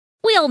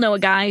all know a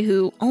guy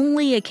who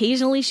only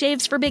occasionally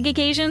shaves for big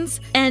occasions,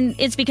 and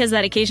it's because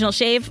that occasional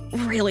shave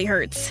really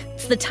hurts.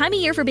 It's the time of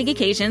year for big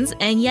occasions,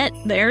 and yet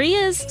there he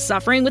is,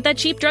 suffering with that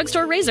cheap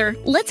drugstore razor.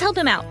 Let's help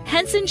him out.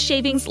 Henson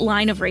Shaving's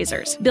line of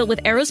razors, built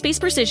with aerospace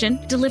precision,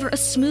 deliver a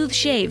smooth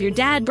shave your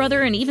dad,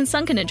 brother, and even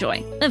son can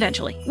enjoy,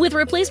 eventually. With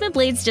replacement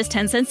blades just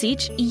 10 cents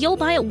each, you'll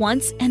buy it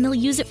once and they'll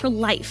use it for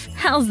life.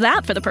 How's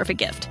that for the perfect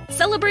gift?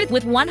 Celebrate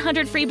with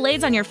 100 free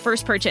blades on your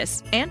first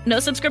purchase, and no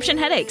subscription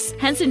headaches.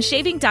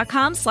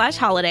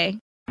 HensonShaving.com/holiday.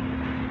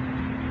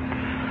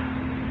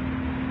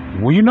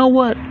 Well, you know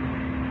what?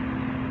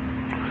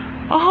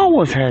 I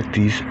always had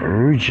these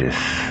urges.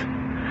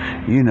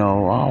 I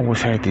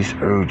always had these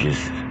urges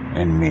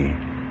in me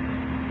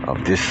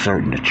of this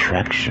certain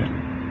attraction.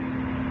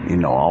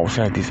 I always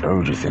had these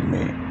urges in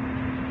me.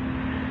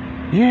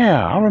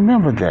 Yeah, I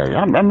remember that.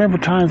 I remember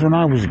times when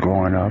I was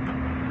growing up,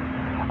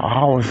 I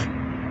always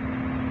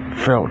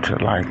felt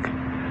like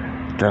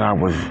that I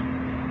was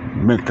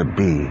meant to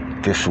be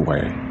this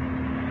way.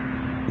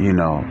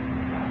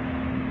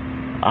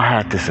 I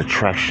had this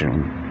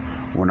attraction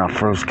when I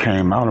first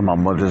came out of my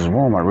mother's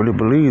womb. I really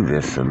believe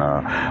this. And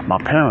my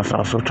parents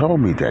also told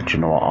me that,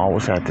 I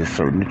always had this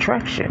certain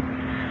attraction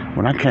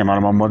when I came out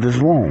of my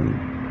mother's womb.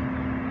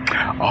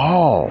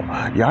 Oh,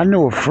 yeah, I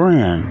knew a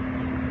friend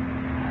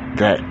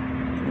that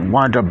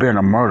wound up being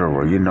a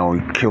murderer. He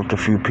killed a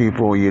few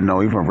people,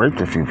 even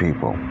raped a few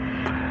people.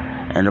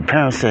 And the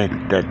parents said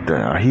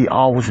that he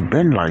always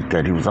been like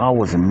that. He was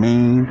always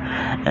mean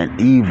and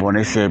evil. And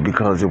they said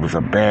because it was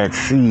a bad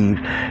seed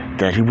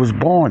that he was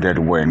born that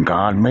way and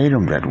God made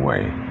him that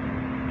way.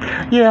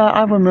 Yeah,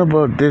 I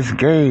remember this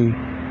gay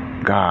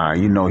guy,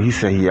 he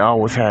said he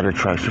always had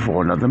attraction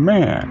for another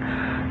man,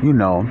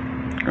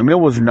 and it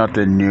was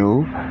nothing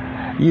new.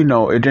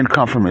 It didn't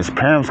come from his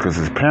parents because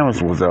his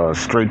parents was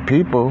straight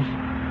people.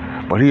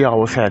 But he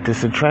always had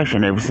this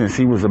attraction ever since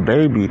he was a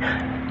baby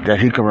that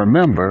he can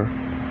remember.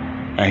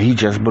 And he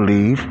just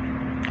believed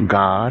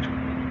God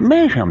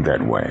made him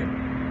that way.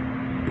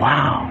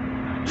 Wow.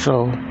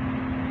 So,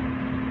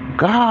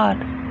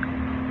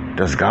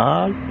 does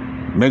God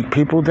make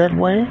people that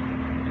way?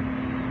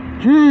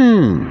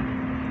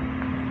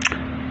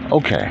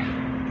 Okay.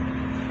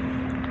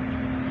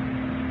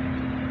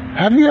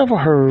 Have you ever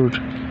heard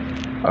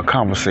a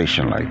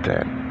conversation like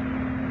that?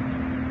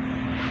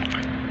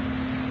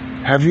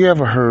 Have you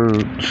ever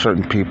heard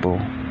certain people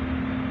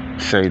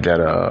say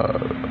that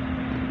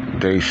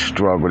they've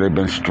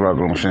been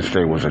struggling since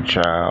they was a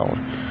child,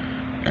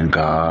 and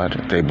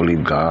they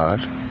believe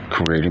God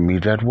created me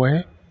that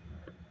way?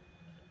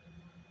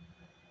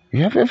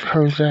 You have ever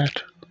heard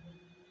that?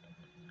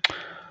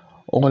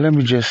 Or let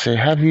me just say,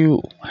 have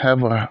you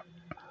ever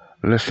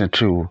listened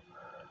to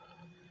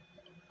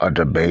a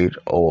debate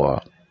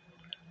or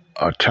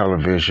a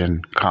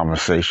television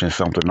conversation,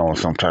 something on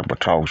some type of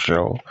talk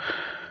show,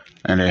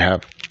 and they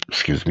have,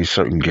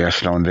 certain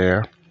guests on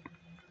there?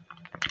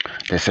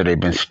 They said they've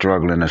been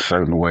struggling a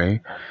certain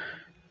way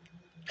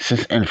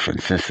since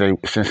infants,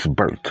 since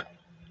birth.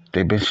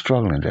 They've been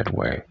struggling that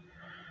way.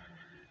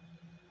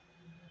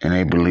 And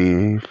they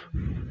believe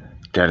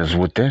that is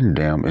within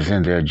them, is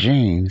in their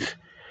genes,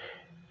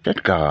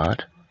 that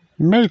God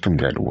made them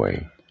that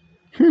way.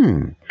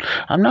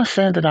 I'm not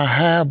saying that I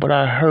have, but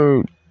I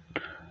heard,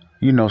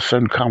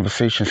 certain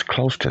conversations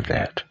close to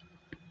that.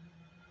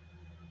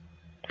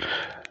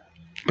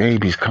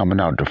 Babies coming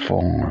out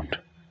deformed.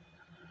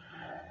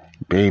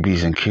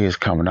 Babies and kids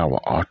coming out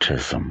with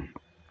autism.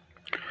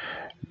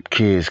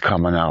 Kids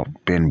coming out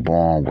being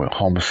born with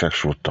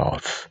homosexual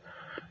thoughts.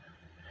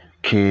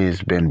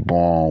 Kids been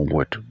born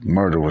with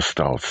murderous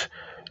thoughts,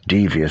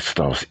 devious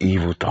thoughts,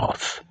 evil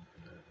thoughts.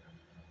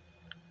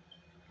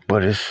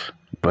 But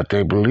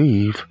they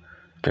believe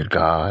that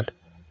God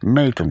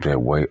made them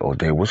that way or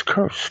they was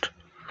cursed.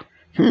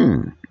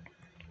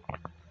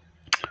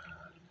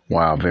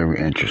 Wow, very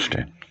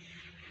interesting.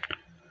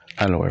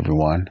 Hello,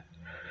 everyone.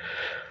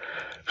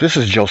 This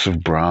is Joseph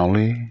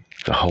Brownlee,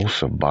 the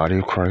host of Body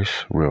of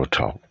Christ Real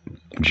Talk.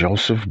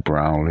 Joseph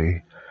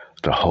Brownlee,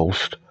 the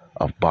host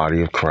of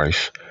Body of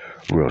Christ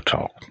Real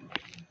Talk.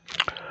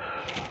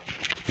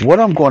 What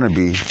I'm going to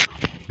be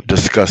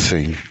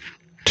discussing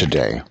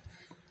today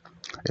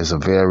is a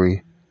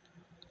very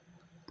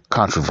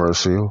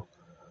controversial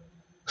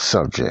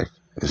subject.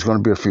 There's going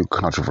to be a few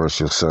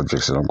controversial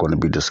subjects that I'm going to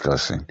be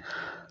discussing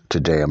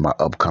today in my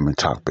upcoming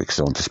topics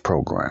on this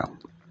program.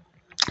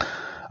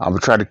 I'm going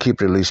to try to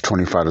keep it at least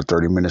 25 to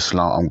 30 minutes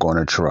long. I'm going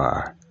to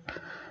try.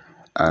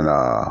 And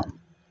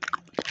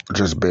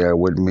just bear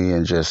with me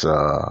and just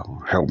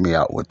help me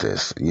out with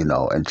this,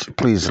 and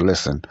please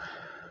listen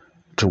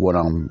to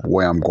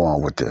where I'm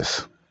going with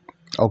this.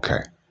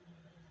 Okay.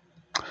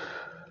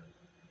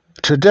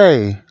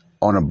 Today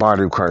on the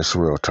Body of Christ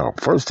Real Talk.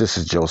 First, this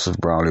is Joseph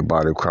Brownlee,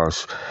 Body of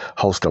Christ,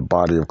 host of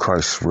Body of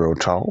Christ Real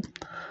Talk,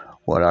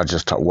 where I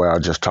just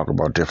talk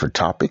about different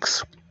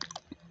topics,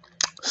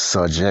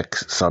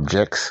 subjects,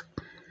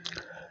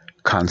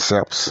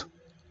 concepts,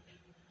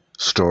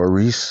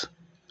 stories,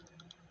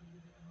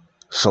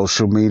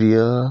 social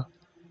media,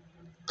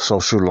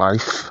 social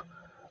life,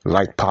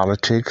 like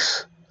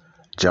politics,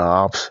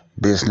 jobs,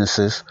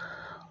 businesses,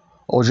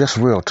 or just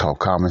real talk,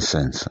 common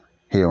sense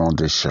here on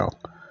this show.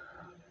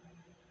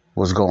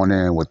 What's going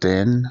on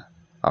within,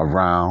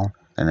 around,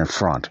 and in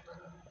front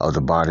of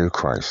the body of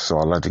Christ. So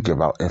I like to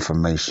give out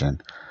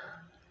information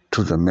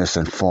to the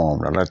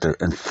misinformed. I like to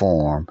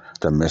inform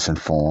the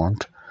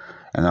misinformed,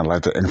 and I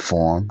like to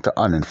inform the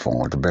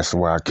uninformed the best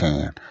way I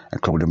can,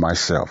 including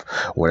myself.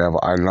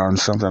 Wherever I learn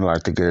something, I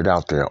like to get it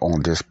out there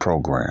on this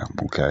program,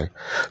 okay?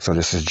 So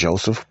this is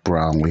Joseph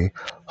Brownlee,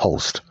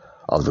 host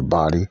of the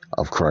Body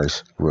of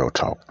Christ Real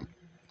Talk.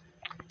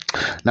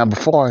 Now,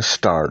 before I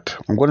start,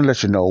 I'm going to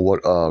let you know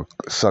what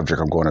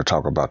subject I'm going to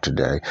talk about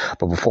today.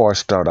 But before I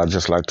start, I'd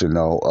just like to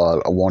know,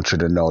 I want you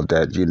to know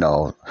that,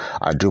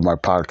 I do my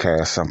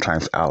podcast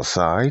sometimes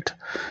outside,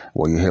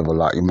 where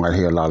you might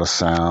hear a lot of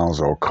sounds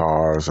or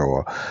cars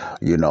or,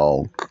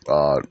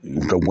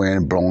 the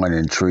wind blowing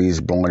and trees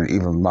blowing, and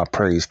even my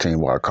praise team,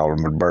 what I call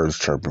them, the birds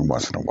chirping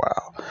once in a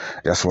while.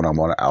 That's when I'm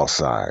on the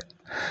outside.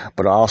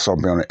 But I also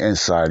be on the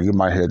inside. You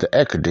might hear the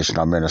air conditioner.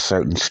 I'm in a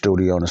certain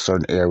studio in a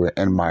certain area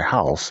in my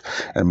house,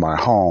 in my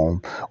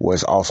home, where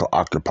it's also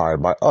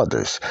occupied by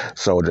others.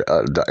 So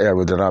the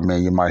area that I'm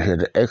in, you might hear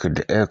the air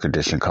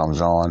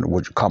conditioner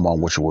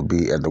which will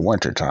be in the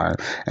wintertime,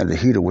 and the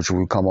heater, which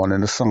will come on in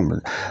the summer.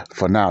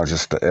 For now,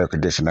 just the air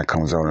conditioner that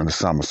comes on in the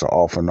summer. So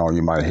off and on,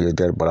 you might hear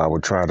that, but I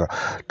would try to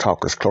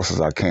talk as close as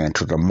I can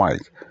to the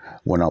mic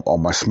when I'm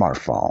on my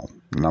smartphone.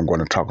 And I'm going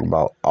to talk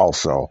about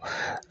also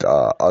the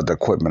other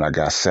equipment I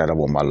got set up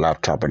with my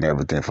laptop and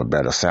everything for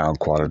better sound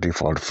quality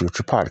for the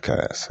future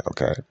podcasts,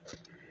 okay?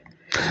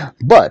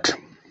 But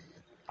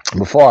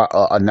before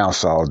I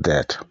announce all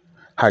that,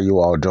 how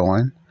you all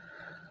doing?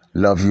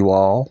 Love you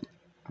all.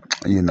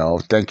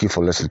 Thank you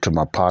for listening to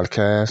my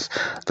podcast.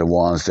 The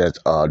ones that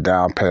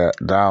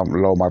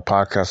download my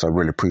podcast, I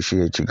really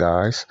appreciate you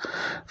guys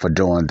for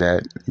doing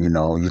that.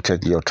 You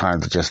taking your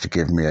time to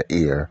give me an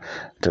ear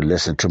to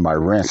listen to my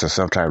rants, or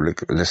sometimes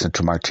listen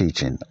to my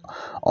teaching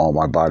on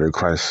my Body of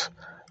Christ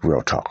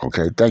Real Talk.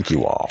 Okay, thank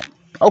you all.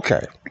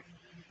 Okay,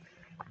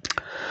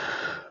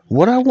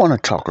 what I want to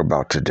talk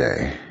about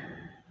today,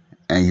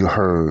 and you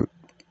heard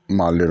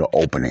my little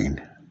opening.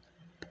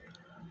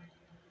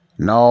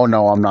 No,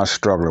 I'm not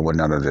struggling with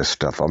none of this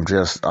stuff. I'm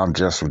just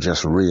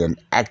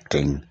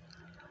reenacting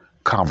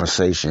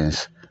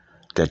conversations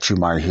that you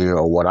might hear,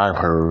 or what I've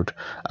heard,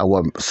 or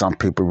what some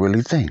people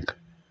really think.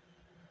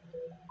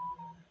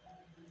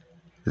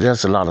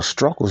 There's a lot of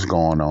struggles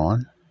going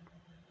on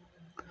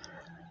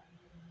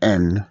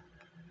in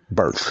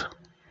birth.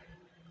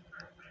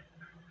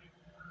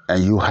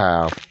 And you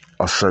have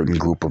a certain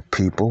group of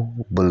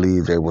people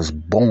believe they was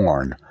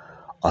born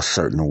a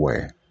certain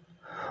way.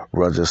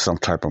 Whether it's some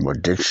type of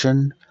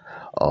addiction,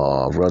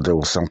 whether it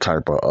was some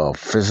type of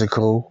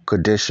physical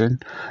condition,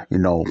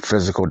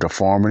 physical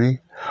deformity,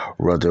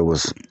 whether it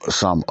was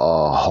some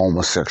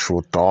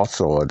homosexual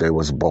thoughts, or they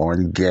was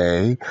born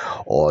gay,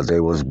 or they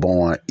was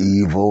born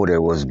evil, they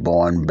was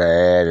born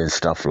bad and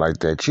stuff like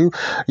that.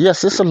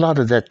 Yes, it's a lot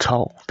of that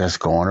talk that's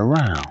going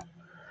around.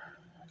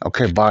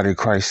 Okay, Body of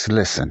Christ,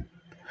 listen,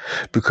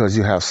 because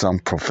you have some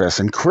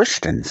professing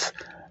Christians,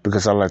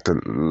 because I like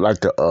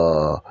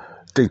to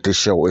think this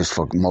show is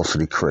for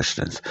mostly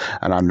Christians,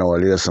 and I know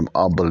it is some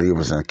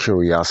unbelievers and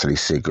curiosity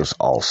seekers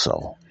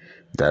also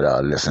that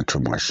listen to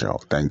my show.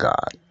 Thank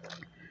God.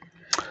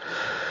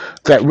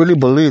 That really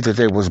believe that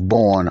they was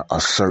born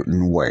a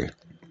certain way.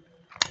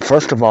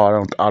 First of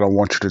all, I don't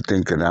want you to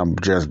think that I'm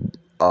just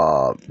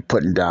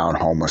putting down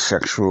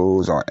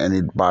homosexuals or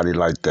anybody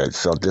like that.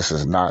 So this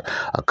is not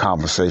a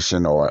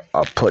conversation or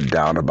a put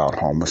down about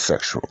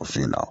homosexuals.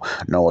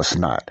 No, it's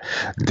not.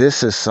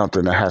 This is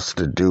something that has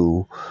to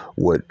do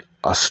with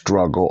a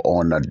struggle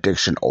or an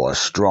addiction or a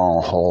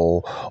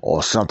stronghold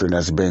or something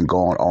that's been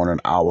going on in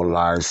our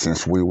lives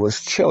since we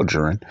was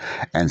children.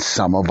 And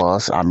some of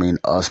us, I mean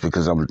us,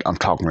 because I'm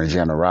talking in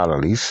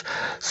generalities,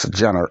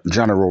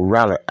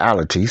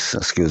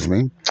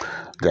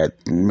 that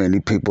many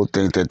people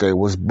think that they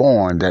was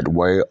born that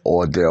way,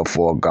 or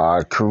therefore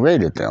God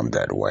created them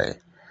that way.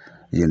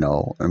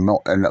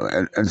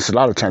 And it's a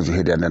lot of times you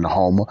hear that in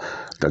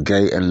the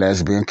gay and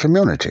lesbian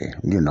community,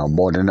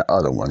 more than the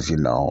other ones,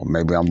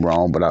 Maybe I'm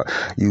wrong, but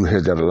you hear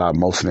that a lot,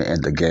 mostly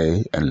in the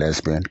gay and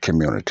lesbian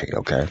community,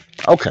 okay?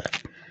 Okay.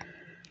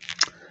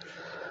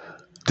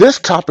 This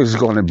topic is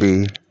going to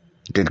be,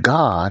 did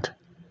God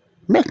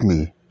make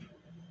me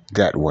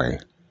that way?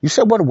 You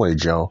said, what way,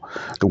 Joe?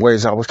 The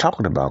ways I was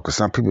talking about, because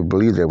some people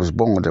believe they was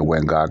born that way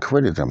and God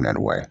created them that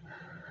way.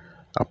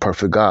 A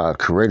perfect God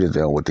created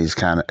them with these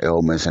kind of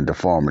ailments and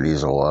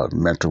deformities, or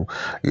mental,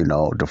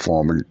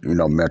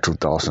 mental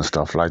thoughts and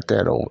stuff like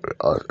that, or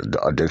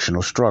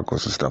addictional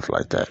struggles and stuff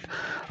like that.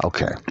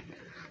 Okay.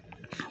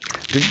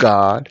 Did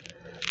God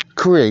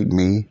create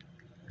me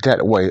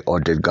that way,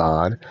 or did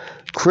God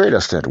create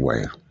us that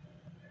way?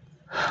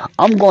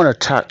 I'm going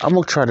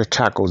to try to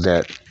tackle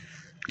that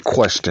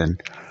question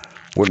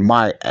with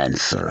my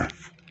answer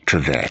to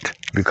that,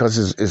 because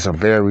it's a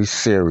very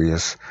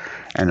serious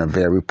and a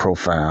very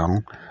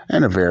profound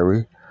and a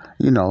very,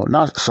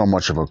 not so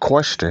much of a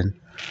question,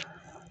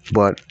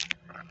 but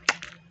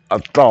a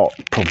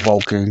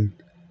thought-provoking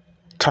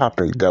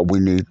topic that we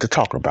need to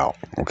talk about,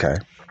 okay?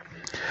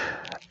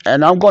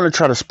 And I'm going to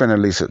try to spend at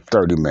least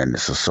 30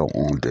 minutes or so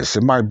on this.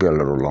 It might be a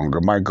little longer.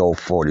 It might go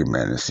 40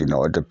 minutes. You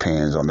know, it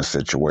depends on the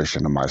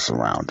situation of my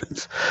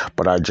surroundings.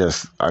 But I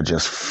just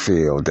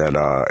feel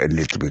that it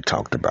needs to be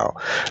talked about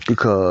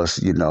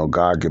because, you know,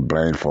 God get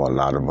blamed for a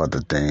lot of other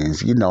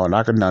things. You know, and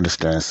I can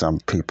understand some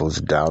people's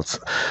doubts.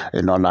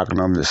 You know, and I can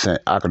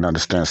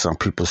understand some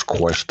people's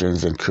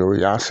questions and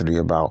curiosity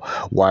about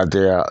why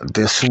they're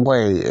this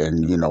way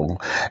and, you know,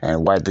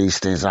 and why these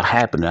things are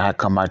happening. How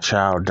come my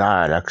child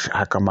died?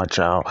 How come my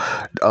child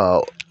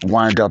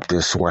wind up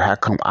this way? How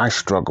come I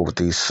struggle with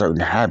these certain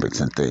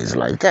habits and things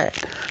like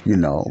that? You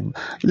know,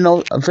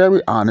 very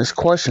honest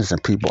questions,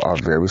 and people are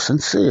very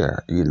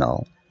sincere, you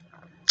know,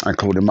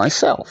 including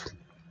myself.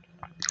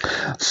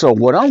 So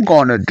what I'm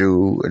going to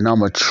do, and I'm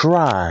going to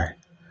try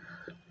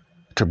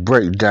to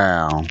break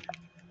down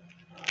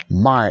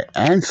my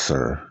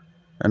answer,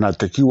 and I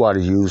think you ought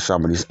to use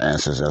some of these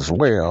answers as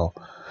well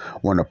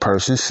when a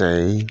person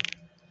says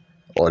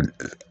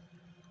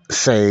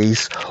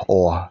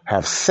or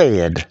have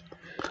said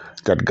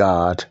that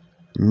God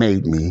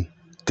made me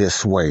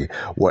this way,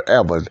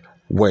 whatever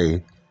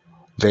way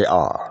they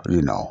are.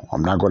 You know,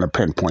 I'm not going to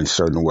pinpoint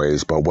certain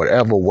ways, but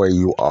whatever way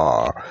you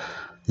are,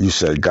 you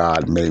say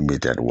God made me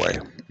that way.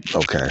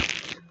 Okay.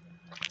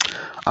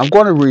 I'm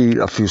going to read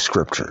a few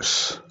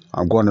scriptures.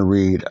 I'm going to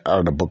read out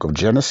of the book of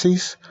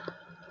Genesis,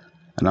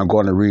 and I'm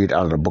going to read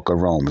out of the book of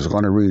Romans. I'm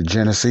going to read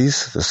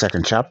Genesis, the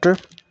 2nd chapter,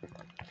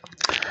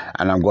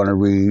 and I'm going to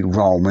read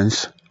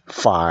Romans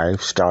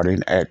 5,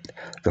 starting at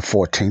the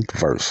 14th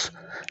verse.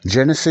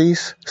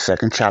 Genesis,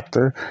 2nd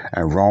chapter,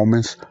 and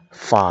Romans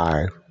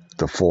 5,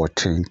 the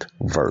 14th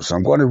verse.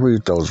 I'm going to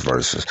read those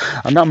verses,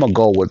 and I'm going to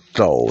go with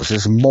those.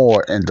 There's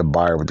more in the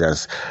Bible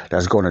that's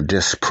going to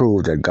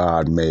disprove that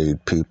God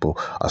made people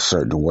a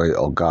certain way,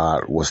 or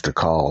God was the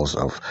cause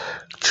of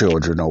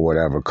children or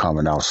whatever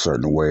coming out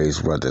certain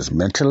ways, whether it's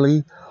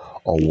mentally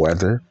or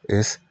whether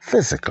it's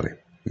physically,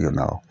 you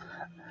know.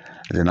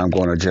 Then I'm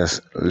going to just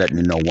let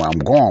you know where I'm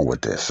going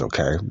with this,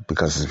 okay?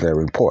 Because it's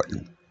very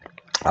important.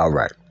 All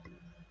right.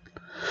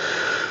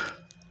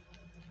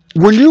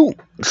 When you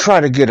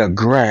try to get a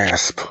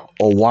grasp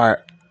or why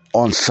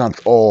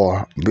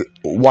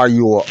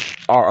you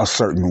are a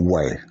certain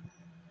way,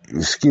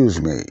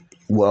 excuse me,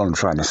 what I'm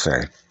trying to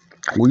say.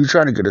 When you're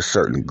trying to get a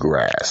certain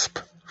grasp,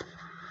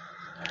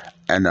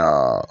 and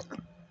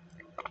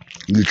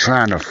you're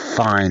trying to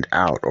find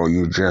out, or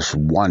you're just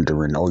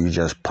wondering, or you're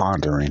just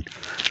pondering,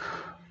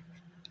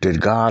 did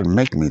God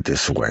make me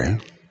this way?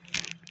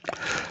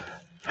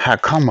 How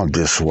come I'm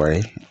this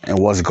way? And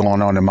what's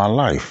going on in my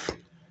life?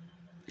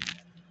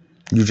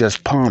 You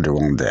just ponder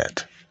on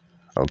that,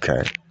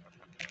 okay?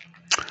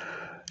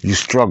 You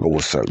struggle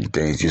with certain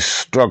things. You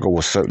struggle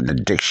with certain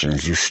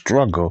addictions. You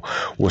struggle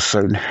with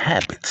certain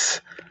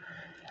habits.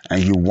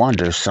 And you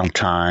wonder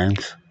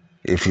sometimes,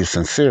 if you're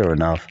sincere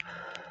enough,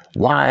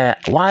 how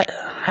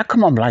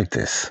come I'm like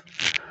this?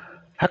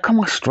 How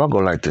come I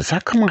struggle like this? How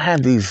come I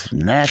have these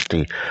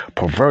nasty,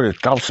 perverted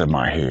thoughts in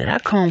my head? How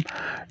come,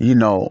 you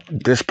know,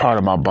 this part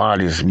of my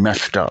body is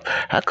messed up?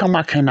 How come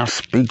I cannot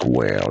speak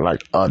well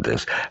like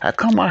others? How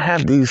come I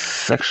have these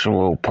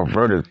sexual,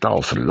 perverted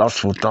thoughts,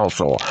 lustful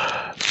thoughts, or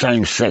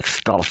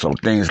same-sex thoughts, or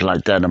things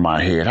like that in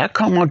my head? How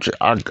come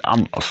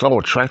I'm so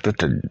attracted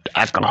to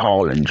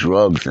alcohol and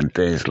drugs and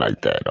things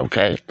like that,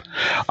 okay?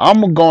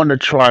 I'm going to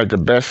try the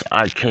best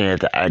I can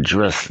to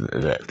address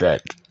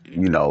that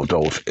you know,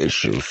 those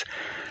issues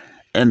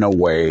in a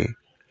way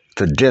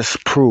to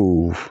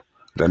disprove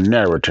the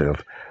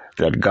narrative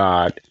that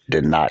God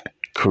did not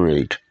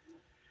create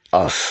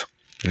us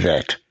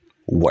that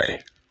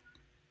way.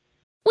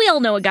 We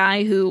all know a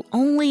guy who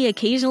only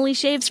occasionally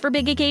shaves for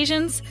big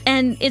occasions,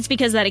 and it's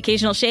because that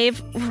occasional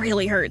shave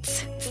really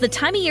hurts. It's the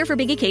time of year for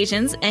big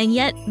occasions, and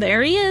yet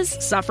there he is,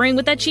 suffering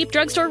with that cheap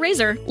drugstore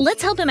razor.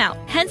 Let's help him out.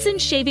 Henson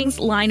Shaving's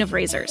line of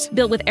razors,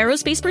 built with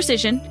aerospace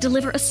precision,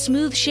 deliver a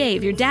smooth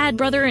shave your dad,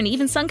 brother, and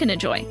even son can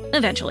enjoy,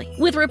 eventually.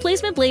 With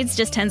replacement blades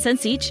just 10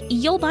 cents each,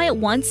 you'll buy it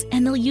once,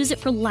 and they'll use it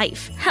for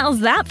life. How's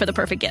that for the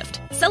perfect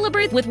gift?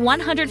 Celebrate with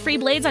 100 free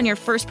blades on your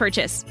first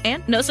purchase,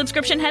 and no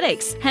subscription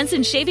headaches.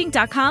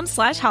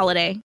 HensonShaving.com/holiday.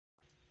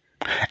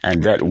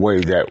 And that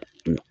way,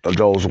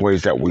 those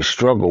ways that we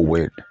struggle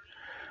with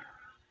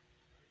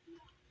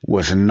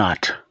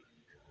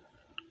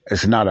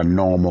it's not a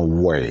normal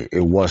way.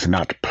 It was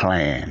not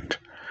planned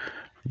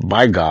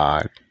by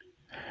God,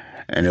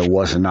 and it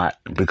was not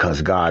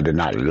because God did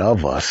not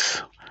love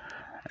us.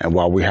 And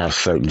while we have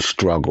certain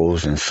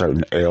struggles and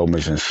certain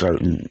ailments and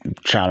certain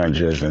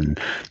challenges and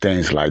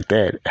things like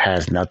that, it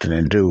has nothing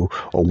to do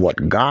with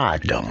what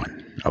God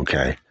done,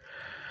 okay?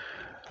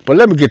 But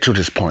let me get to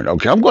this point,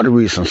 okay? I'm going to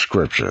read some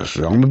scriptures.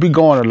 I'm going to be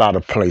going a lot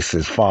of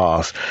places as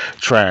far as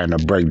trying to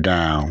break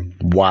down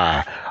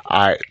why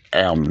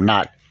I'm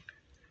not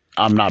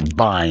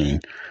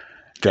buying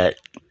that,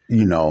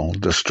 you know,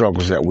 the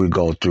struggles that we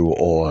go through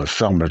or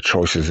some of the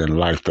choices in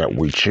life that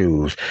we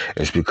choose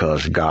is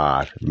because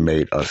God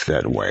made us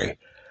that way.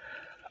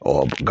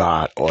 or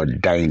God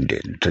ordained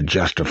it to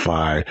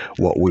justify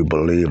what we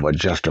believe or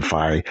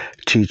justify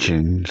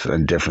teachings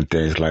and different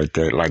things like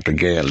that, like the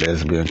gay and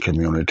lesbian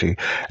community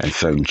and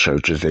certain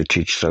churches. They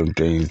teach certain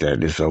things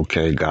that it's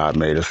okay. God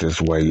made us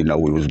this way.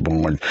 We was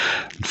born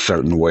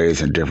certain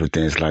ways and different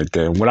things like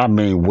that. And when I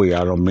mean we,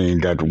 I don't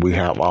mean that we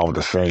have all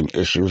the same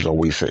issues or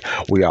we say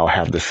we all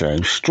have the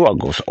same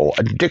struggles or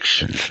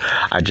addictions.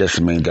 I just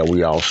mean that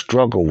we all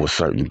struggle with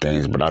certain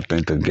things, but I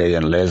think the gay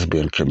and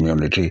lesbian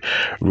community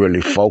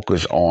really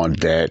focus on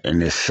that,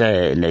 and it's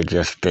sad, and they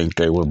just think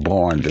they were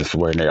born this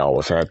way, and they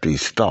always have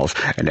these thoughts,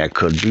 and that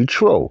could be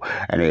true,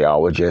 and they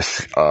always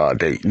just,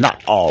 they,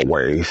 not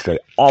always, they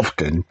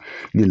often,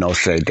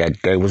 say that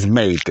they was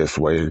made this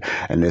way,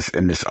 and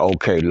it's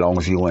okay, as long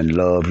as you're in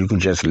love, you can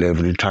just live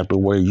any type of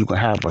way, you can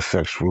have a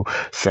sexual,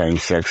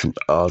 same-sex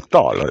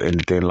thought, or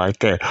anything like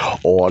that,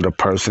 or the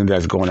person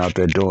that's going out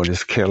there doing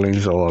his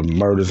killings or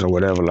murders or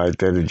whatever like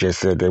that, it just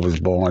said they was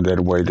born that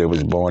way, they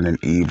was born in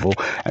evil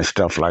and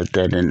stuff like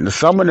that. And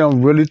some of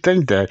them really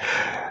think that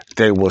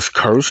they was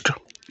cursed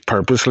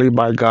purposely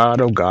by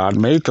God, or God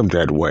made them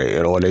that way,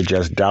 or they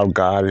just doubt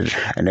God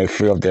and they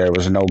feel there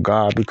was no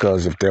God,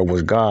 because if there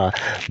was God,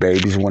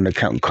 babies wouldn't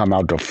come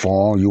out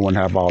deformed. You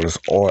wouldn't have all this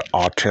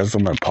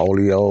autism and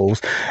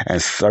polios and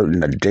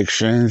certain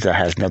addictions that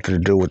has nothing to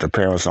do with the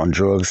parents on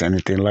drugs,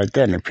 anything like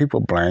that. And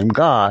people blame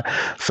God,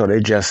 so they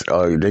just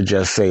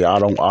say, I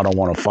don't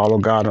want to follow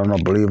God, I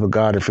don't believe in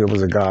God. If it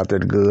was a God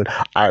that good,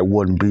 I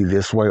wouldn't be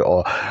this way,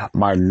 or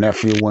my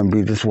nephew wouldn't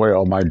be this way,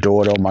 or my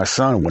daughter or my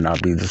son would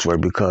not be this way,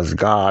 because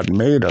God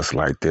made us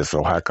like this.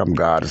 So how come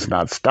God is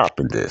not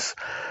stopping this?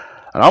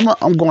 And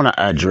I'm going to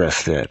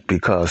address that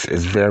because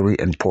it's very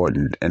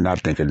important, and I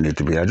think it needs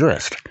to be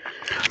addressed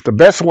the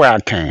best way I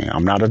can.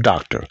 I'm not a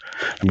doctor.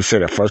 Let me say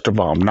that first of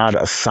all. I'm not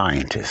a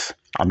scientist.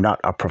 I'm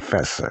not a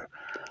professor.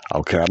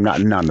 Okay, I'm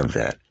not none of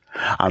that.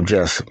 I'm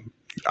just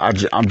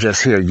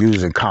here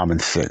using common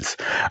sense,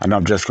 and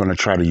I'm just going to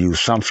try to use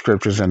some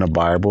scriptures in the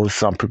Bible.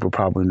 Some people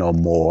probably know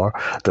more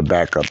to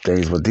back up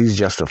things, but these are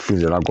just a few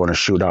that I'm going to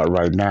shoot out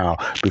right now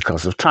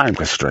because of time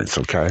constraints,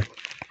 okay?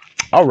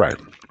 All right.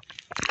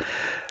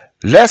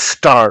 Let's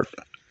start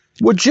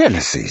with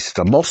Genesis,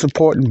 the most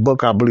important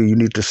book I believe you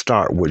need to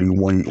start with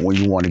when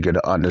you want to get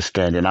an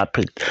understanding. I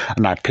picked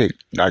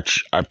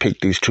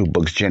these two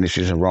books,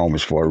 Genesis and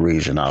Romans, for a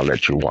reason. I'll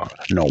let you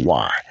know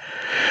why.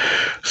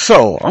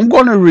 So I'm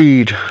going to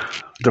read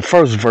the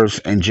first verse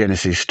in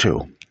Genesis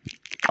 2,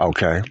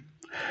 okay?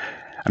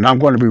 And I'm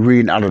going to be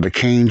reading out of the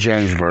King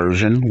James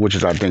Version,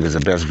 which I think is the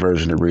best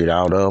version to read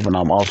out of. And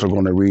I'm also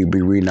going to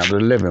be reading out of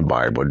the Living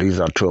Bible. These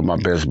are two of my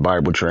best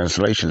Bible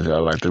translations that I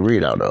like to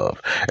read out of,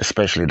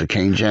 especially the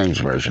King James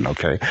Version,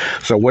 okay?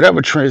 So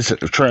whatever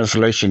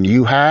translation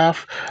you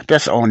have,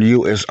 that's on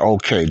you, is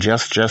okay.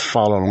 Just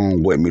follow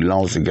along with me, as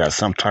long as it got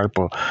some type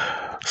of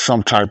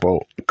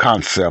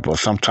concept or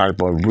some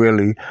type of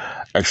really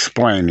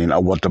explaining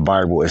of what the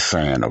Bible is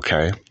saying,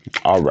 okay?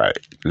 All right,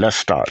 let's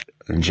start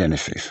in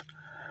Genesis.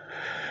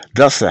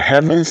 Thus the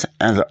heavens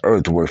and the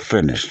earth were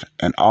finished,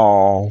 and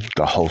all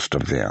the host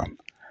of them.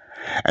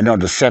 And on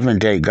the seventh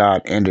day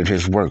God ended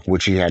his work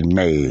which he had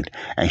made,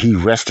 and he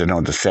rested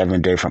on the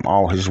seventh day from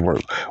all his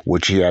work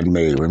which he had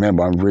made.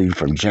 Remember, I'm reading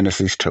from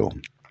Genesis 2.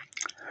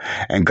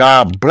 And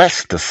God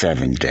blessed the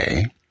seventh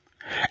day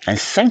and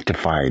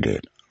sanctified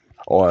it.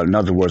 Or in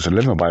other words, the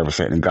Living Bible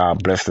said, and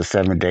God blessed the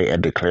seventh day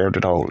and declared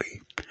it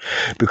holy,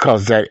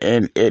 because that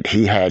in it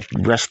he had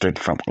rested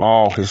from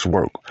all his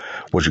work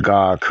which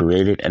God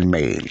created and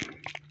made.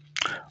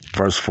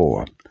 Verse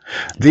 4.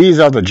 These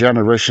are the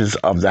generations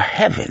of the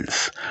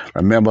heavens.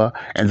 Remember,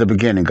 in the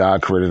beginning,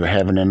 God created the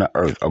heaven and the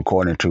earth,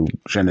 according to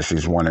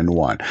Genesis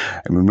 1:1.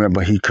 And remember,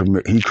 he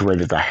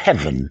created the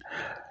heaven,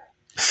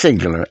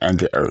 singular, and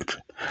the earth.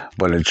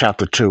 But in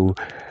chapter 2,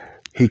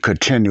 he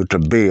continued to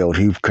build,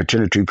 he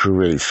continued to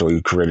create, so he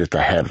created the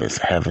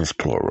heavens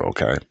plural,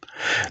 okay?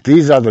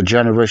 These are the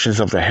generations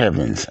of the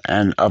heavens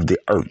and of the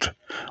earth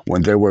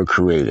when they were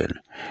created,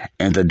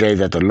 in the day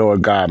that the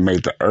Lord God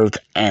made the earth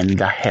and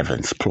the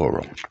heavens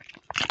plural.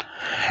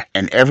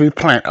 And every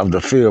plant of the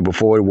field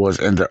before it was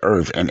in the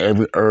earth, and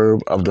every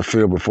herb of the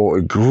field before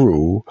it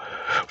grew,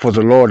 for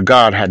the Lord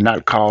God had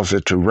not caused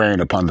it to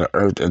rain upon the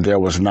earth, and there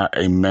was not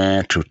a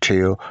man to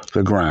till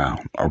the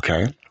ground,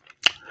 okay?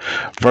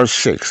 Verse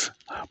 6.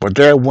 But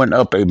there went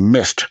up a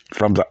mist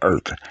from the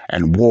earth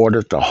and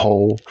watered the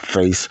whole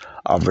face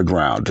of the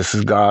ground. This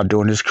is God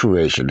doing his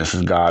creation. This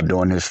is God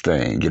doing his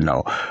thing,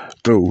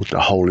 through the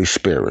Holy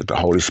Spirit. The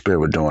Holy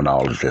Spirit doing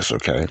all of this,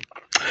 okay?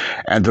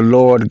 And the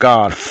Lord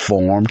God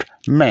formed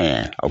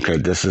man. Okay,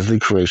 this is the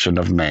creation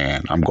of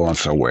man. I'm going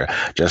somewhere.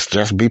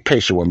 Just be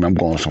patient with me. I'm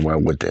going somewhere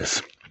with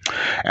this.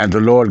 And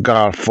the Lord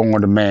God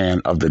formed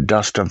man of the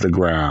dust of the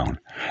ground,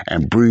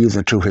 and breathed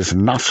into his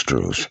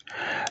nostrils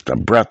the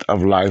breath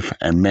of life,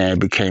 and man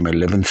became a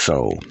living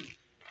soul.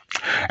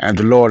 And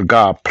the Lord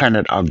God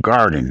planted a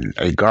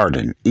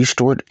garden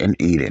eastward in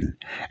Eden,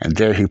 and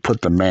there he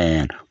put the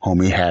man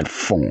whom he had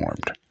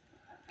formed.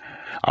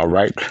 All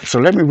right, so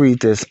let me read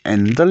this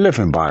in the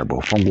Living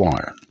Bible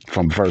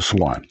from verse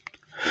 1.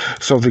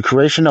 So the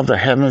creation of the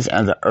heavens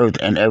and the earth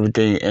and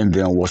everything in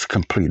them was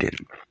completed.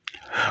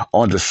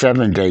 On the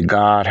seventh day,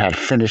 God had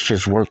finished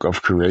his work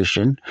of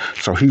creation,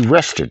 so he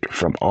rested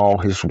from all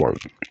his work.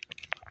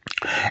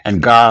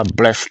 And God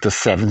blessed the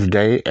seventh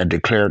day and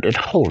declared it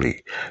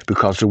holy,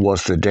 because it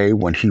was the day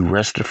when he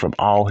rested from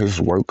all his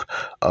work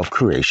of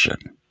creation.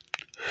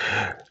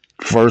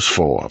 Verse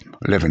 4,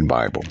 Living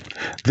Bible.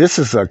 This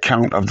is the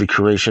account of the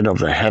creation of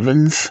the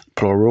heavens,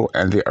 plural,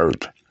 and the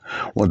earth.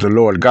 When the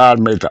Lord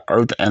God made the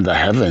earth and the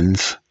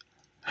heavens,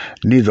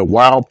 neither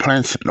wild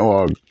plants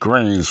nor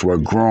grains were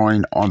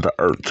growing on the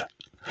earth,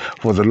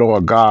 for the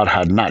Lord God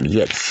had not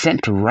yet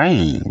sent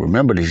rain.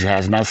 Remember, he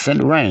has not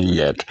sent rain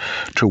yet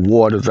to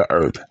water the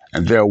earth,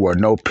 and there were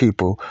no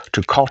people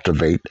to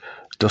cultivate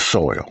the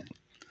soil.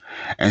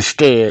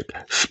 Instead,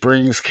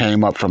 springs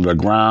came up from the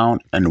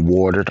ground and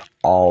watered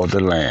all the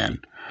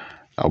land.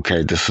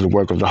 Okay, this is the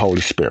work of the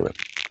Holy Spirit.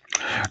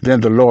 Then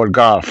the Lord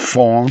God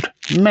formed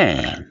the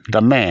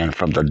man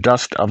from the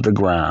dust of the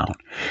ground.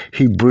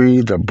 He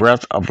breathed the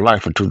breath of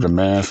life into the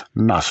man's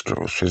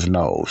nostrils, his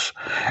nose,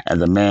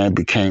 and the man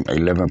became a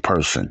living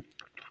person.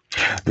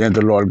 Then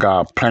the Lord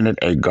God planted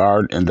a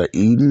garden in the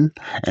Eden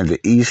in the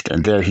east,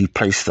 and there he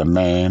placed the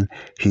man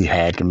he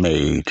had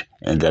made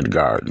in that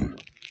garden.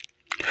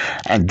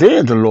 And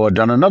then the Lord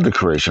done another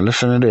creation.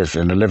 Listen to this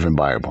in the Living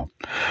Bible.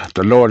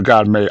 The Lord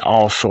God made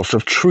all sorts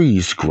of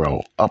trees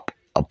grow up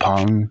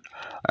upon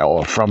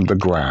or from the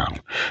ground,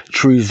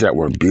 trees that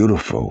were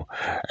beautiful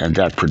and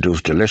that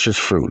produced delicious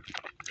fruit.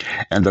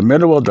 In the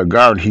middle of the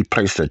garden, he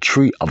placed the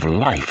tree of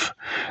life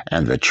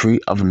and the tree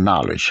of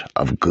knowledge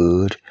of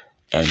good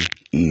and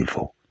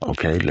evil.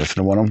 Okay, listen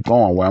to where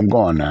I'm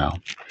going now.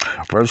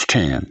 Verse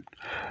 10.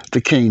 The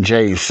King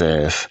James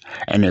says,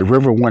 and a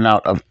river went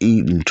out of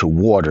Eden to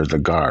water the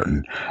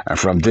garden, and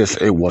from this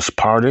it was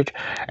parted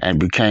and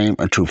became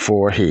into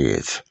 4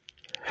 heads.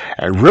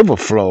 A river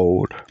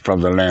flowed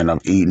from the land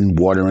of Eden,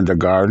 watering the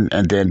garden,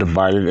 and then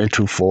divided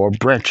into 4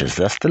 branches.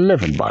 That's the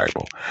Living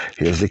Bible.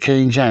 Here's the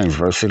King James,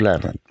 verse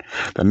 11.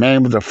 The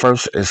name of the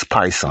first is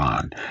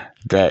Pison,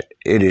 that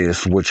it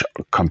is which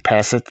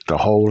compasseth the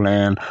whole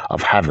land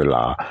of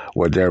Havilah,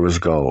 where there is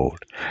gold.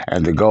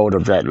 And the gold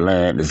of that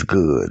land is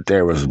good.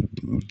 There is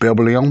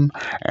bdellium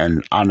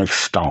and onyx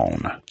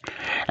stone.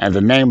 And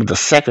the name of the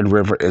second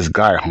river is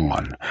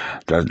Gihon.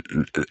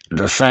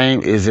 The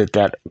same is it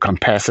that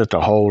compasseth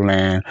the whole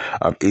land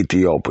of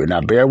Ethiopia.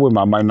 Now, bear with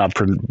me. I might not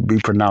be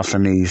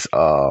pronouncing these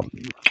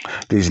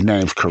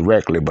names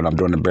correctly, but I'm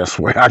doing the best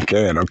way I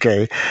can,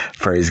 okay?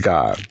 Praise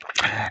God.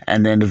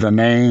 And then the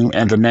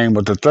name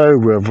of the third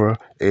river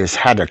is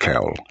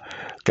Hadakel,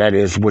 that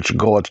is which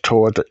goeth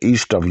toward the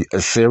east of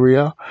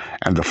Assyria,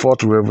 and the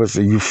 4th river is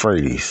the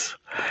Euphrates.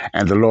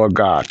 And the Lord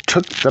God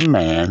took the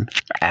man,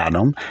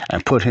 Adam,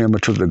 and put him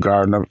into the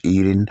garden of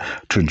Eden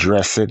to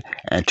dress it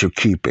and to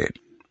keep it.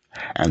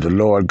 And the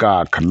Lord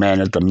God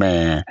commanded the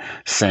man,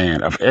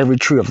 saying, of every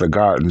tree of the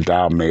garden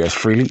thou mayest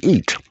freely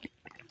eat,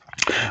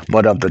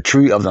 but of the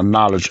tree of the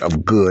knowledge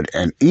of good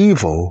and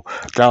evil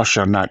thou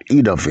shalt not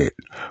eat of it,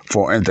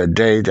 for in the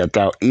day that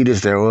thou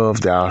eatest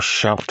thereof thou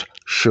shalt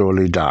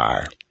surely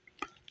die.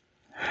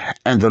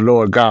 And the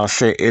Lord God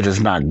said, it is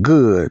not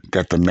good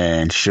that the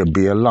man should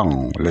be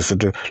alone. Listen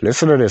to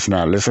this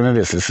now. Listen to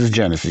this. This is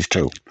Genesis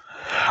 2.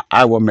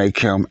 I will make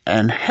him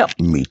an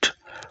helpmeet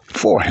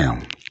for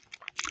him.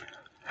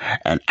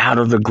 And out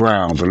of the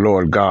ground the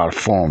Lord God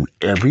formed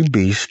every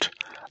beast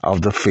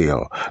of the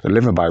field. The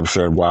Living Bible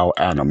said wild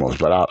animals,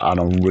 but I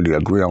don't really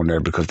agree on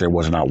that because they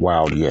was not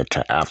wild yet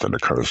till after the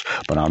curse.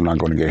 But I'm not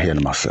going to get ahead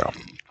of myself.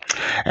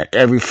 And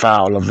every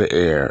fowl of the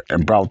air,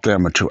 and brought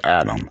them unto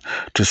Adam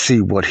to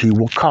see what he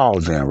will call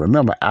them.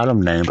 Remember,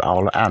 Adam named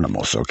all the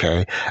animals,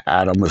 okay?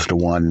 Adam is the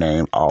one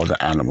named all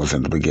the animals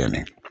in the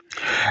beginning.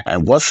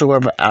 And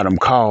whatsoever Adam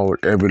called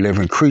every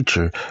living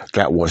creature,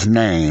 that was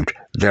named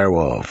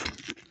thereof.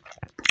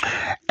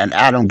 And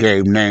Adam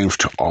gave names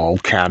to all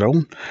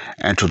cattle,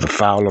 and to the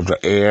fowl of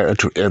the air, and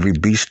to every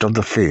beast of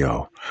the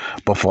field.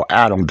 But for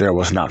Adam there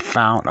was not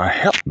found a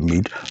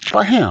helpmeet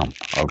for him.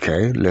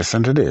 Okay,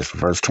 listen to this,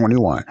 verse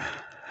 21.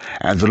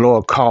 And the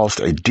Lord caused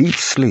a deep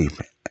sleep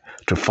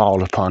to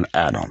fall upon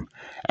Adam,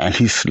 and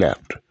he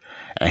slept.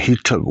 And he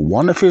took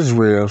one of his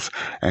ribs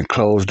and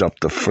closed up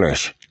the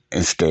flesh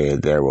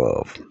instead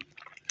thereof.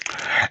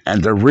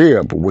 And the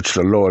rib which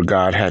the Lord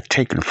God had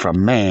taken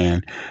from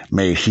man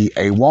made he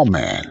a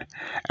woman,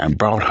 and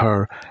brought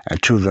her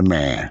unto the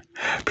man.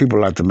 People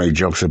like to make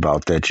jokes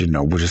about that,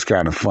 which is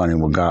kind of funny.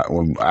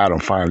 When Adam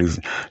finally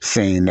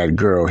seen that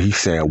girl, he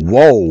said,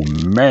 whoa,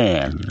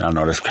 man. I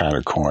know that's kind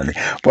of corny,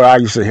 but I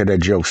used to hear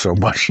that joke so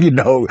much,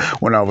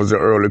 when I was an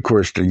early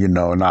Christian,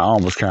 and I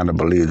almost kind of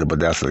believed it, but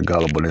that's the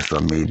gullibleness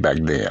of me back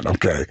then,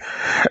 okay?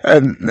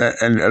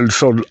 And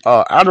so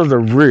out of the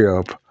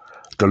rib,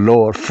 the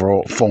Lord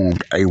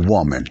formed a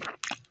woman.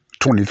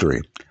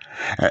 23.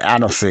 And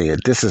Adam said,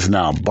 this is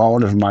now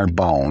bone of my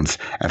bones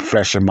and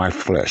flesh of my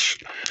flesh.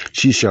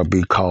 She shall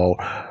be called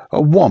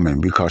a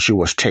woman, because she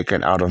was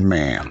taken out of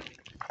man.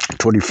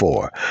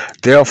 24.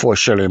 Therefore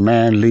shall a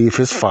man leave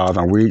his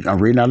father. I'm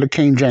reading out the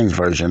King James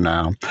Version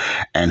now.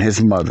 And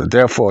his mother.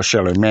 Therefore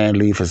shall a man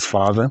leave his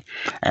father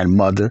and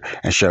mother,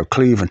 and shall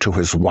cleave unto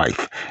his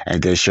wife,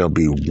 and they shall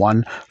be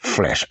one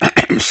flesh.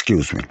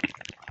 Excuse me.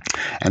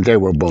 And they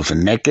were both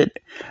naked,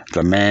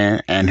 the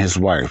man and his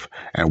wife,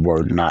 and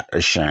were not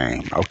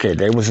ashamed. Okay,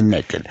 they was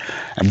naked,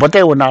 but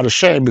they were not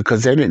ashamed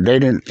because they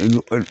didn't.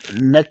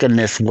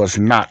 Nakedness was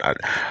not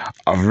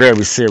a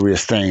very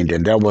serious thing.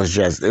 And that was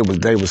just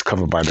they was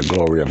covered by the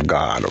glory of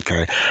God.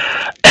 Okay,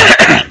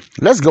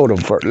 let's go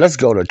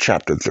to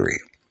chapter 3.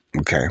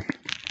 Okay,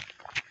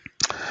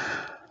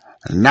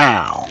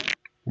 now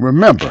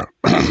remember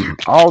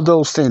all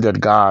those things that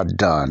God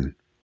done.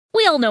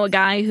 We all know a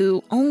guy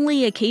who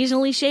only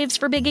occasionally shaves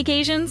for big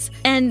occasions,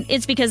 and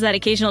it's because that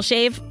occasional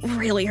shave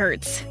really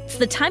hurts. It's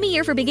the time of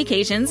year for big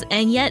occasions,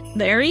 and yet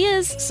there he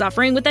is,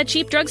 suffering with that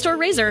cheap drugstore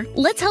razor.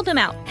 Let's help him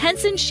out.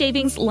 Henson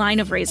Shaving's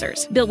line of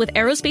razors, built with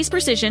aerospace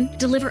precision,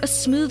 deliver a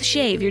smooth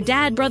shave your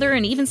dad, brother,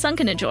 and even son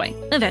can enjoy,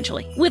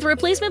 eventually. With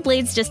replacement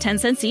blades just 10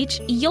 cents each,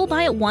 you'll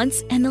buy it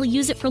once, and they'll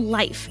use it for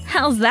life.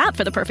 How's that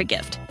for the perfect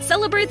gift?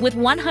 Celebrate with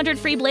 100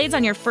 free blades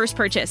on your first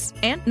purchase,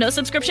 and no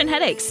subscription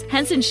headaches.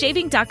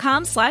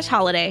 HensonShaving.com/holiday.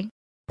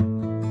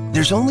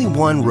 There's only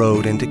one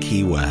road into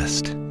Key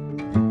West,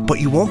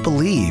 but you won't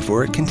believe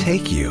where it can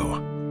take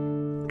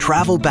you.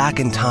 Travel back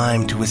in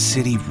time to a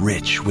city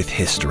rich with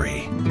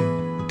history.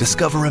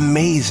 Discover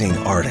amazing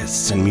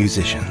artists and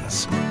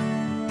musicians.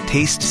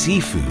 Taste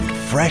seafood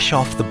fresh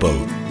off the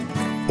boat,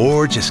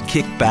 or just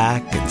kick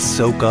back and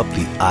soak up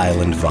the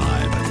island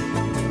vibe.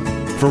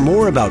 For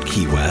more about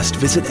Key West,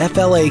 visit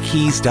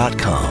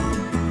flakeys.com.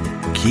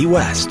 Key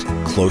West,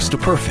 close to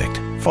perfect,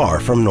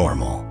 far from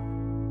normal.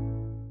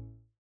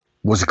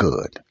 Was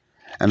good.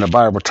 And the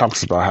Bible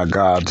talks about how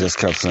God just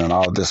kept saying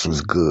all this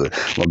was good.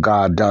 Well,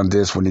 God done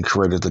this when he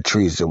created the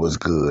trees, it was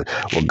good.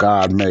 Well,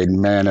 God made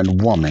man and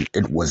woman,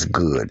 it was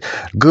good.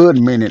 Good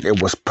meaning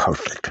it was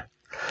perfect.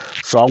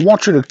 So I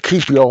want you to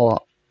keep your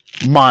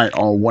mind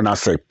on when I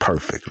say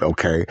perfect,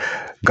 okay?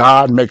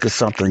 God making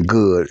something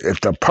good.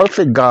 If the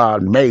perfect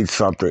God made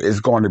something,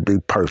 it's going to be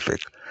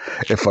perfect.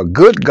 If a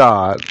good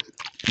God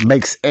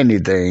makes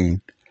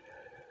anything,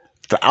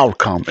 the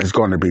outcome is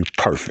going to be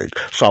perfect.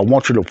 So I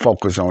want you to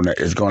focus on that.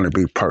 It's going to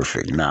be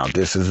perfect. Now,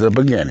 this is the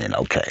beginning.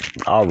 Okay.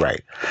 All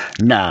right.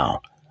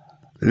 Now,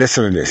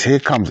 listen to this. Here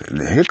comes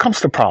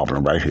the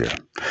problem right here.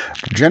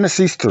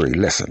 Genesis 3.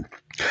 Listen.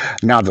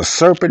 Now the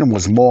serpent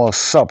was more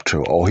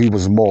subtle, or he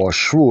was more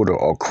shrewder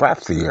or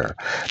craftier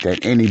than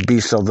any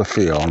beast of the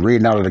field. I'm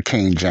reading out of the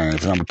King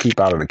James, and I'm going to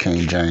keep out of the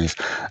King James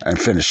and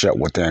finish up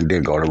with that and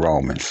then go to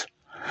Romans.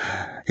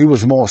 He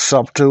was more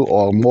subtle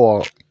or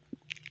more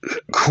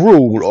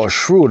cruel or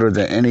shrewder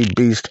than any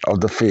beast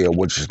of the field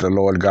which the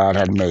Lord God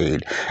had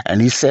made.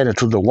 And he said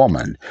unto the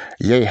woman,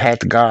 Yea,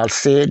 hath God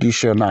said, You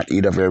shall not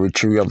eat of every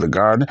tree of the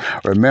garden?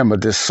 Remember,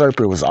 this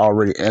serpent was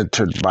already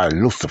entered by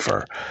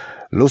Lucifer.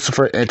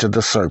 Lucifer entered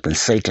the serpent.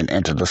 Satan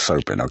entered the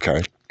serpent,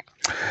 okay?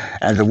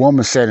 And the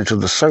woman said unto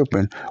the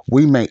serpent,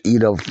 We may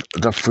eat of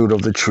the fruit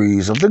of the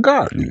trees of the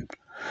garden.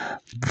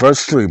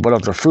 Verse 3, But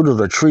of the fruit of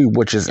the tree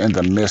which is in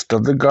the midst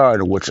of the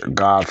garden, which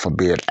God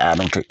forbid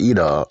Adam to eat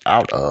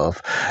out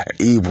of,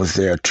 Eve was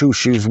there too.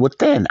 She was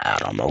within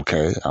Adam,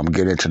 okay? I'm going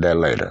to get into that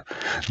later.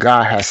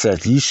 God has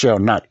said, Ye shall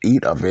not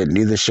eat of it,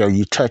 neither shall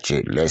ye touch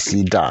it, lest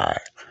ye die.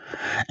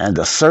 And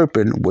the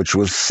serpent, which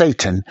was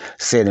Satan,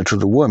 said unto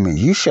the woman,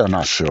 You shall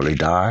not surely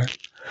die,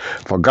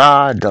 for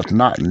God does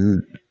not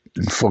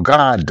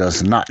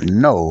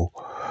know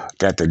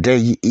that the day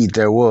ye eat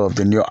thereof,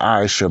 then your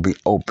eyes shall be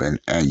open,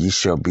 and ye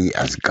shall be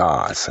as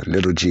gods,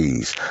 little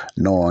g's,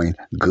 knowing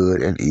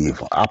good and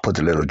evil. I put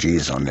the little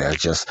g's on there.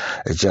 It's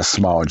just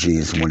small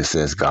g's when it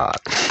says God.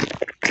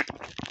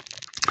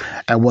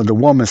 And when the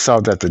woman saw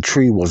that the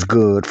tree was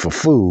good for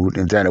food,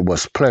 and that it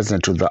was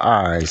pleasant to the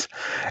eyes,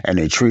 and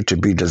a tree to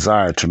be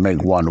desired to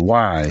make one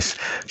wise,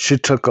 she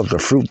took of the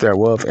fruit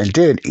thereof and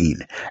did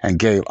eat, and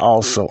gave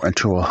also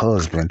unto her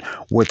husband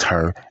with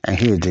her, and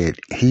he did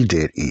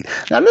eat.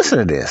 Now listen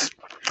to this.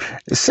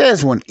 It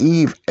says when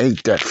Eve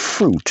ate that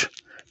fruit,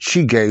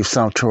 she gave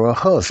some to her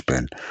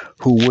husband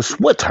who was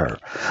with her.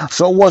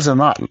 So it was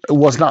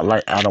not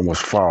like Adam was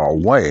far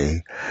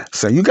away.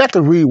 So you got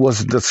to read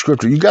what's the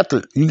scripture. You got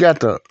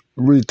to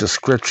read the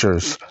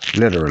scriptures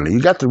literally. You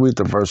got to read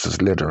the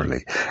verses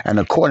literally. And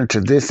according to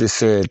this, it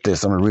said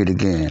this. I'm going to read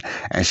again.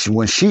 And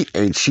when she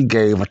ate, she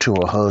gave unto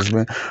her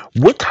husband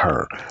with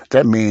her.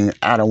 That means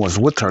Adam was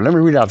with her. Let me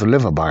read out the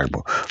Living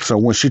Bible. So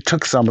when she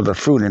took some of the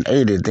fruit and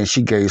ate it, then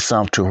she gave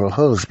some to her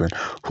husband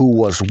who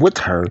was with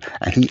her,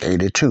 and he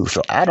ate it too.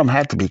 So Adam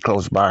had to be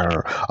close by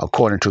her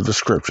according to the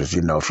scriptures.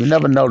 If you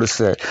never noticed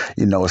that,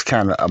 it's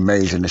kind of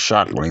amazing and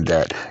shocking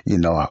that,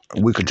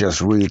 we could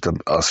just read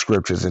the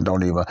scriptures and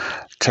don't even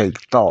take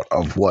thought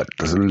of what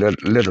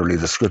literally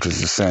the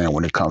scriptures is saying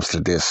when it comes to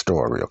this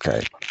story,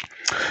 okay?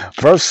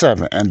 Verse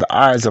 7, And the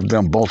eyes of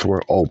them both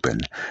were open,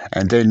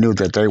 and they knew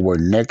that they were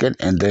naked,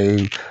 and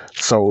they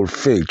sewed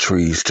fig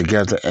trees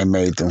together and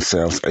made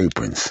themselves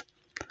aprons.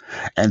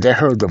 And they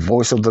heard the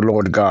voice of the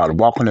Lord God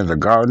walking in the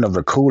garden of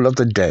the cool of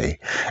the day.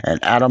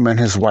 And Adam and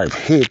his wife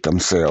hid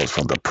themselves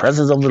from the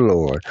presence of the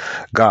Lord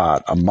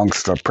God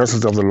amongst the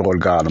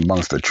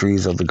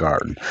trees of the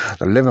garden.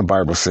 The Living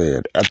Bible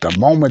said, at the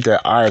moment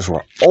their eyes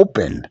were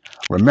open,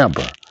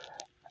 remember,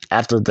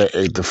 after they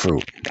ate the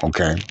fruit,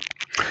 okay,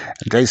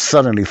 they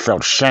suddenly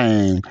felt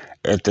shame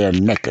at their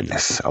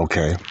nakedness,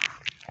 okay.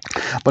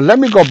 But let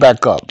me go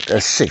back up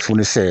at 6 when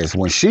it says,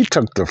 when she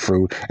took the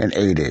fruit and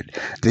ate it,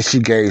 then she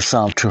gave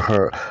some to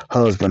her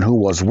husband who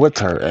was with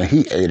her, and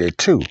he ate it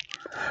too.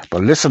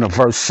 But listen to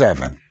verse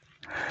 7.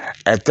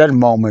 At that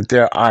moment,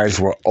 their eyes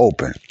were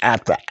open.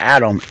 After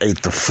Adam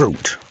ate the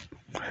fruit,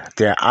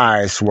 their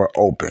eyes were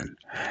open,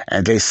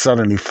 and they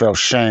suddenly felt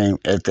shame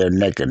at their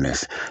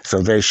nakedness. So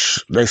they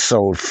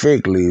sewed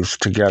fig leaves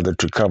together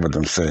to cover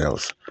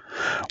themselves.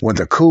 When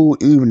the cool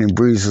evening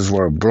breezes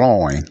were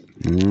blowing,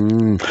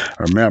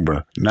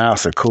 remember, now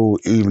it's a cool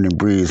evening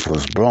breeze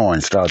was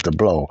blowing, started to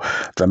blow.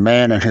 The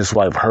man and his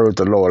wife heard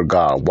the Lord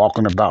God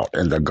walking about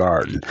in the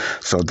garden.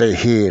 So they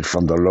hid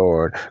from the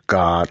Lord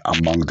God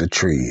among the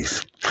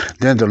trees.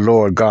 Then the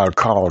Lord God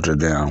called to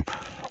them,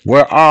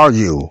 where are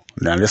you?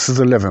 Now, this is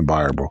the Living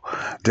Bible.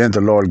 Then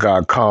the Lord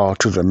God called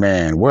to the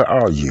man, where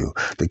are you?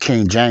 The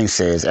King James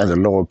says, and the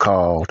Lord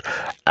called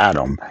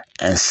Adam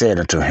and said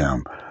unto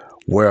him,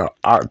 where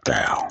art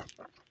thou?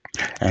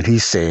 And he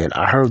said,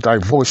 I heard thy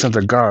voice in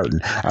the garden,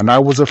 and I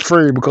was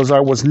afraid because I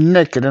was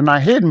naked and I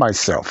hid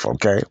myself,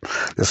 okay?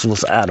 This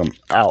was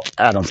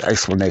Adam's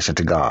explanation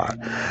to God.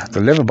 The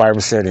Living Bible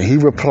said, and he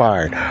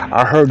replied,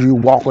 I heard you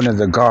walking in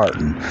the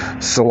garden,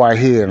 so I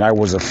hid and I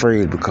was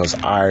afraid because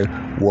I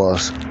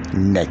was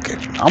naked.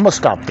 I'm going to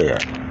stop there.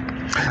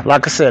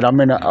 Like I said, I'm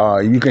in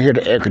you can hear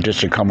the air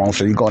conditioning come on,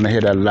 so you're going to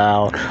hear that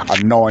loud,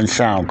 annoying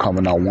sound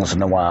coming on once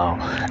in a while,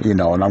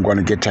 and I'm going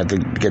to get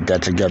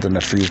that together in the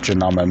future,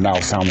 and I'm going to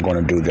announce how I'm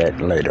going to do that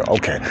later.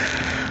 Okay.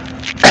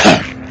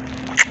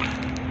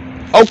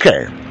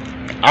 Okay.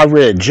 I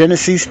read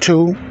Genesis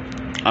 2,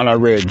 and I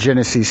read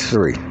Genesis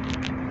 3.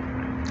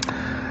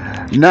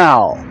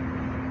 Now,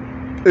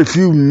 if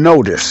you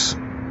notice,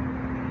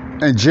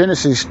 in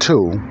Genesis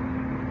 2,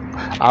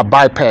 I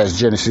bypassed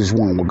Genesis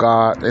 1, where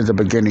God, in the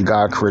beginning,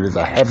 God created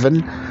the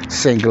heaven,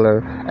 singular,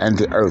 and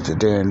the earth. And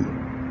then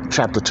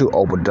chapter 2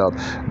 opened up,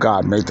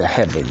 God made the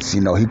heavens. He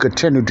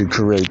continued to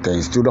create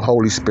things through the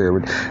Holy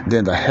Spirit.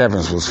 Then the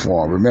heavens was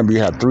formed. Remember, you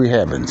have 3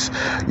 heavens.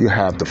 You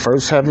have the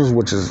first heavens,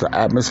 which is the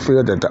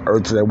atmosphere, that the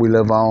earth that we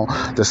live on,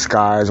 the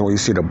skies, where you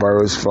see the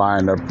birds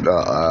flying up,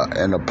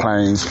 and the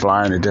planes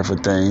flying and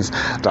different things,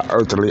 the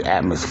earthly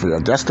atmosphere.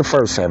 That's the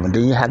first heaven.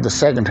 Then you have the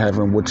second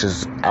heaven, which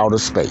is outer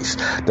space.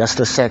 That's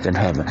the second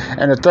heaven.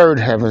 And the third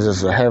heaven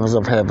is the heavens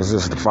of heavens.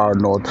 This is the far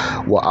north,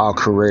 where our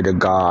Creator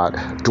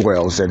God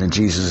dwells, and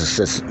Jesus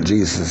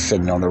is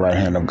sitting on the right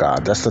hand of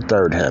God. That's the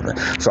third heaven.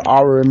 So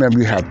always remember,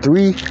 you have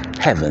 3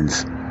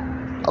 heavens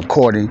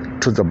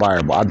according to the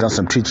Bible. I've done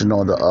some teaching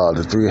on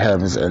the 3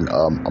 heavens, and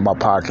on my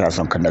podcast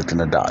on Connecting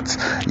the Dots.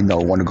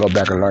 Want to go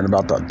back and learn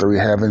about the 3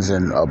 heavens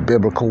and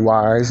biblical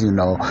wise,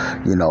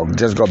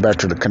 just go back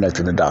to the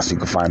Connecting the Dots. You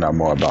can find out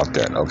more about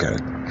that. Okay.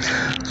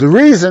 The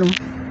reason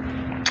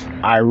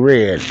I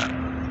read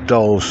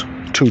those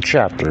 2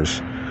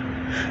 chapters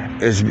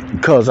is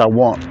because I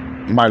want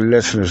my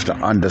listeners to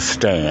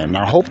understand.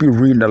 I hope you're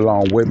reading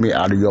along with me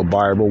out of your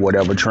Bible,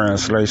 whatever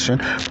translation,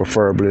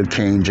 preferably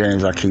King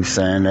James. I keep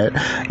saying that,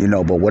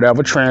 but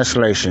whatever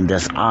translation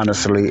that's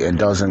honestly and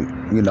doesn't,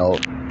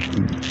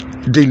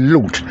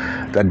 dilute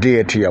the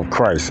deity of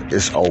Christ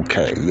is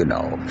okay.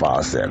 If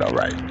I said, all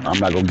right, I'm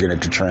not going to get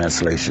into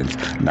translations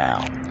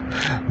now.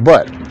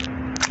 But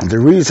the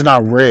reason I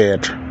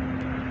read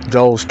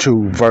those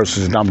 2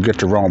 verses, and I'm going to get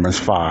to Romans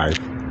 5,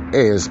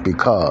 is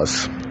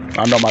because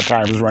I know my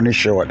time is running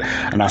short,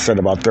 and I said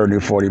about 30 or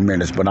 40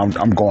 minutes, but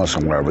I'm going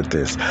somewhere with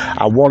this.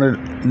 I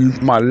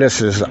wanted my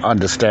listeners to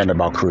understand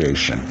about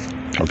creation,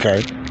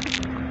 okay?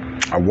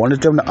 I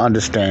wanted them to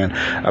understand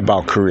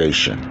about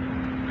creation.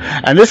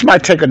 And this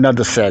might take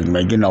another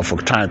segment, for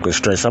time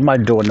constraints. I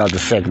might do another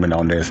segment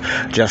on this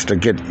just to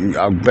get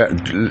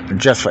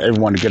just for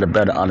everyone to get a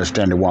better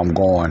understanding where I'm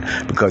going,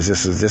 because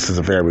this is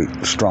a very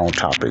strong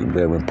topic,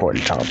 very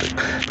important topic.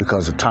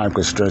 Because of time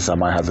constraints, I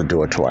might have to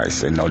do it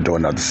twice and do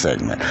another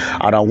segment.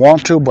 I don't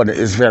want to, but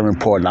it's very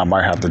important. I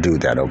might have to do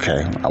that.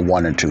 Okay, a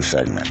 1 and 2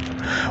 segment.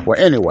 Well,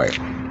 anyway,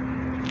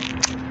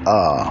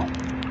 I'm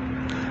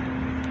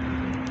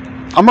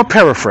gonna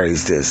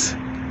paraphrase this.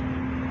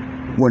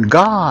 When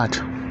God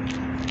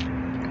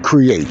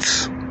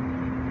creates,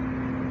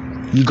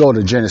 you go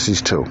to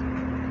Genesis 2.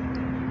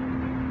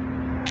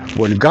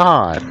 When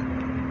God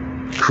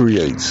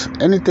creates,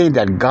 anything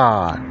that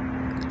God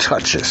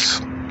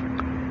touches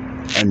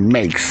and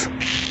makes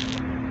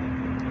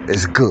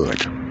is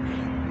good.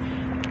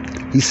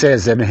 He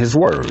says that in His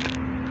Word.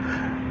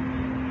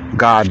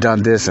 God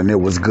done this and it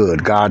was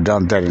good. God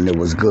done that and it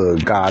was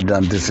good. God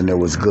done this and it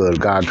was good.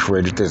 God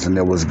created this and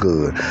it was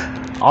good.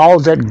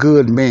 All that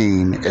good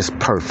mean is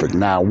perfect.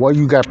 Now, what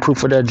you got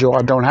proof of that, Joe?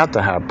 I don't have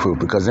to have proof,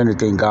 because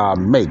anything God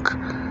make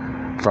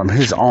from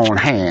His own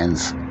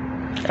hands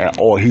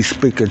or he's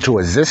speaking to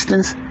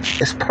existence,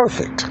 it's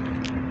perfect.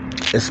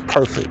 It's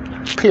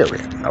perfect,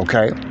 period,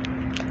 okay?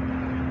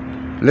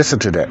 Listen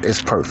to that,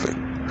 it's perfect.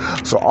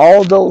 So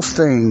all those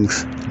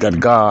things that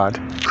God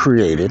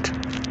created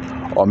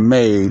or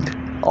made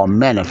or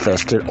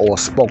manifested or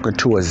spoken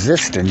to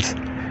existence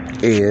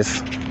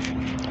is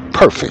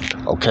perfect,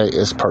 okay?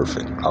 It's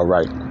perfect, all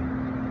right?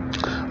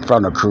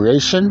 From the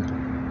creation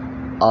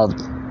of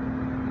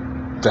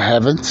the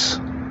heavens,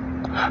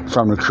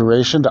 from the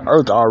creation, the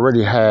earth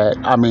already had,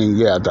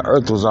 the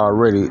earth was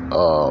already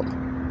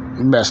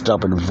messed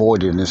up and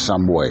voided in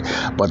some way.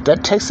 But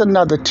that takes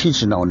another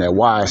teaching on that,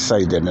 why I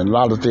say that. And a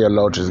lot of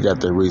theologians got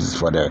their reasons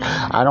for that.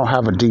 I don't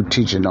have a deep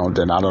teaching on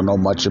that. I don't know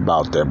much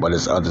about that, but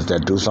it's others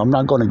that do. So I'm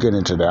not going to get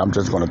into that. I'm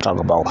just going to talk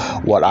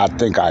about what I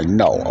think I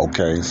know,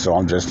 okay? So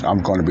I'm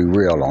going to be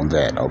real on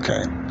that,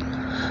 okay?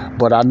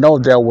 But I know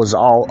there was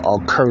all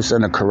a curse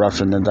and a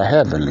corruption in the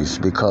heavenlies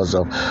because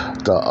of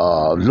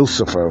the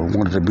Lucifer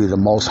wanted to be the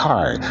Most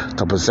High,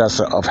 the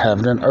possessor of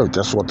heaven and earth.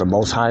 That's what the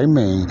Most High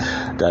mean,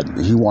 that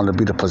he wanted to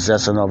be the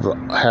possessor of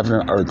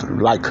heaven and earth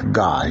like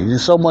God. He didn't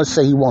so much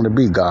say he wanted to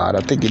be God.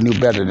 I think he knew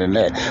better than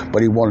that,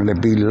 but he wanted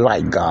to be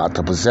like God,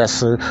 the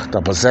possessor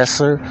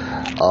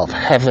of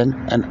heaven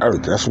and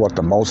earth. That's what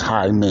the Most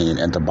High mean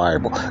in the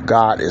Bible.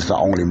 God is the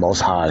only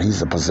Most High. He's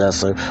the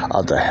possessor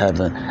of the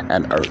heaven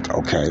and earth,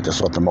 okay?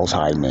 That's what the Most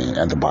High mean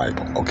in the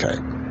Bible, okay?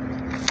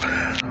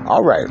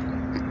 All right.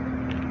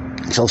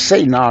 So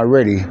Satan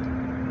already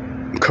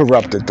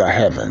corrupted the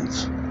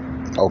heavens,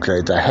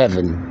 okay? The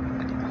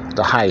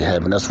high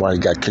heaven. That's why he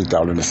got kicked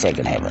out in the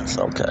second heavens,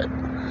 okay?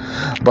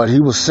 But he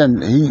was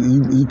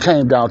he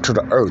came down to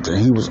the earth, and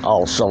he was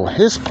also,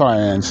 his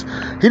plans,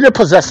 he didn't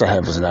possess the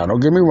heavens now,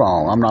 don't get me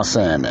wrong, I'm not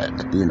saying that,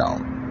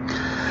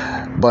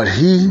 but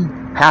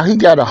how he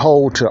got a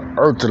hold to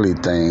earthly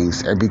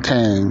things and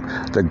became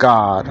the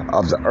god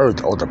of the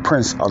earth or the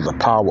prince of the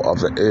power of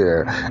the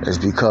air is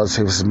because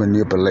of his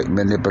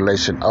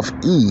manipulation of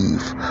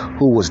Eve,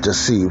 who was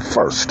deceived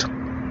first.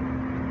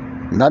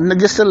 Nothing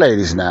against the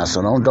ladies now,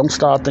 so don't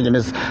start thinking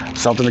it's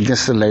something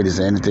against the ladies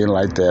or anything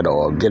like that,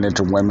 or getting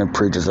into women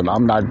preachers, and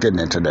I'm not getting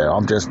into that.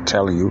 I'm just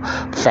telling you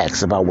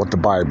facts about what the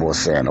Bible is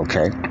saying,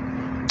 okay?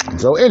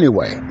 So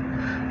anyway,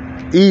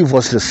 Eve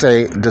was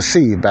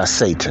deceived by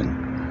Satan.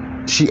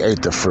 She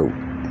ate the fruit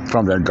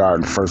from that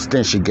garden first.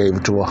 Then she gave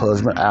it to her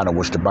husband, Adam,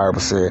 which the Bible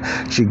said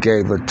she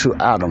gave it to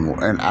Adam,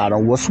 and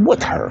Adam was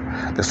with her.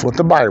 That's what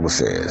the Bible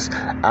says.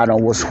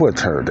 Adam was with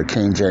her. The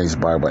King James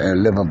Bible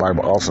and Living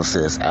Bible also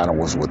says Adam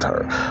was with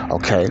her.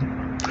 Okay?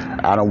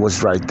 Adam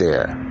was right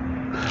there.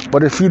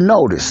 But if you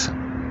notice,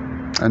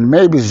 and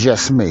maybe it's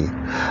just me,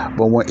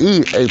 but when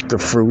Eve ate the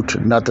fruit,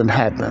 nothing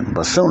happened.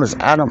 But as soon as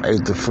Adam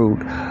ate the fruit,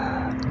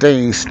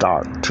 things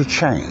start to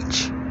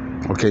change.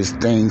 Okay,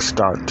 things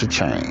start to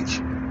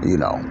change,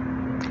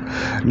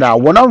 Now,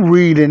 when I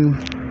read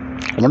this,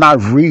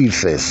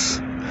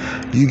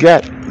 you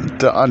got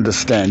to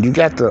understand, you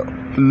got to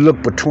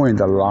look between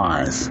the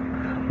lines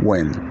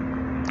when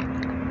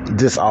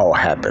this all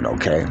happened,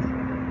 okay?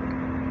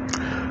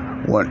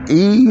 When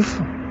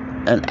Eve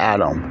and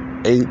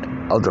Adam ate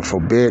of the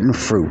forbidden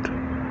fruit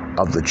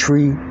of the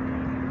tree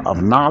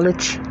of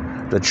knowledge,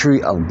 the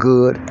tree of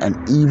good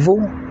and evil,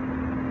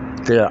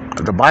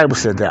 the Bible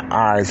said their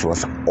eyes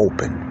was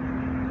open.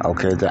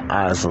 Okay, their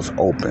eyes was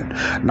open.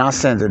 Not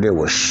saying that they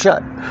were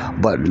shut,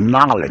 but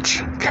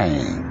knowledge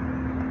came.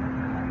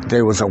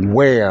 They was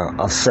aware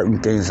of certain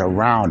things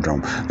around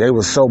them. They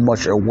were so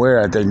much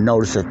aware they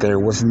noticed that they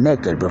was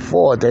naked.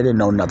 Before, they didn't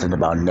know nothing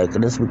about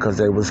nakedness because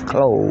they was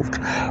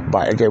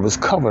they was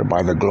covered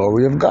by the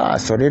glory of God.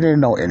 So they didn't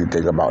know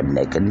anything about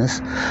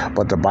nakedness.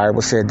 But the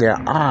Bible said their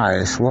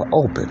eyes were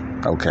open.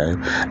 Okay.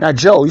 Now,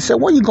 Joe, you said,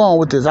 where you going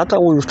with this? I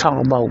thought we was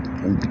talking about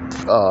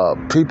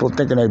people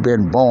thinking they've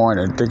been born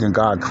and thinking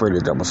God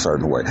created them a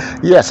certain way.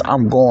 Yes,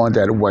 I'm going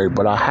that way,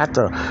 but I had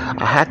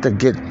to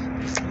get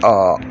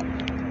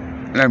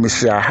let me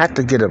see, I had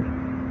to get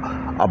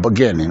a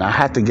beginning. I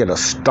had to get a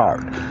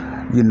start,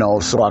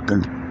 so I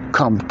can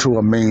come to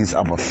a means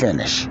of a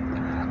finish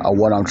of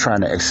what I'm trying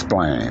to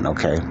explain,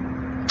 okay?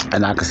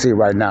 And I can see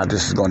right now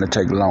this is going to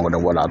take longer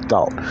than what I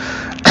thought.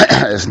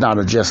 It's not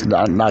just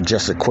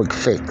a quick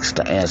fix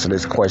to answer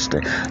this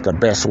question the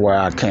best way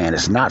I can.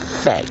 It's not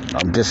fact.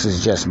 This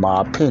is just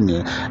my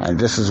opinion, and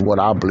this is what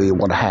I believe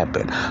would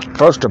happen.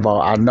 First of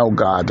all, I know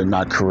God did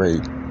not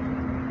create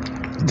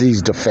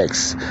these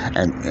defects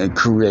and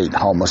create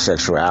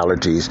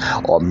homosexualities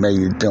or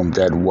made them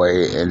that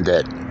way, and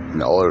that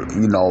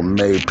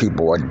made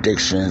people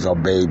addictions or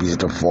babies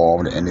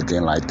deformed or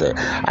anything like that.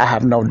 I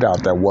have no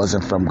doubt that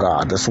wasn't from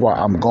God. That's why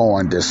I'm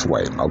going this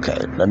way. Okay,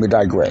 let me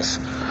digress.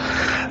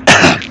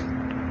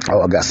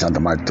 I got something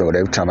in my throat.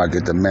 Every time I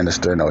get to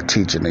ministering or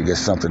teaching, I get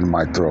something in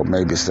my throat.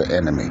 Maybe it's the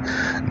enemy,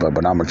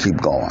 but I'm gonna keep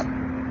going.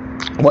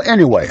 Well,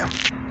 anyway,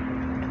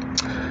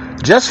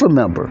 just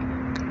remember,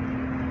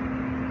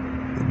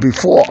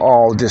 before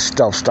all this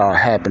stuff started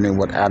happening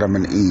with Adam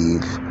and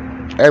Eve,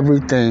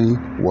 everything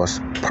was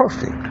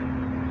perfect.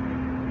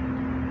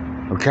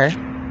 Okay?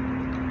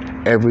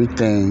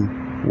 Everything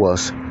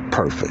was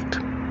perfect.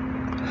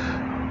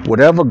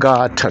 Whatever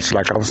God touched,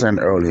 like I was saying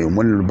earlier,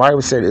 when the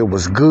Bible said it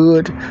was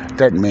good,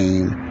 that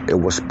means it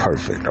was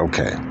perfect,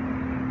 okay?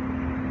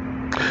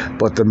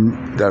 But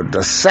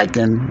the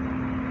second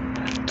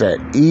that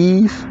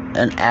Eve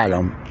and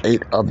Adam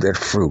ate of that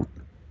fruit,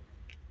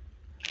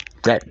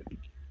 that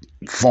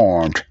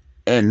formed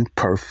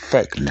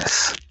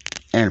imperfectness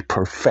and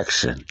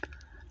perfection,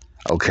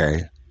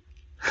 okay?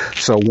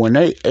 So when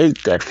they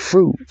ate that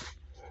fruit,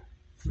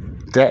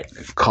 that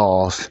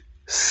caused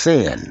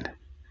sin.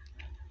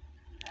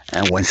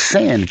 And when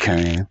sin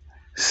came,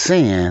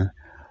 sin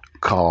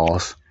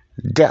caused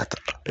death.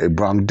 It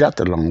brought death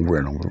along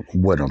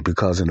with them.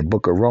 Because in the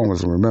book of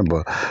Romans,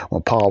 remember,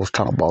 when Paul was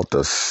talking about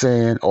the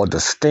sin or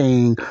the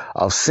sting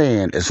of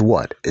sin is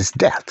what? It's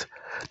death.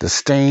 The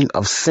sting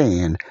of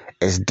sin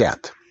is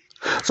death.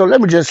 So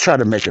let me just try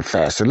to make it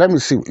faster. Let me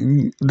see.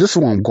 This is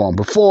where I'm going.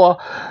 Before,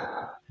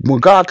 when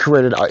God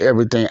created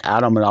everything,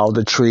 Adam and all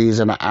the trees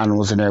and the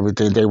animals and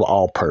everything, they were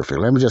all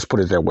perfect. Let me just put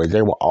it that way.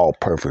 They were all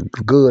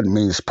perfect. Good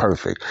means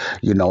perfect.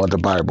 You know, in the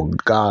Bible,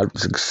 God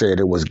said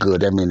it was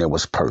good. That means it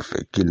was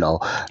perfect. You know,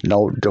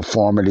 no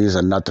deformities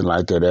or nothing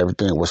like that.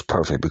 Everything was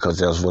perfect because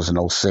there was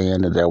no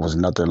sin and there was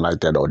nothing like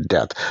that or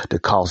death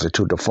that caused it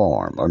to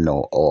deform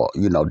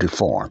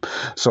deform.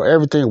 So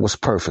everything was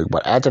perfect.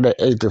 But after they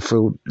ate the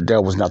fruit,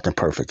 there was nothing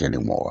perfect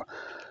anymore.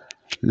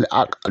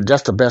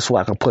 That's the best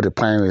way I can put it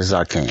plainly as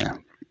I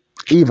can.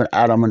 Even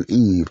Adam and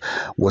Eve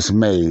was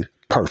made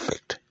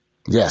perfect.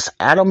 Yes,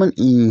 Adam and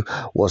Eve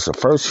was the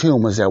first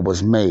humans that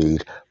was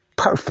made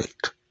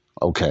perfect.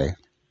 Okay.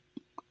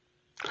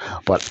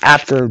 But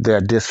after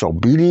their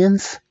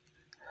disobedience,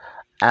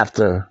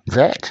 after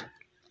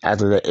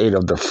they ate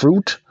of the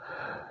fruit,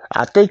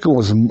 I think it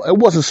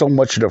wasn't so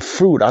much the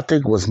fruit. I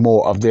think it was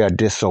more of their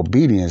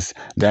disobedience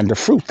than the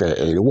fruit they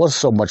ate. It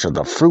wasn't so much of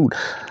the fruit.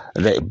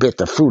 They bit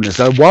the fruit and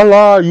said,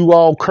 voila, you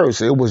all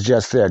cursed. It was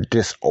just their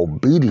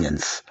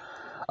disobedience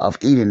of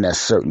eating that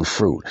certain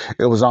fruit.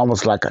 It was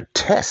almost like a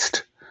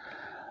test.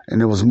 And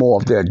it was more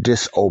of their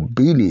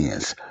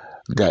disobedience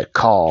that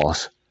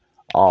caused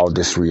all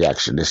this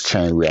reaction, this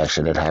chain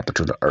reaction that happened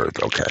to the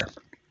earth, okay?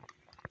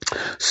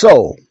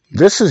 So,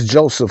 this is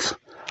Joseph's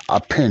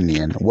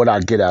opinion, what I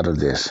get out of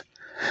this.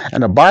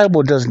 And the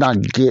Bible does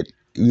not get,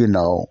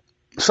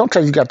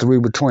 sometimes you got to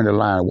read between the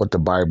lines what the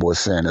Bible is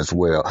saying as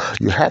well.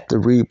 You have to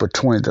read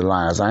between the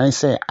lines. I ain't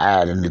saying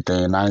add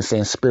anything. I ain't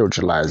saying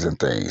spiritualizing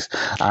things.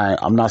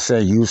 I'm not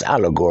saying use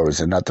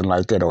allegories or nothing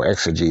like that or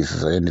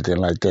exegesis or anything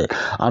like that.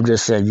 I'm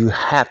just saying you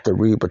have to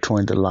read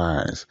between the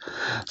lines.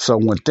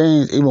 So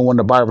even when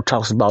the Bible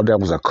talks about there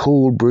was a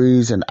cool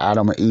breeze and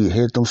Adam and Eve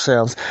hid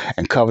themselves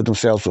and covered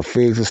themselves with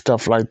figs and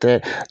stuff like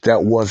that,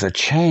 that was a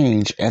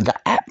change in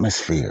the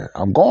atmosphere.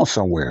 I'm going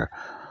somewhere,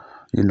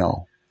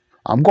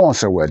 I'm going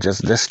somewhere.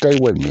 Just stay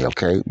with me,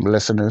 okay,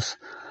 listeners?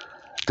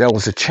 There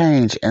was a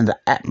change in the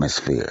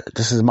atmosphere.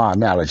 This is my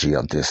analogy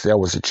of this. There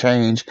was a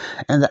change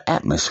in the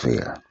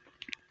atmosphere.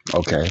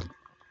 Okay.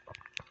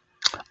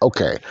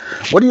 Okay.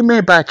 What do you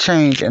mean by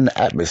change in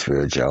the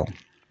atmosphere, Joe?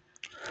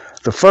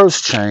 The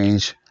first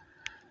change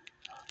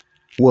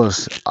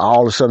was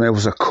all of a sudden it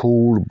was a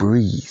cool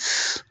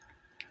breeze.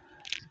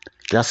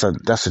 That's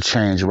a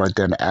change right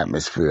there in the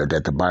atmosphere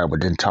that the Bible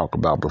didn't talk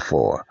about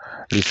before.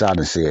 At least I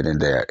didn't see it in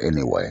there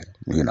anyway,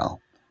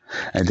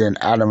 And then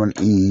Adam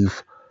and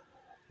Eve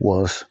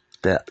was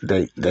their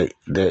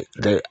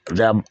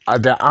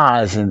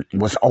eyes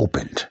was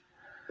opened.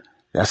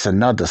 That's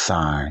another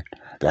sign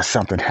that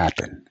something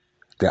happened.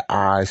 Their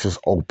eyes was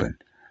open.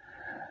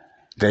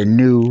 They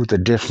knew the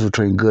difference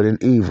between good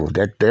and evil.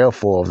 That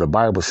therefore, the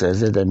Bible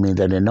says that means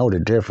that they know the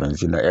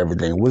difference.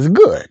 Everything was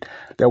good.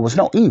 There was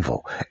no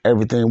evil.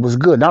 Everything was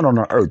good. Not on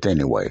the earth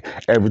anyway.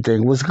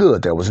 Everything was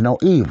good. There was no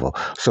evil.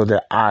 So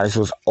their eyes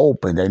was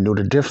open. They knew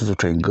the difference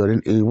between good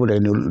and evil. They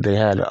knew they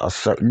had a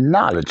certain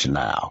knowledge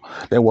now.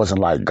 They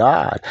wasn't like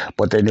God,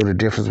 but they knew the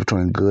difference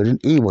between good and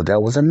evil. There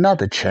was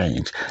another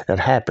change that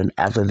happened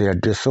after their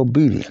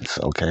disobedience,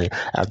 okay?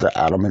 After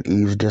Adam and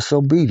Eve's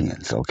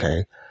disobedience,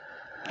 okay?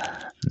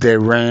 They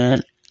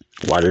ran.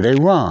 Why did they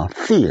run?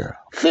 Fear.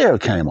 Fear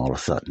came all of a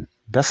sudden.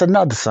 That's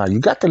another sign. You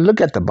got to look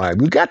at the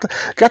Bible. You got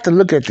to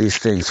look at these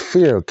things.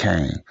 Fear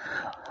came.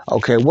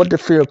 Okay, what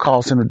did fear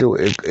cause them to do?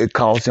 It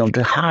caused them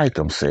to hide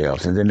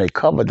themselves, and then they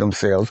covered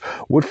themselves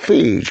with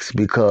figs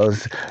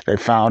because they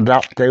found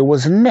out they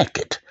was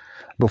naked.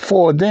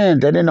 Before then,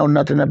 they didn't know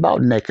nothing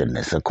about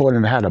nakedness,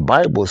 according to how the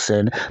Bible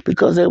said,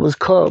 because they was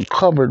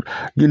covered,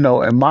 in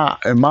my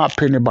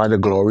opinion, by the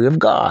glory of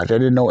God. They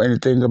didn't know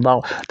anything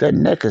about that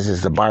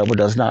nakedness. The Bible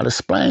does not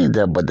explain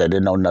that, but they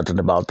didn't know nothing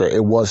about that.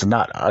 It was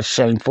not a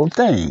shameful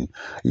thing,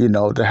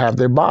 to have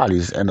their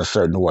bodies in a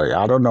certain way.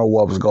 I don't know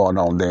what was going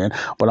on then,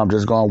 but I'm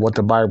just going what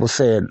the Bible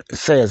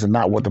says and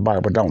not what the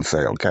Bible don't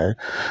say, okay?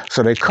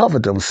 So they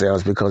covered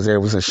themselves because they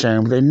was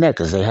ashamed of their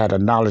nakedness. They had the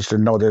knowledge to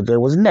know that they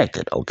was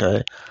naked,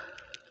 okay?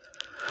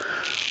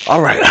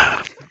 All right,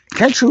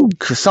 can't you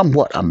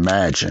somewhat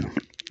imagine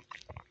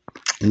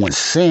when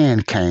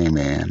sin came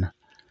in,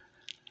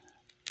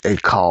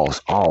 it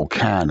caused all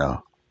kind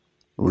of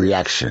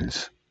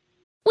reactions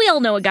We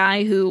all know a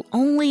guy who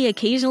only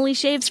occasionally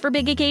shaves for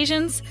big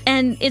occasions,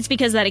 and it's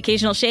because that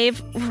occasional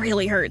shave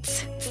really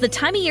hurts. It's the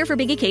time of year for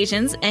big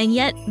occasions, and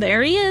yet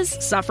there he is,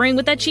 suffering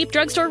with that cheap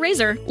drugstore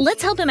razor.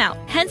 Let's help him out.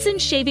 Henson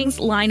Shaving's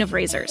line of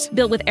razors,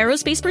 built with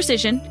aerospace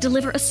precision,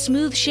 deliver a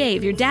smooth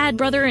shave your dad,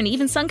 brother, and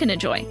even son can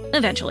enjoy,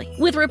 eventually.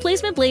 With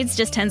replacement blades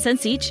just 10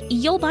 cents each,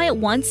 you'll buy it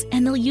once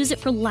and they'll use it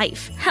for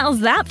life. How's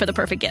that for the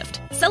perfect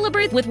gift?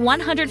 Celebrate with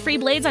 100 free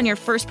blades on your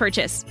first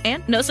purchase,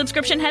 and no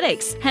subscription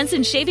headaches.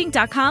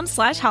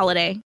 HensonShaving.com/holiday.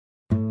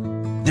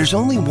 There's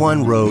only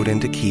one road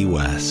into Key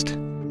West,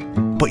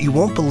 but you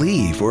won't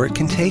believe where it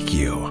can take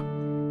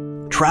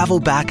you. Travel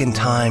back in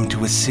time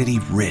to a city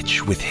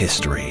rich with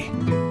history.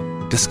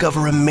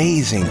 Discover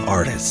amazing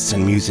artists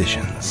and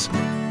musicians.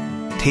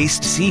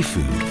 Taste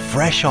seafood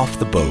fresh off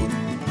the boat.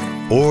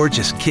 Or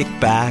just kick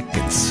back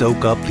and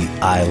soak up the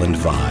island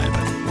vibe.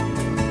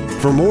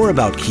 For more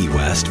about Key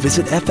West,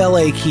 visit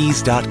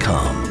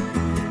flakeys.com.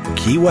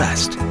 Key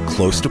West,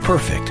 close to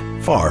perfect,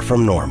 far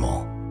from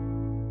normal.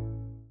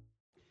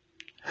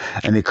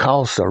 And it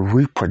calls the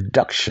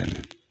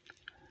reproduction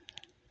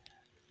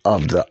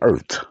of the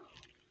earth.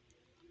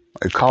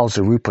 It calls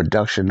the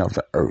reproduction of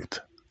the earth.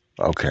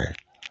 Okay.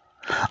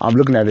 I'm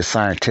looking at it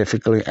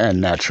scientifically and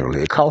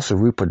naturally. It calls the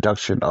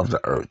reproduction of the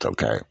earth.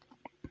 Okay.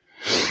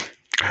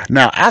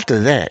 Now,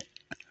 after that,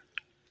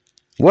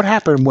 what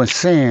happened when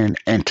sin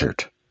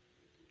entered?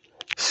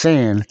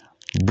 Sin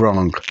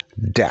brung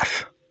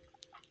death.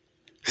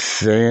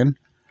 Sin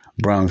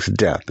brings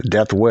death.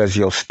 Death wears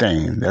your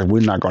stain. We're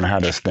not going to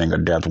have this thing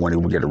of death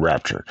when we get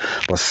raptured.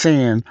 But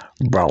sin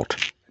brought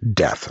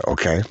death,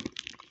 okay?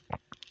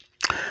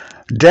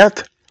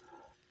 Death,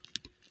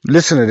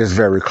 listen to this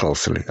very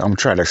closely. I'm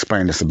trying to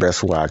explain this the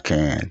best way I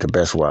can. The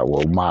best way,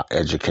 well, my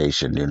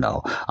education, I'm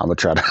going to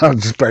try to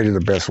explain it the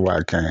best way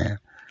I can.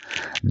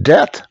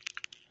 Death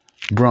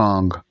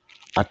brung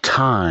a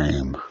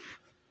time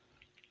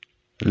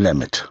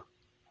limit,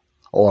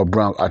 or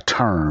brought a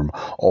term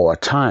or a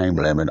time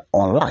limit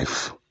on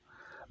life.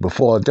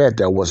 Before that,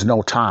 there was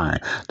no time.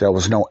 There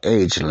was no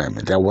age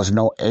limit. There was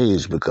no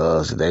age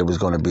because they was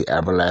going to be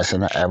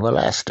everlasting and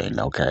everlasting,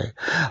 okay?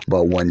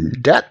 But when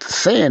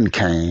sin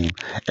came,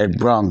 it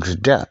brings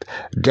death.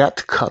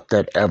 Death cut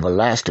that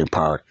everlasting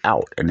part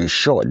out, and it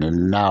shortened it.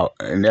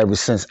 And ever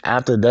since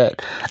after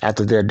that,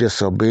 after their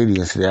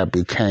disobedience, there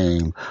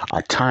became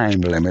a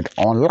time limit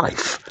on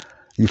life.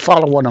 You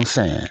follow what I'm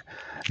saying?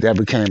 There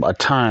became a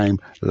time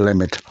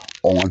limit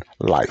on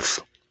life.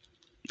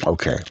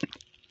 Okay.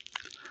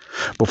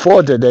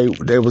 Before that,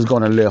 they was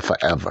going to live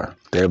forever.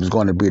 They was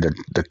going to be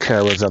the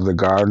carers of the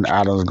garden.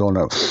 Adam was going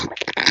to,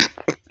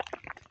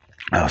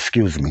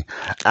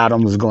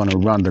 Adam was going to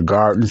run the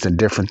gardens and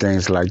different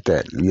things like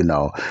that.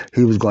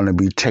 He was going to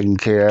be taking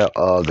care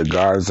of the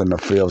gardens and the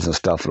fields and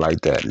stuff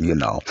like that,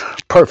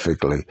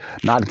 perfectly.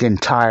 Not getting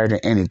tired or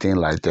anything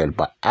like that.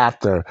 But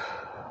after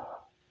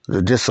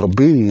the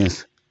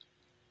disobedience,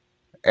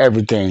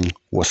 everything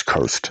was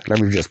cursed. Let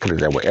me just put it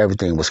that way.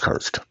 Everything was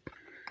cursed.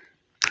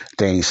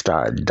 Things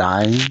started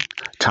dying.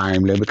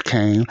 Time limit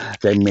came.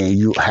 That meant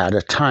you had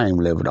a time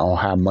limit on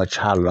how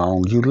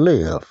long you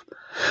live.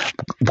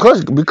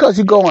 Because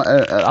you go on,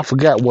 I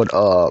forgot what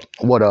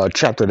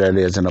chapter that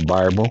is in the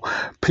Bible.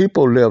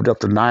 People lived up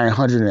to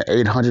 900 and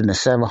 800 and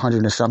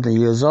 700 and something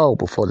years old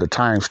before the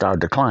time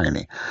started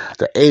declining.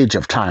 The age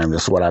of time,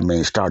 that's what I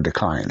mean, started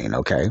declining,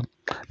 okay?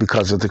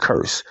 Because of the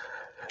curse.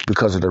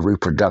 Because of the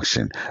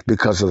reproduction,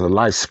 because of the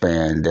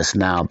lifespan that's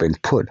now been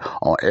put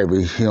on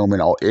every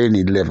human or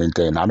any living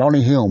thing. Not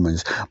only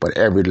humans, but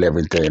every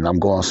living thing. I'm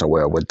going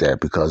somewhere with that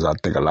because I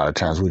think a lot of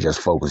times we just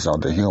focus on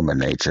the human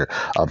nature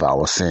of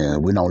our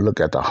sin. We don't look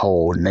at the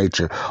whole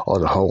nature or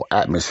the whole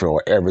atmosphere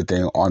or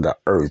everything on the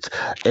earth.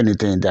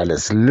 Anything that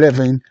is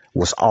living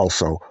was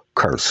also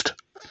cursed.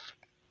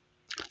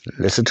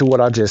 Listen to what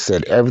I just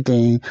said.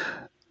 Everything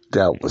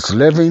that was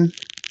living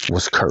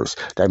was cursed.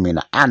 That means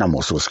the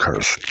animals was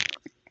cursed.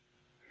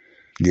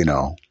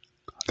 The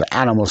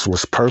animals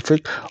was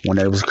perfect when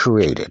they was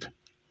created.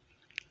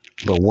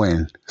 But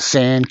when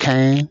sin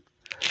came,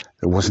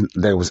 they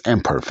was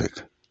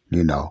imperfect,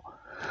 A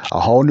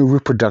whole new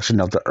reproduction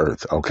of the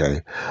earth,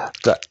 okay?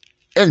 The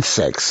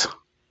insects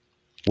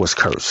was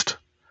cursed.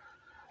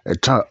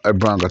 It brought a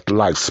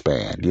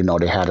lifespan.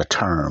 They had a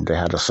term. They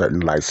had a certain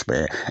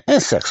lifespan.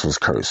 Insects was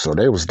cursed, so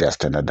they was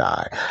destined to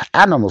die.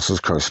 Animals was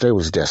cursed. They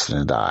was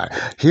destined to die.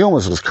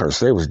 Humans was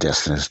cursed. They was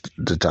destined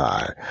to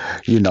die.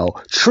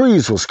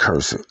 Trees was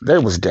cursed. They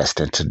was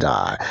destined to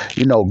die.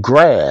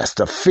 Grass,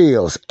 the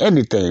fields,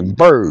 anything,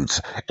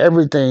 birds,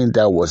 everything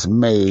that was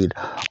made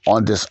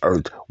on this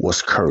earth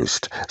was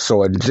cursed.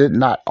 So it did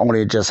not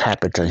only just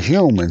happen to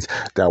humans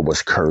that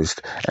was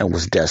cursed and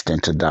was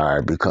destined to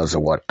die because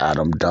of what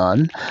Adam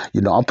done.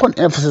 I'm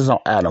putting emphasis on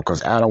Adam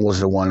because Adam was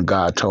the one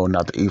God told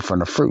not to eat from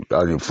the fruit,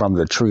 from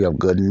the tree of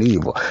good and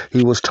evil.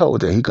 He was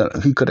told that he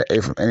could have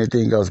ate from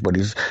anything else, but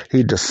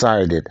he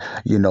decided,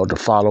 to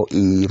follow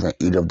Eve and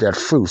eat of that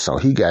fruit. So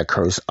he got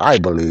cursed, I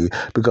believe,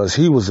 because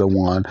he was the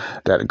one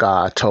that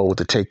God told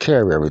to take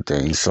care of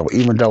everything. So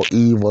even though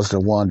Eve was the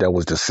one that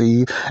was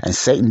deceived, and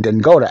Satan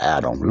didn't go to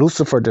Adam,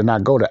 Lucifer did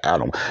not go to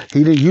Adam.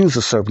 He didn't use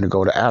the serpent to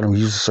go to Adam.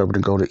 He used the serpent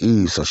to go to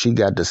Eve. So she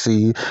got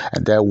deceived,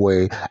 and that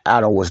way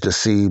Adam was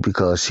deceived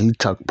because he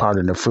took part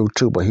in the fruit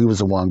too, but he was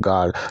the one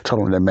God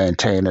told him to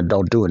maintain and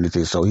don't do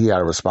anything. So he had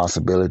a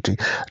responsibility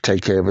to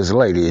take care of his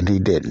lady, and he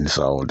didn't.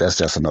 So that's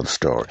just another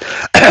story.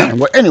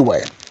 Well,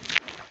 anyway,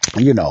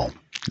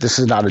 this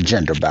is not a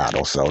gender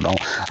battle, so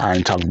I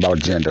ain't talking about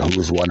gender,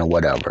 who's one or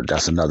whatever.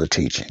 That's another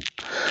teaching.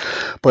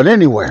 But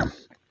anyway,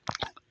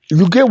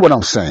 you get what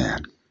I'm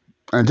saying.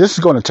 And this is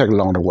going to take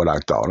longer than what I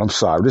thought. I'm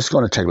sorry. This is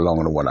going to take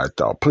longer than what I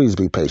thought. Please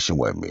be patient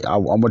with me.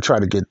 I'm going to try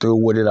to get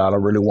through with it. I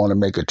don't really want to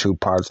make it 2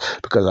 parts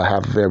because I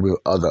have very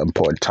other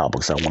important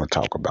topics I want to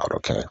talk about,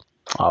 okay?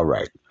 All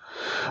right.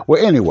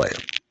 Well, anyway,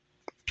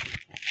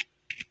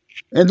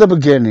 in the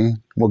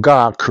beginning, when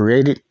God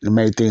created and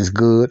made things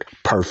good,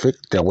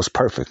 perfect, there was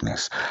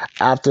perfectness.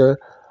 After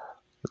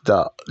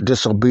the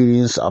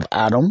disobedience of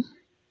Adam,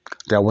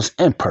 there was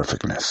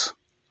imperfectness.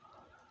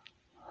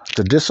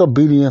 The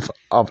disobedience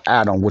of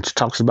Adam, which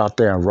talks about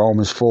there in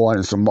Romans 4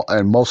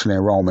 and mostly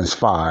in Romans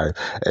 5,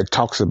 it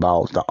talks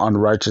about the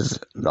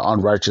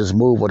unrighteous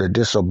move or the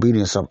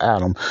disobedience of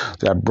Adam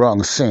that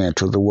brought sin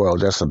to the world.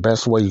 That's the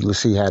best way you can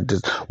see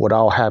what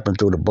all happened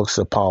through the books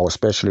of Paul,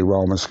 especially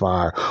Romans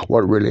 5,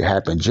 what really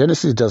happened.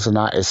 Genesis does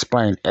not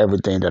explain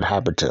everything that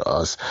happened to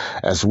us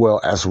as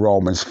well as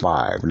Romans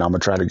 5. Now I'm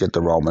going to try to get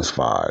to Romans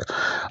 5.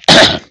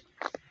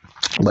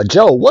 But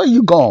Joe, where are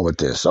you going with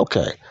this?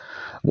 Okay.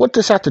 What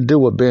does have to do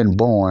with being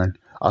born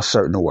a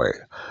certain way?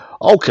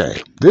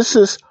 Okay, this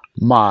is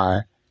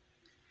my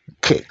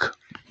kick.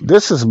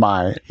 This is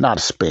my, not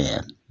a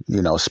spin.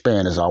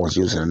 Spin is always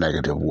used in a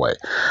negative way.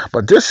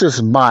 But this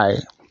is my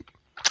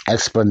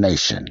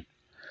explanation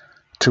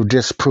to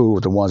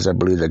disprove the ones that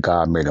believe that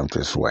God made them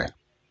this way.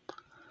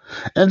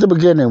 In the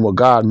beginning, when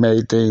God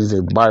made things,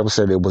 the Bible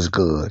said it was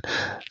good.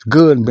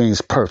 Good means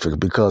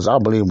perfect because I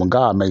believe when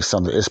God makes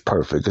something, it's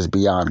perfect. It's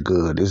beyond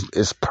good.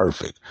 It's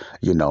perfect,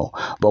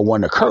 But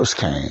when the curse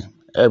came,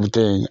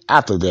 everything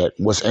after that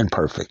was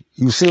imperfect.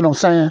 You see what I'm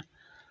saying?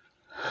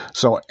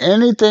 So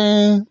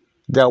anything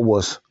that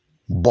was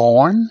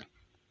born,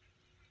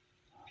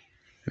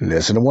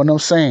 listen to what I'm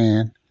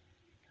saying,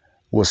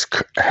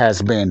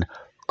 has been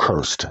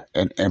cursed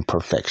in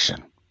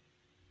imperfection.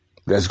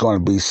 There's going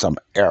to be some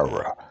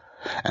error.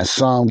 And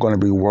some going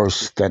to be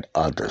worse than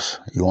others.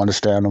 You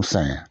understand what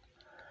I'm saying?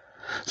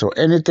 So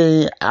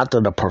anything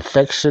after the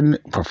perfection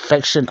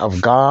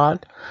of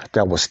God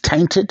that was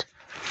tainted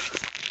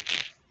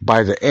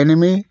by the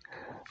enemy,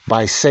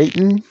 by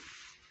Satan,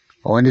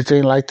 or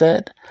anything like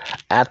that,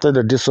 after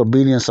the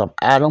disobedience of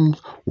Adam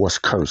was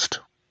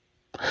cursed.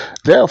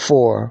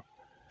 Therefore,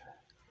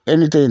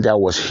 anything that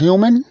was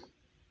human,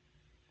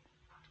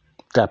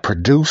 that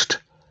produced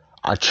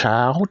a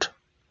child,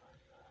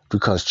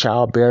 because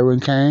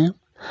childbearing came.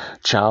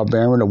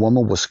 Childbearing, the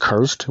woman was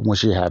cursed when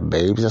she had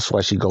babies. That's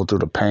why she go through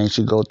the pain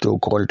she go through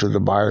according to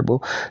the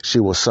Bible. She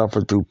will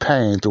suffer through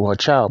pain through her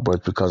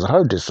childbirth because of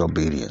her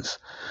disobedience.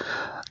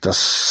 The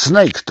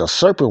snake, the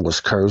serpent was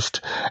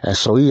cursed, and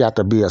so he had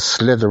to be a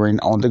slithering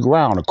on the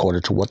ground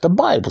according to what the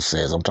Bible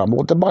says. I'm talking about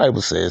what the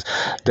Bible says.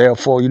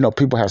 Therefore,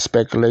 people have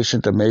speculation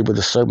that maybe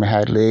the serpent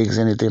had legs,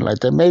 anything like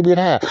that. Maybe it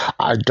had.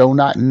 I do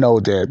not know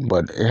that,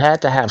 but it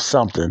had to have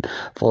something.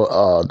 For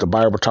the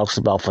Bible talks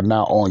about from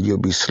now on you'll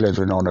be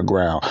slithering on the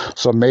ground.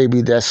 So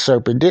maybe that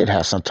serpent did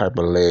have some type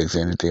of legs,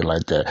 anything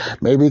like that.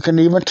 Maybe it can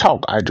even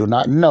talk. I do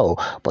not know,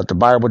 but the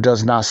Bible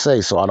does not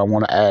say, so I don't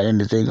want to add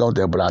anything on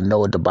there, but I know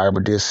what the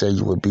Bible did say.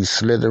 You would be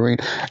slithering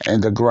in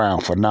the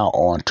ground from now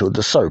on to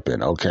the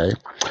serpent, okay?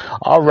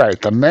 All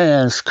right, the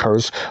man's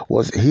curse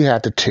was he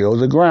had to till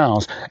the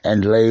grounds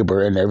and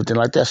labor and everything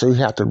like that, so he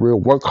had to really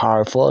work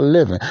hard for a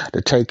living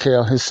to take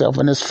care of himself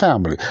and his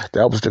family.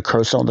 That was the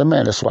curse on the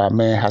man. That's why a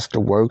man has to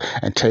work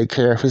and take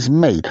care of his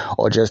mate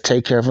or just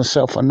take care of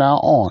himself from now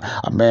on.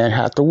 A man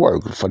had to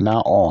work from now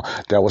on.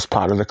 That was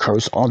part of the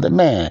curse on the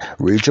man.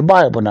 Read your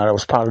Bible now. That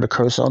was part of the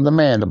curse on the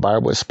man. The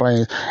Bible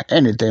explains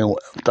anything.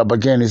 The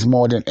beginning is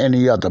more than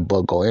any other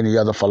book or any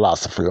other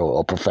philosophy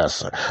or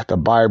professor. The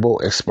Bible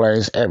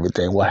explains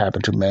everything. What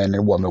happened to man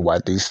and woman? Why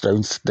these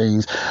certain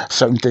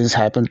things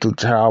happen through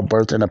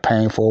childbirth and the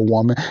pain for a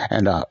woman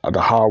and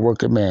the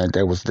hardworking man.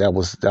 That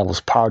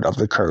was part of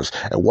the curse.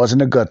 It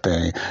wasn't a good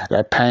thing.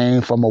 That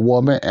pain from a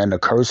woman and the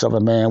curse of a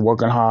man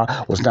working hard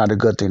was not a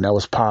good thing. That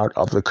was part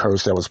of the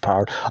curse. That was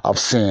part of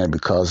sin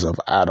because of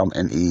Adam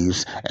and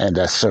Eve's and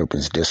that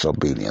serpent's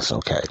disobedience.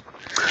 Okay.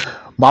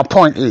 My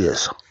point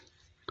is,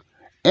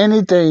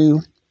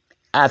 anything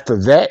after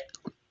that,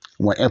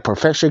 when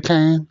imperfection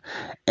came,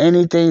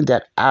 anything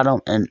that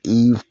Adam and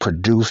Eve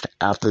produced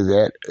after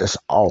that is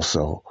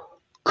also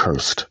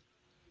cursed.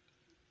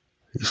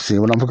 You see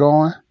what I'm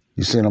going?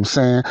 you see what I'm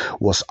saying,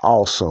 was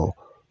also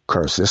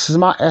cursed. This is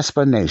my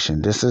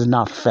explanation. This is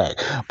not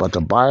fact. But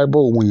the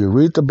Bible, when you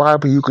read the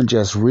Bible, you can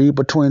just read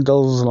between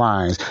those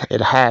lines.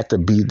 It had to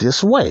be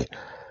this way.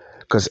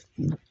 Because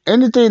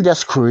anything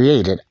that's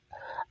created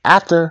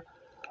after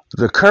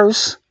the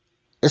curse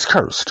is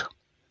cursed.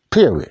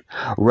 Period.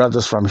 Whether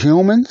it's from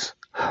humans,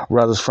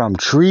 whether it's from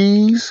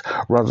trees,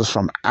 whether it's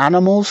from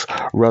animals,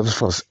 whether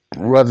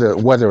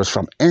it's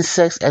from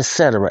insects,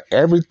 etc.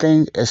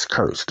 Everything is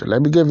cursed.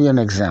 Let me give you an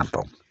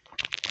example.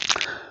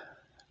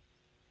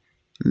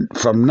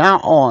 From now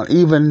on,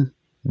 even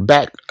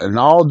back in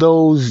all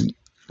those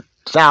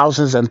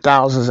thousands and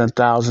thousands and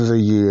thousands of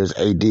years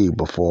AD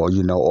before,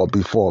 or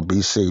before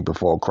BC,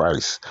 before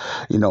Christ,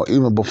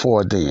 even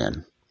before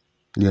then,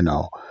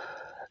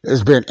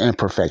 it's been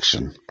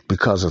imperfection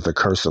because of the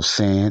curse of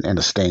sin and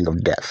the sting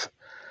of death.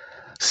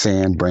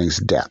 Sin brings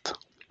death.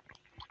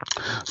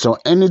 So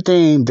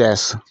anything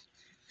that's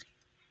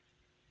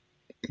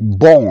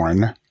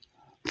born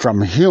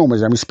from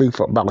humans, let me speak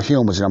about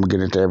humans and I'm going to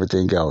get into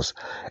everything else,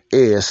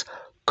 is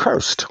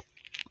cursed.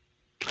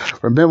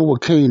 Remember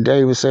what King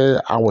David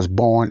said? I was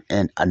born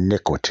in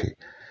iniquity.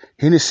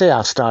 He didn't say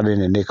I started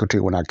in iniquity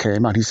when I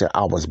came out. He said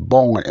I was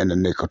born in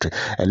iniquity.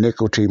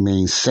 Iniquity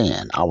means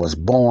sin. I was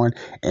born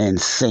in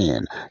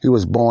sin. He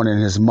was born in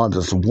his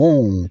mother's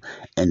womb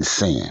in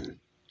sin.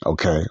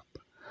 Okay?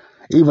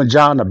 Even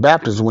John the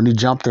Baptist, when he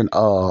jumped in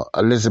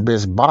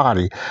Elizabeth's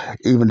body,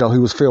 even though he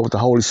was filled with the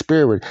Holy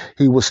Spirit,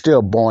 he was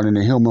still born in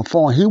a human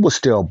form. He was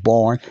still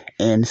born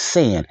in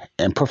sin,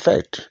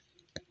 imperfect.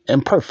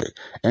 Even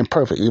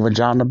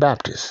John the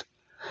Baptist.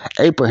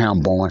 Abraham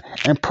born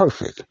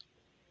imperfect.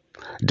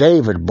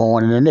 David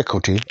born in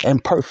iniquity,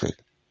 imperfect.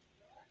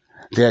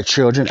 Their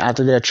children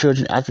after their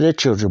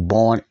children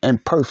born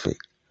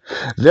imperfect.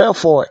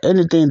 Therefore,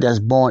 anything that's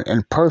born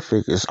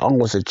imperfect is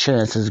always a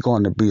chance it's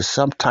going to be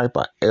some type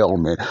of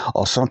ailment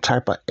or some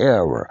type of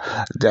error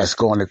that's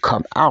going to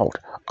come out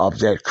of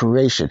that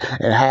creation.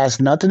 It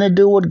has nothing to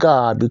do with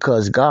God,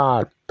 because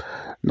God,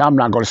 now I'm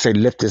not going to say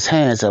lift his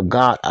hands up,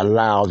 God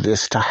allowed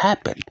this to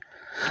happen.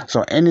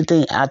 So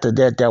anything after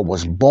that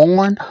was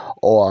born,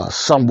 or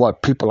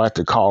somewhat people like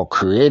to call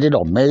created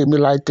or made me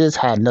like this,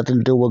 had nothing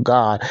to do with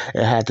God.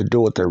 It had to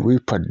do with the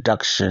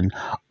reproduction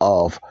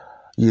of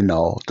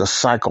the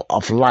cycle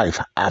of life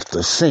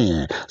after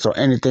sin. So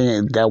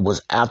anything that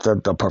was after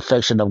the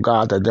perfection of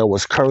God, that there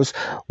was cursed,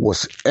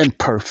 was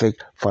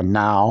imperfect for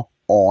now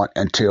on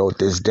until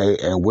this day,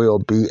 and will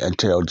be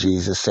until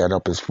Jesus set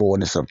up his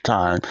fullness of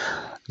time,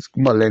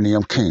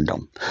 millennium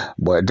kingdom.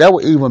 But that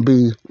would even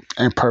be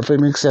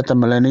imperfect except the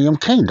millennium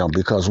kingdom,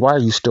 because why?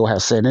 You still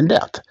have sin and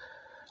death.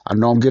 I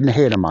know I'm getting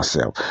ahead of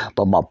myself,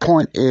 but my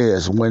point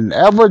is,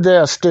 whenever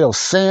there's still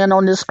sin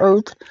on this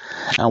earth,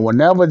 and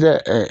whenever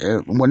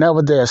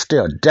there's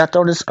still death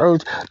on this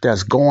earth,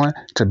 there's going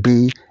to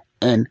be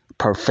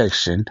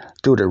imperfection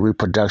through the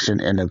reproduction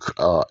and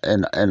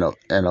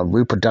a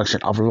reproduction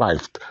of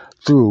life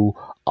through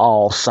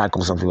all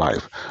cycles of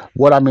life.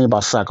 What I mean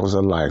by cycles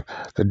of life,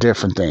 the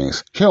different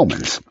things.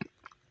 Humans.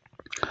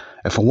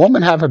 If a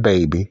woman have a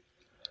baby,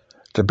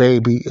 the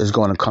baby is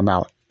going to come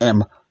out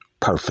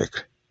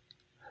imperfect.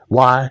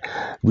 Why?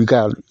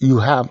 You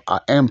have an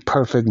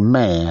imperfect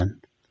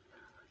man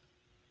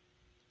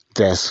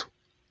that's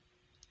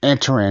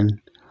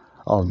entering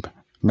or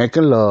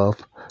making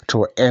love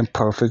to an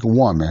imperfect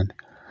woman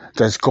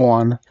that's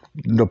going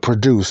to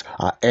produce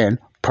an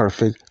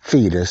imperfect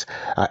fetus.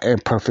 An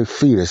imperfect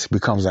fetus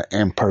becomes an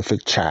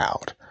imperfect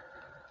child.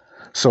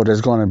 So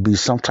there's going to be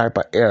some type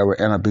of error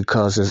in it,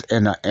 because it's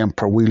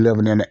we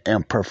living in an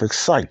imperfect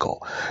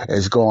cycle.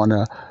 It's going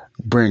to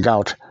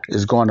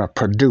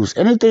produce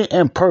anything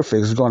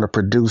imperfect is going to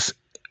produce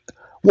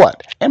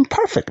what?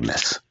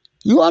 Imperfectness.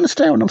 You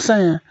understand what I'm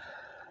saying?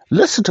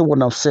 Listen to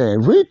what I'm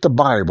saying. Read the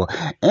Bible.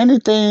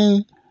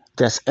 Anything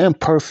that's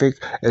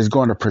imperfect is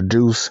going to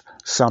produce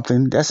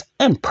something that's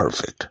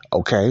imperfect.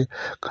 Okay?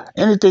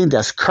 Anything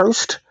that's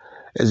cursed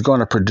is going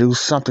to produce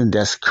something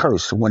that's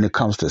cursed when it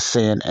comes to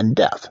sin and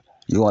death.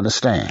 You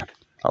understand?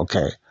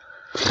 Okay.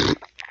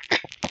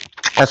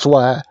 That's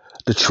why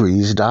the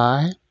trees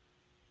die.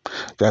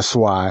 That's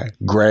why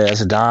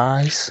grass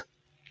dies.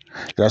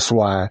 That's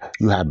why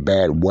you have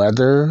bad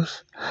weather.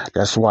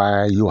 That's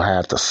why you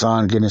have the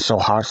sun getting so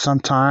hot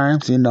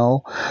sometimes,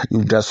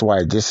 That's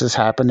why this is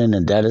happening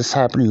and that is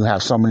happening. You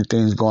have so many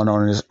things going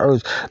on in this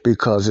earth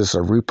because it's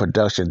a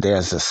reproduction.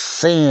 There's a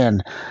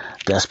sin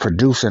that's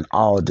producing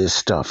all of this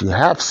stuff. You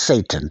have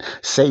Satan.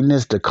 Satan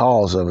is the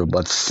cause of it,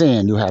 but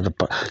sin, you have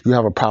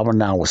a problem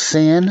now with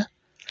sin,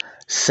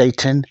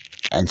 Satan,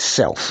 and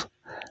self.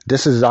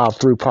 This is our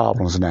three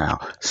problems now.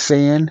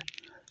 Sin,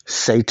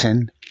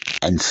 Satan,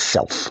 and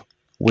self.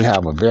 We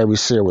have a very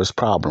serious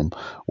problem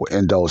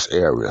in those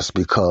areas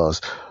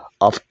because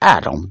of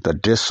Adam, the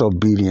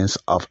disobedience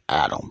of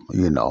Adam,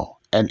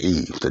 and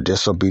Eve. The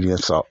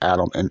disobedience of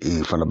Adam and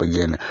Eve from the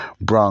beginning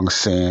brung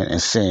sin,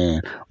 and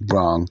sin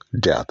brung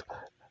death.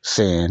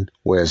 Sin,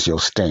 where's your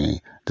sting?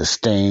 The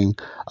sting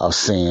of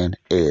sin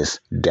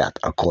is death,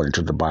 according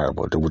to the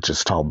Bible, which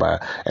is taught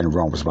in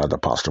Romans by the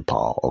Apostle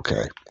Paul.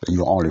 Okay,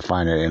 you only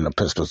find it in the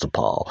epistles of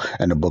Paul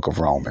in the book of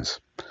Romans.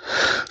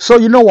 So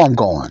you know where I'm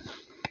going.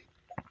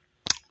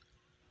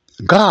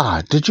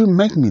 God, did you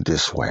make me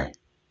this way?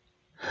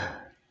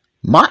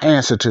 My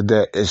answer to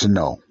that is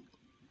no.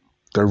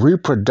 The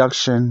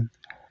reproduction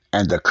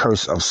and the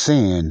curse of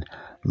sin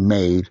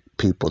made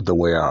people the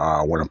way I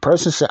are. When a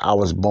person said I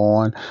was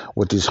born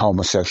with these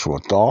homosexual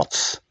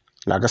thoughts,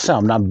 like I said,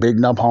 I'm not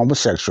bigging up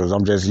homosexuals.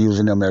 I'm just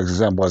using them as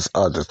examples as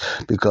others,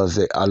 because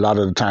a lot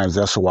of the times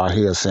that's why I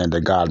hear saying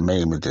that God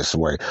made me this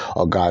way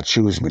or God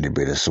chose me to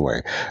be this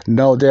way.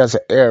 No, there's an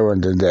error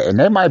in that, and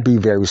they might be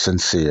very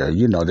sincere.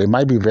 You know, they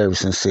might be very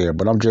sincere,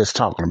 but I'm just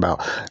talking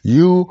about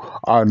you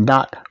are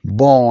not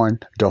born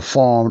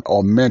deformed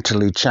or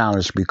mentally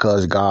challenged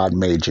because God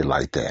made you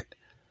like that.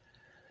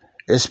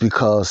 It's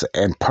because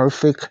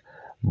imperfect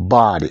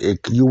body,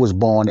 you was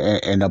born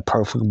in a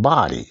perfect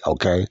body,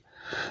 okay?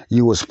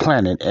 You was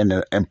planted in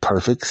an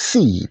imperfect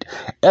seed.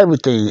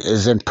 Everything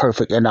is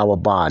imperfect in our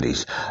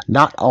bodies.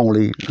 Not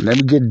only, let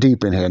me get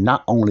deep in here,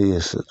 not only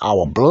is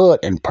our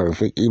blood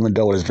imperfect, even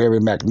though it's very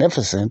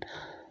magnificent,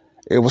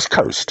 it was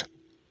cursed.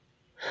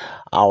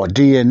 Our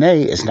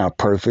DNA is not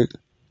perfect,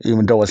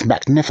 even though it's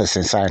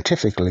magnificent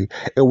scientifically,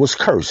 it was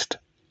cursed.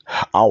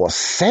 Our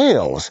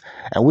cells,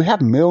 and we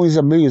have millions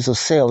and millions of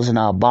cells in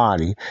our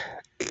body,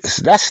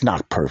 that's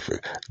not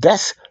perfect.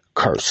 That's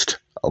cursed.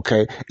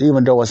 Okay,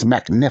 even though it's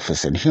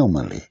magnificent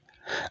humanly.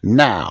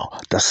 Now,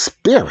 the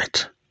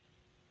spirit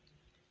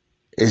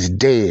is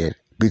dead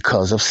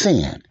because of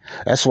sin.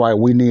 That's why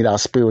we need our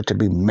spirit to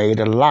be made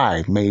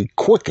alive, made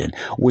quickened.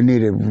 We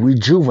need it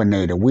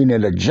rejuvenated. We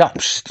need a jump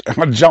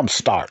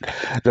start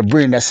to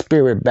bring that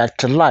spirit back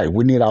to life.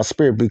 We need our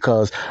spirit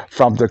because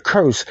from the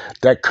curse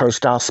that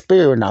cursed our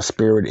spirit, and our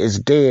spirit is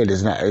dead,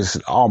 is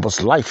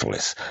almost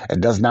lifeless.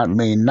 It does not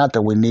mean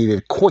nothing. We need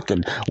it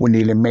quickened. We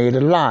need it made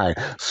alive.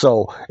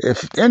 So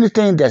if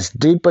anything that's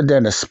deeper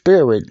than the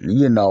spirit,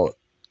 you know,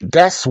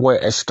 that's where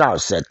it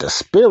starts at. The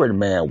spirit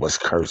man was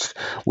cursed.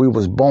 We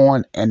was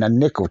born in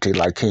iniquity,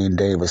 like King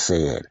David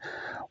said.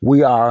 We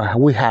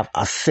have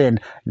a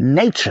sin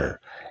nature.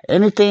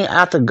 Anything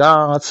after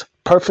God's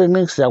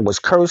perfectness that was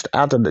cursed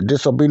after the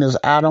disobedience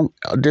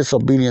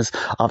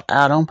of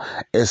Adam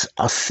is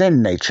a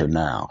sin nature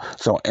now.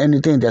 So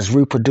anything that's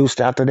reproduced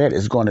after that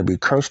is going to be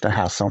cursed and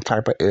have some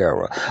type of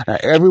error. Now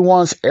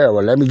everyone's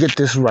error, let me get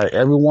this right,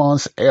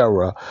 everyone's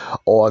error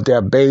or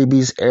their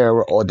baby's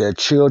error or their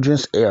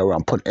children's error,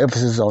 I'm putting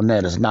emphasis on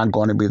that, is not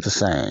going to be the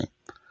same.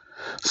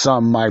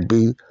 Some might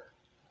be.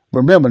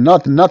 Remember,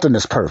 nothing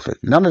is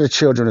perfect. None of the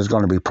children is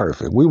going to be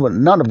perfect.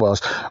 None of us,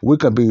 we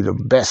could be the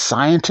best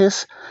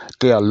scientists,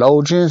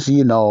 theologians,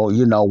 you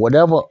know,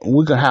 whatever.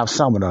 We can have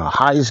some of the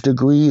highest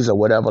degrees or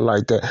whatever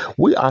like that.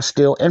 We are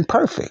still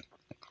imperfect.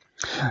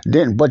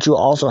 But you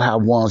also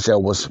have ones that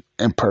was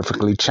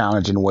imperfectly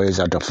challenging ways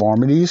of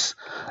deformities.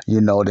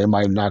 You know, they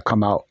might not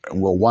come out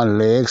with one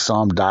leg.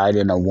 Some died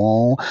in a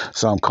womb.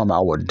 Some come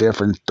out with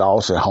different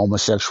thoughts and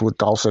homosexual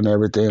thoughts and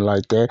everything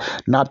like that.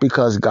 Not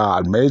because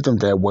God made them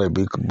that way,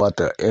 but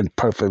the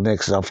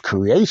imperfectness of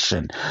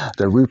creation,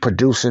 the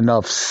reproducing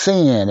of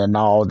sin and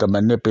all the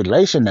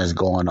manipulation that's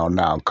going on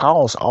now,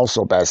 caused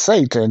also by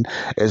Satan,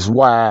 is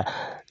why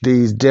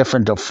these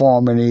different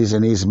deformities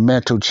and these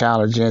mental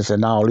challenges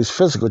and all these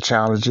physical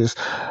challenges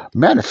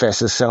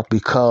manifest itself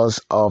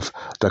because of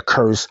the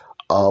curse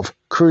of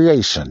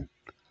creation.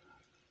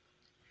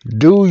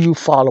 Do you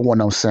follow what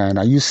I'm saying?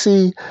 Now, you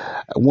see,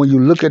 when you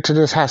look into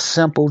this, how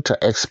simple to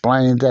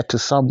explain that to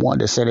someone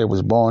that said they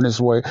was born this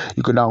way.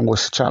 You could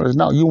almost challenge.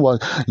 No, you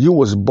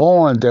was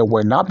born that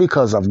way, not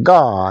because of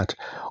God,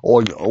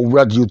 or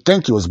whether you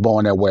think you was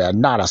born that way or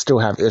not. I still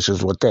have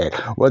issues with that.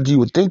 Whether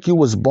you think you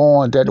was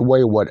born that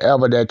way,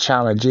 whatever that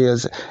challenge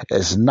is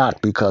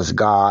not because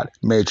God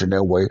made you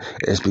that way.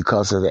 It's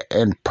because of the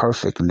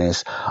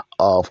imperfectness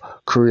of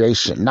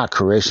creation, not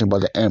creation,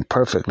 but the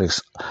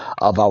imperfectness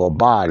of our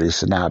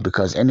bodies now,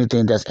 because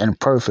anything that's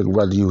imperfect,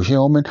 whether you're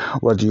human,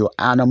 whether you're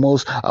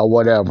animals or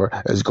whatever,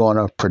 is going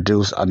to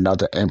produce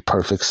another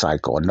imperfect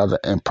cycle, another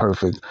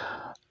imperfect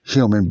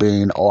human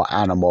being or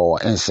animal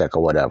or insect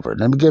or whatever.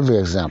 Let me give you an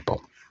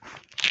example.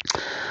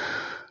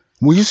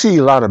 When you see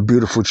a lot of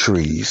beautiful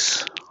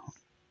trees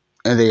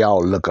and they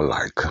all look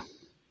alike,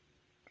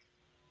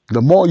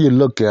 the more you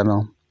look at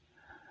them,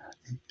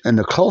 and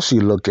the closer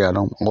you look at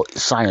them,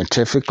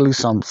 scientifically,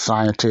 some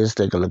scientists,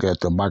 they can look at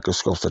the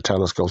microscopes, the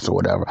telescopes, or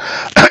whatever,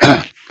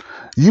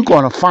 you're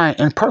going to find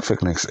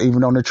imperfectness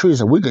even on the trees.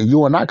 And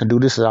you and I can do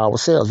this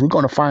ourselves. We're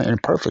going to find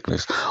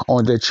imperfectness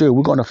on that tree.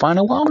 We're going to find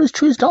out, well, all these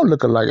trees don't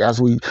look alike.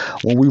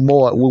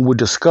 When we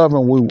discover,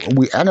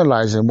 we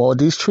analyze them more,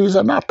 these trees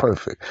are not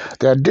perfect.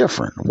 They're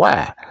different.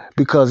 Why?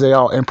 Because they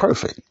are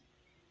imperfect.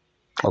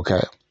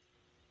 Okay.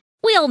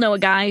 We all all know a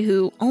guy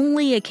who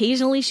only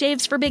occasionally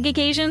shaves for big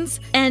occasions,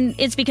 and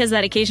it's because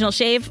that occasional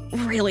shave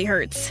really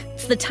hurts.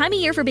 It's the time of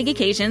year for big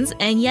occasions,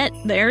 and yet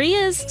there he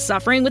is,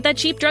 suffering with that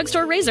cheap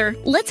drugstore razor.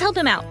 Let's help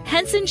him out.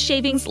 Henson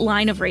Shaving's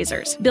line of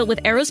razors, built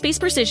with aerospace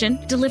precision,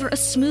 deliver a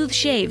smooth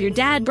shave your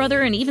dad,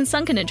 brother, and even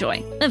son can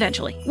enjoy,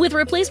 eventually. With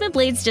replacement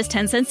blades just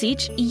 10 cents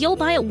each, you'll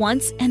buy it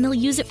once and they'll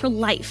use it for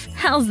life.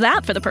 How's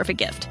that for the perfect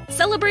gift?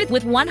 Celebrate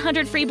with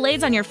 100 free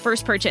blades on your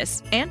first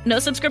purchase, and no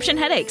subscription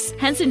headaches.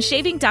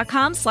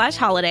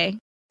 HensonShaving.com/holiday.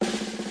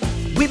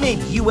 We made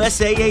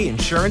USAA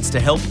Insurance to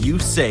help you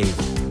save.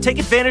 Take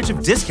advantage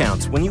of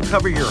discounts when you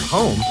cover your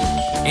home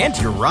and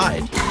your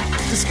ride.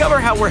 Discover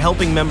how we're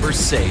helping members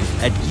save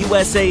at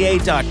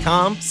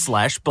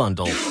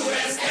USAA.com/bundle.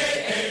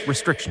 USAA.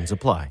 Restrictions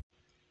apply.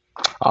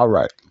 All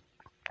right.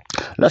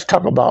 Let's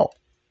talk about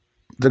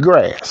the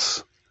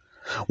grass.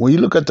 When you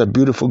look at the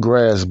beautiful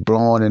grass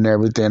blowing and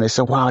everything, they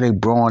say, wow, they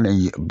blowing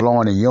in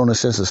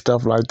unison and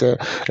stuff like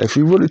that. If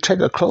you really take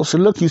a closer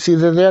look, you see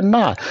that they're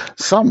not.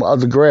 Some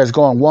of the grass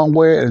going one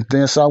way and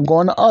then some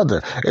going the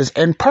other. It's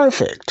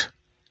imperfect.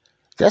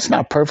 That's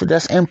not perfect.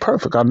 That's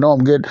imperfect. I know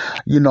I'm getting,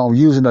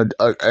 using an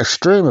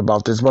extreme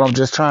about this, but I'm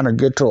just trying to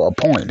get to a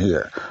point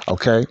here.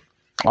 Okay?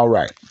 All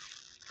right.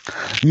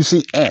 You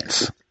see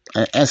ants.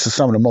 And ants are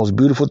some of the most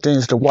beautiful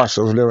things to watch,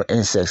 those little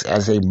insects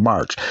as they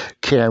march,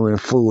 carrying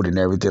food and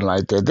everything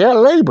like that. They're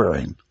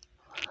laboring.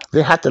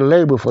 They have to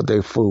labor for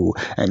their food.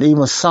 And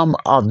even some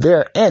of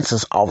their ants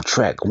is off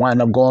track,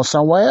 wind up going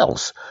somewhere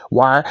else.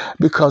 Why?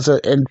 Because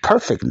of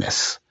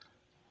imperfectness.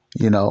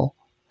 You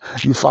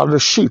follow the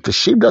sheep. The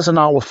sheep doesn't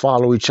always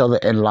follow each other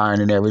in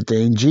line and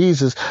everything.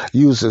 Jesus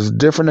uses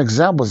different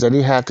examples that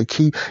he had to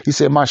keep. He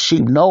said, my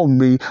sheep know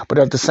me, but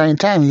at the same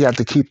time, he had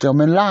to keep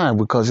them in line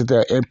because of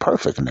their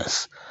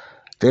imperfectness.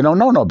 They don't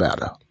know no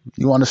better.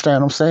 You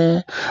understand what I'm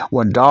saying?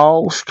 When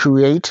dogs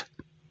create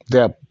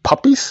their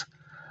puppies,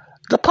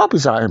 the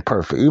puppies are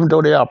imperfect, even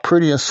though they are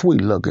pretty and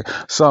sweet looking.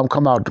 Some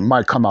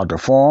might come out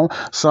deformed.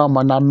 Some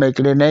might not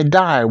make it and they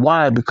die.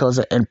 Why? Because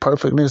of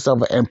imperfectness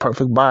of an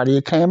imperfect body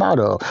it came out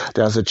of.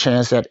 There's a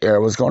chance that error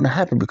was going to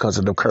happen because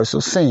of the curse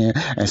of sin,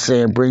 and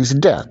sin brings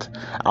death.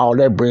 All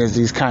that brings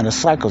these kind of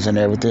cycles and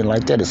everything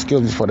like that.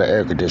 Excuse me for the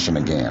air condition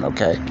again,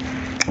 okay?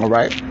 All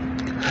right?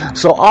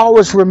 So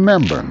always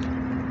remember,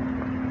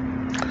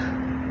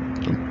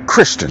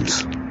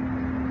 Christians,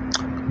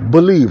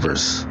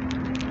 believers,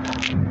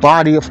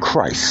 body of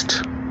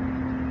Christ,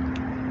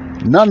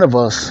 none of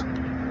us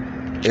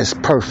is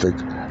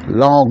perfect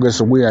long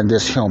as we're in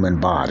this human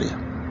body.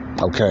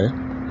 Okay?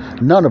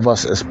 None of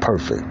us is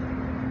perfect.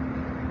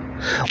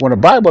 When the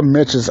Bible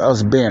mentions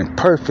us being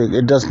perfect,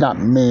 it does not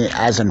mean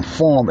as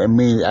informed, it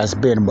means as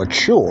being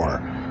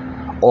mature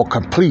or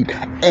complete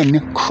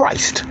in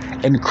Christ.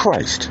 In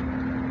Christ.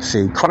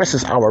 See, Christ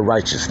is our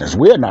righteousness.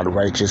 We're not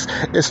righteous.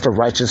 It's the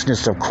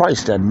righteousness of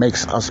Christ that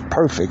makes us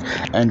perfect.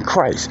 And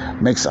Christ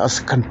makes us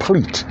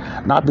complete.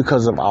 Not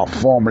because of our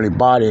formerly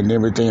body and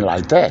everything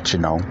like that,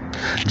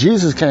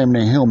 Jesus came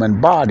in a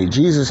human body.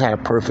 Jesus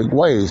had perfect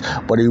ways,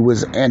 but he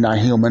was in a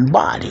human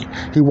body.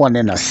 He wasn't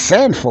in a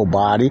sinful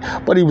body,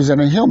 but he was in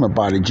a human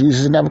body.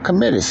 Jesus never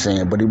committed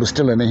sin, but he was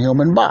still in a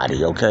human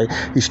body, okay?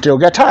 He still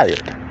got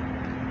tired,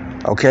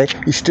 okay?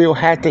 He still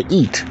had to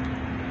eat.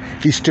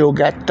 He still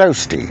got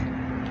thirsty.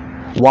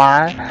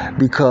 Why?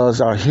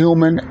 Because our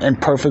human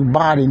and perfect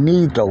body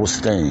need those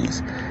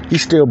things. He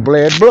still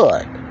bled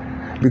blood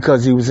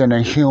because he was in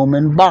a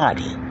human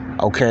body.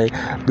 Okay,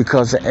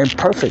 because of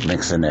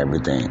imperfectness and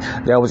everything.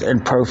 There was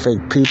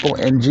imperfect people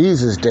in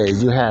Jesus'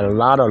 days. You had a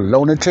lot of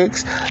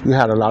lunatics. You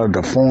had a lot of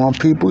deformed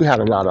people. You had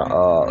a lot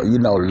of,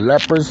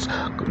 lepers,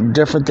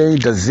 different things,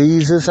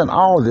 diseases, and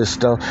all this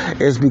stuff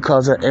is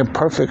because of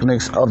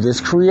imperfectness of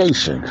this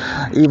creation.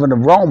 Even the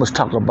Romans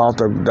talk about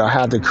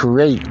how to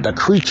create the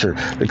creature.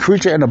 The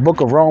creature in the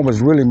book of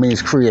Romans really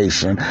means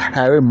creation.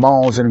 How it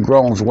moans and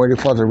groans, waiting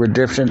for the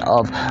redemption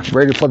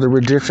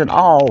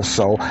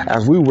also,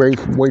 as we wait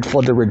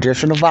for the redemption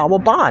of our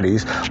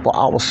bodies, for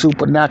our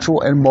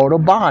supernatural and mortal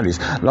bodies.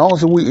 As long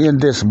as we in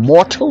this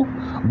mortal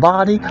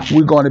body,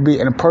 we're going to be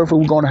imperfect.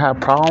 We're going to have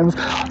problems.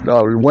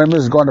 Women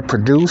is going to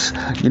produce,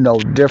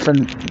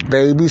 different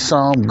babies,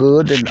 some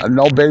good, and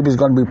no baby is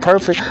going to be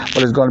perfect,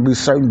 but it's going to be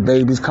certain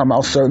babies come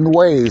out certain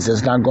ways.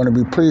 It's not going to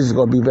be pleased. It's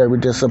going to be very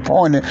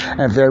disappointing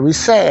and very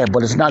sad,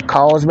 but it's not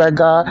caused by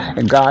God,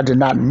 and God did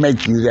not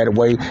make you that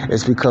way.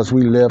 It's because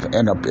we live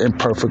in an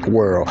imperfect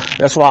world.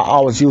 That's why I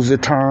always use the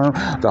term,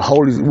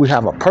 we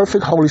have a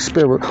perfect Holy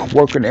Spirit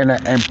working in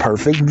an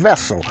imperfect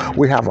vessel.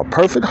 We have a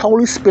perfect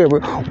Holy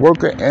Spirit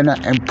working in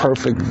an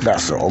imperfect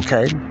vessel,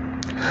 okay?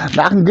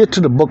 Now I can get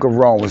to the book of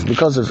Romans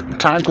because of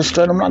time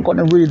constraint. I'm not going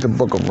to read the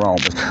book of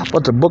Romans,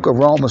 but the book of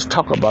Romans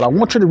talk about. I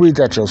want you to read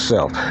that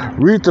yourself.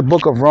 Read the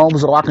book of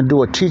Romans, or I can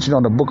do a teaching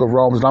on the book of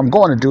Romans. And I'm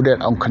going to do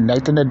that on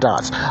connecting the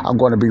dots. I'm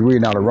going to be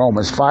reading out of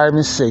Romans 5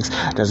 and 6.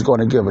 That's going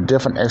to give a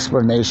different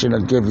explanation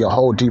and give you a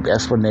whole deep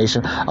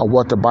explanation of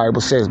what the Bible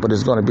says. But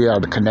it's going to be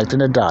out of connecting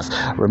the dots.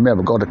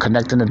 Remember, go to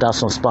connecting the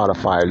dots on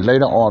Spotify.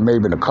 Later on,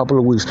 maybe in a couple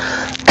of weeks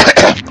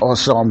or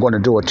so, I'm going to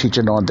do a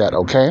teaching on that.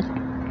 Okay.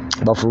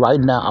 But for right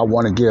now, I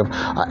want to give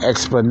an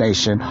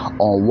explanation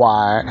on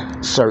why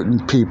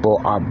certain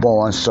people are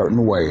born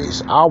certain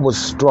ways. I was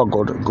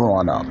struggled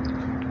growing up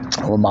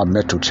with my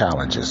mental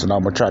challenges, and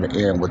I'm gonna try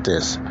to end with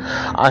this.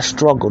 I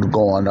struggled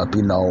growing up,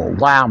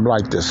 why I'm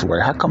like this way.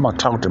 How come I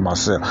talk to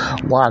myself?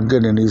 Why I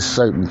get in these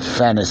certain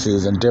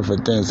fantasies and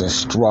different things and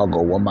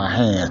struggle with my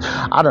hands?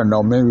 I don't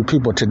know. Maybe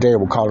people today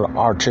will call it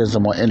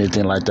autism or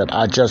anything like that.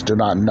 I just do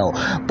not know.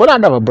 But I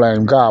never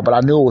blamed God, but I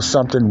knew it was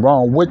something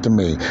wrong with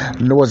me.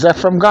 Was that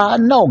from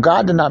God? No,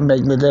 God did not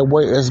make me that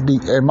way.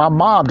 And my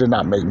mom did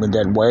not make me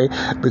that way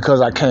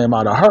because I came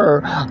out of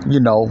her,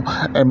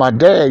 and my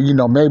dad,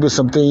 maybe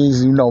some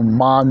things,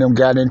 mom them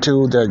got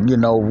into that,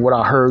 what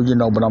I heard,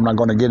 but I'm not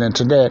going to get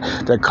into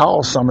that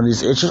caused some of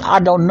these issues. I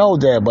don't know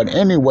that, but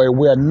anyway,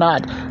 we're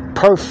not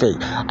perfect.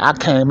 I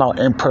came out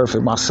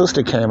imperfect. My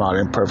sister came out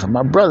imperfect.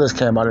 My brothers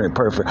came out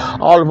imperfect.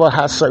 All of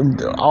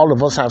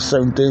us have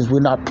certain things we're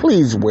not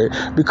pleased with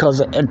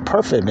because of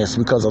imperfectness,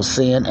 because of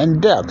sin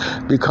and death,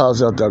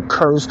 because of the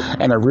curse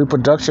and the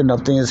reproduction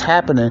of things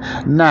happening.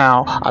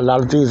 Now, a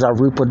lot of things are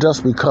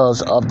reproduced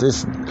because of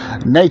this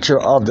nature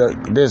of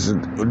this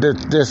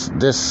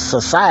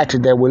society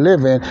that we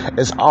live in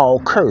is all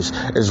cursed.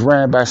 It's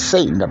ran by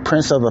Satan, the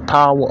prince of the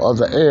power of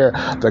the air,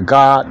 the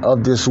God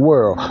of this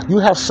world. You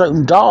have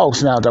certain dogs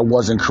now that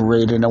wasn't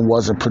created and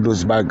wasn't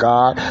produced by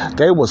God.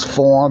 They was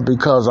formed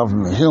because of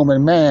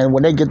human man.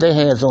 When they get their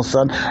hands on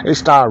something, they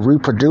start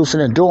reproducing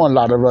and doing a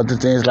lot of other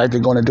things like they're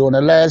going to do in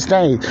the last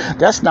days.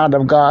 That's not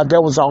of God.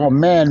 That was all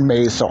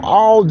man-made. So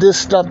all this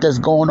stuff that's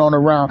going on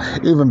around,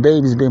 even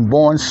babies being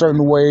born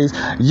certain ways,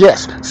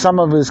 yes, some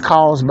of it is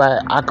caused by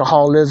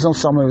alcoholism,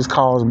 some of it is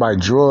caused by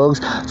drugs,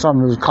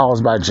 some of it is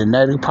caused by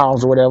genetic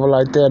problems or whatever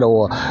like that,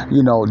 or,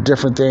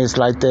 different things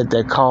like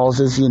that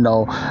causes,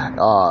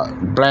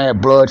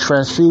 blood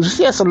transfusions.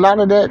 Yes, a lot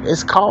of that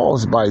is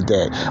caused by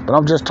that. But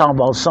I'm just talking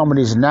about some of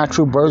these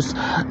natural births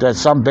that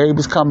some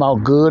babies come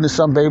out good and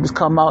some babies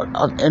come out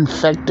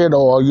infected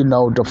or,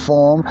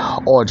 deformed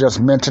or just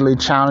mentally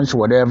challenged,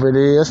 whatever it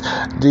is.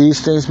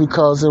 These things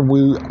because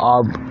we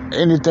are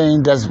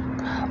anything that's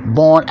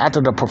born after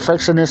the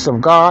perfectionness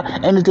of God,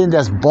 anything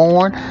that's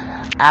born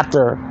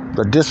after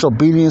the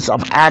disobedience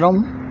of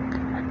Adam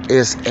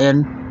is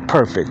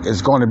imperfect.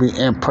 It's going to be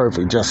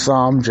imperfect. Just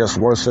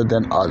worse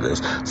than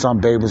others. Some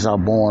babies are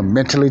born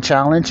mentally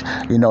challenged.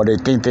 They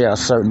think they are a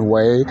certain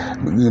way.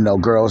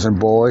 Girls and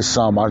boys.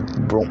 Some are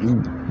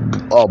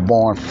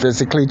born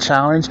physically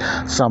challenged.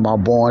 Some are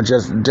born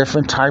just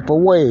different type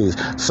of ways.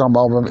 Some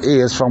of them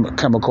is from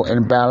chemical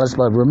imbalance.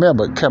 But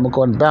remember,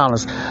 chemical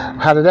imbalance,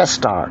 how did that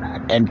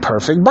start?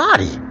 Imperfect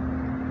body.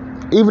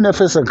 Even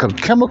if it's a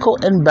chemical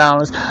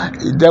imbalance,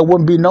 there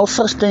wouldn't be no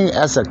such thing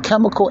as a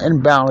chemical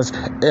imbalance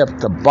if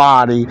the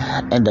body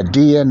and the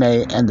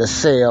DNA and the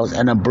cells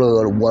and the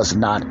blood was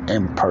not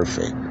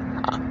imperfect.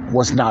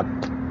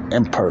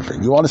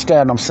 You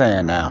understand what I'm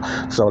saying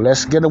now? So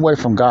let's get away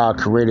from God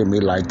created me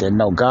like that.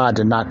 No, God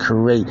did not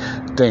create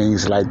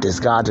things like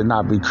this. God did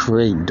not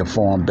create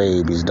deformed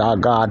babies.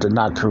 God did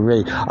not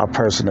create a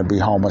person to be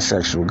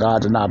homosexual.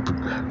 God did not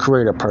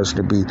create a person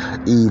to be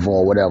evil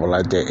or whatever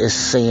like that. It's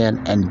sin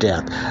and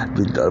death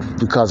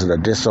because of the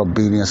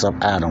disobedience of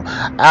Adam.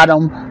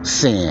 Adam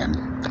sinned.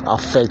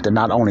 Affected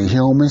not only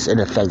humans, it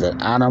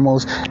affected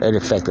animals, it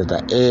affected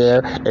the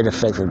air, it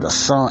affected the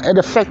sun, it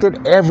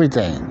affected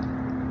everything.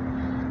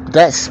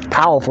 That's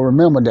powerful.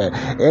 Remember that.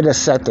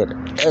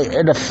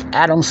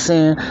 Adam's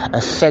sin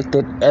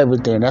affected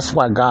everything. That's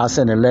why God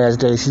said in the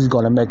last days he's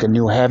going to make a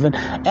new heaven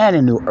and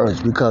a new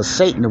earth, because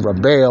Satan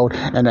rebelled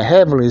and the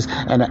heavenlies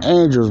and the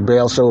angels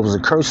rebelled, so it was a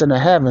curse in the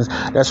heavens.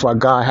 That's why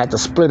God had to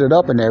split it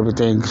up and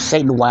everything.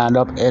 Satan wound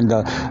up in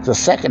the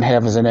second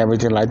heavens and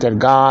everything like that.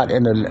 God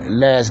in the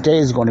last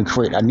days is going to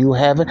create a new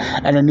heaven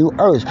and a new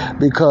earth,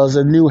 because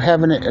the new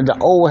heaven and the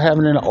old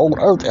heaven and the old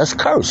earth is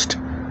cursed.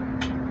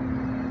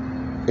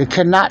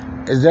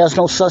 There's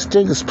no such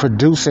thing as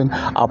producing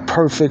a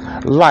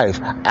perfect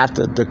life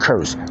after the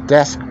curse.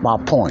 That's my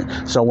point.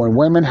 So when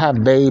women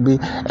have baby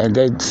and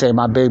they say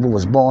my baby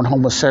was born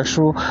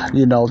homosexual,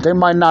 they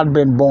might not have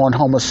been born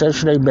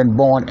homosexual. They've been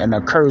born in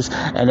a curse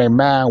and their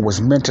mind was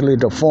mentally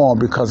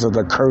deformed because of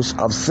the curse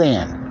of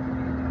sin.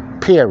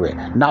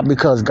 Period. Not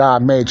because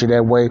God made you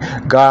that way.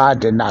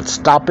 God did not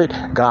stop it.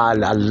 God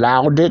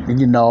allowed it,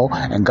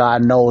 and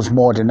God knows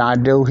more than I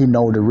do. He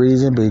knows the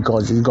reason,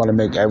 because he's going to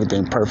make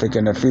everything perfect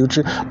in the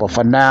future. But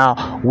for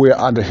now, we're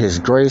under his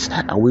grace,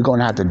 and we're going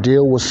to have to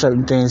deal with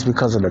certain things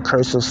because of the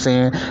curse of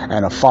sin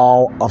and the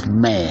fall of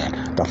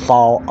man. The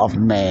fall of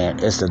man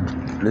is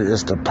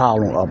the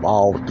problem of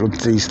all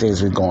these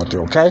things we're going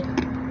through, okay?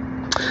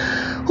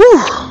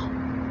 Whew.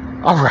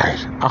 All right.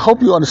 I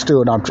hope you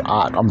understood what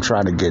I'm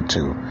trying to get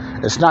to.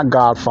 It's not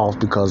God's fault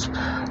because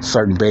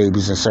certain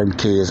babies and certain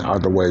kids are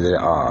the way they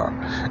are.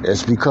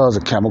 It's because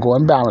of chemical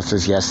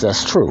imbalances. Yes,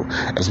 that's true.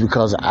 It's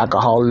because of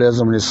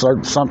alcoholism and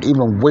some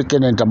even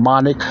wicked and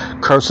demonic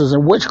curses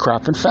and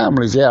witchcraft in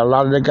families. Yeah, a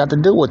lot of that got to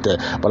do with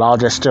it. But all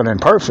that's still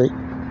imperfect.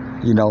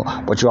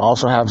 But you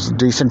also have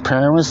decent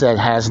parents that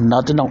has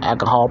nothing on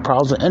alcohol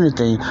problems or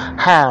anything,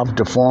 have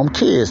deformed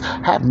kids,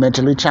 have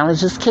mentally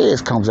challenged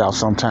kids comes out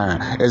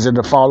sometime. Is it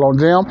to fall on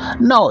them?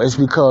 No, it's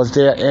because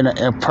they're in an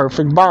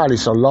imperfect body.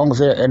 So long as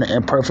they're in an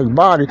imperfect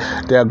body,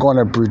 they're going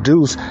to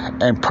produce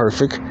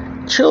imperfect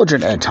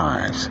children at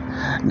times.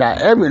 Now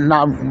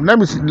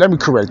let me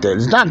correct that.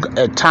 It's not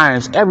at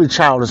times every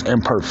child is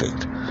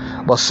imperfect,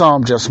 but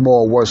some just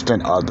more worse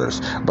than others.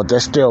 But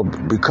that's still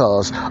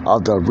because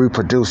of the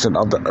reproducing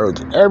of the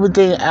earth.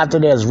 Everything after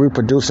that is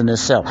reproducing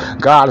itself.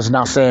 God is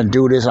not saying,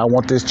 do this, I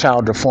want this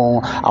child to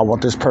form, I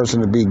want this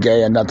person to be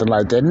gay, or nothing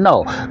like that.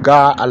 No,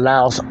 God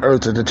allows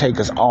earth to take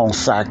its own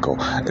cycle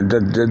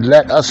to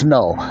let us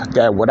know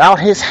that without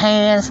his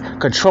hands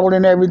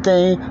controlling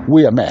everything,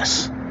 we're a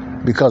mess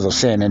because of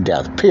sin and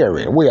death,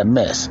 period. We're a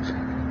mess.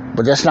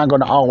 But that's not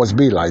going to always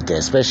be like that,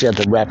 especially at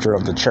the rapture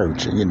of the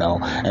church,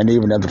 and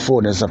even at the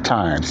fullness of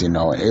times,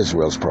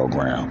 Israel's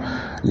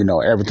program.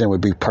 Everything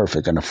would be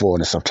perfect in the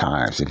fullness of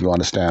times, if you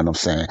understand what I'm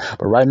saying.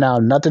 But right now,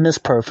 nothing is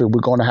perfect.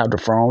 We're going to have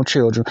deformed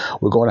children.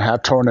 We're going to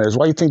have tornadoes.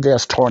 Why do you think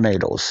there's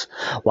tornadoes?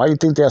 Why do you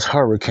think there's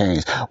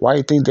hurricanes? Why do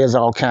you think there's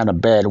all kind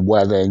of bad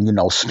weather and,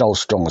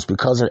 snowstorms?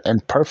 Because of the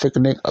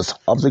imperfectness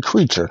of the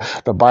creature.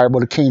 The Bible,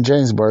 the King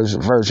James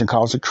Version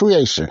calls it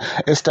creation.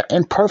 It's the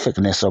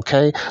imperfectness,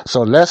 okay?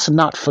 So let's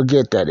not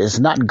forget that. It's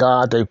not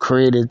God that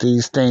created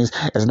these things.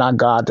 It's not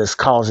God that's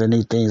causing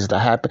these things to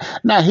happen.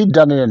 Now, he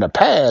done it in the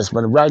past,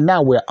 but right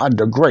now we're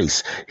under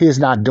grace. He's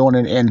not doing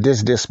it in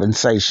this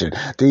dispensation.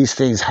 These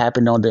things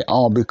happen on their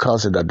own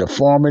because of the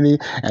deformity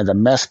and the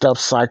messed up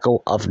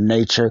cycle of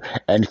nature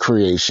and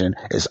creation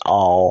is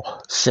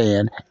all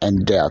sin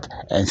and death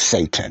and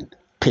Satan.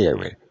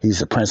 Period. He's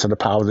the prince of the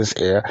power of this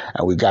air,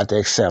 and we got to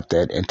accept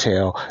that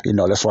until,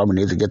 that's why we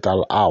need to get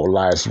our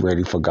lives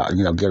ready for God,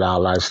 get our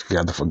lives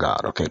together for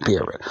God. Okay,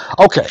 period.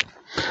 Okay.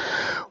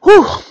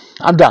 Whew,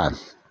 I'm done.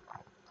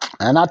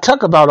 And I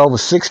took about over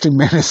 60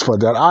 minutes for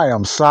that. I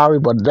am sorry,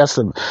 but that's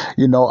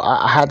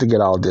I had to get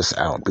all this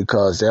out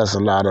because there's a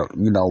lot of,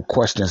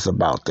 questions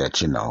about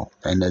that,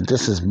 and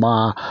this is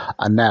my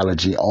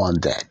analogy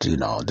on that,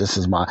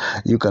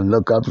 you can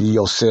look up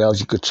yourselves,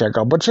 you can check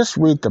out, but just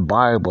read the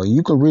Bible.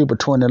 You can read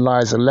between the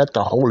lines and let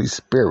the Holy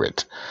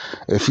Spirit,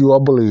 if you are a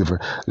believer,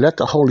 let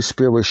the Holy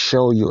Spirit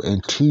show you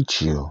and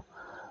teach you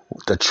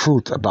the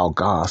truth about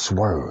God's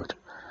word.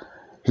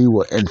 He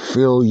will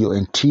infill you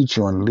and teach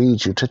you and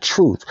lead you to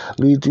truth,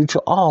 lead you to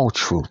all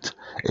truth.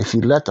 If you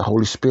let the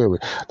Holy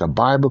Spirit, the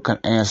Bible can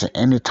answer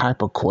any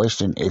type of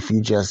question if you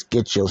just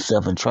get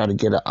yourself and try to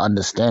get an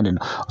understanding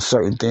of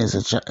certain things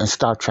and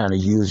stop trying to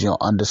use your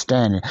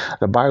understanding.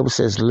 The Bible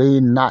says,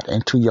 lean not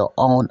into your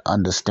own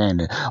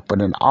understanding,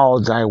 but in all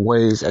thy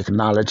ways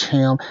acknowledge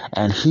him,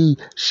 and he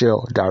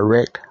shall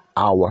direct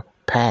our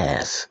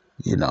paths.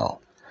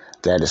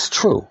 That is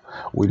true.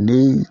 We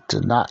need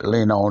to not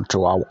lean on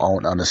to our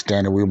own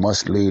understanding. We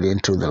must lead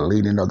into the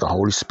leading of the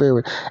Holy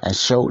Spirit and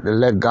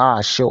let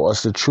God show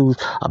us the truth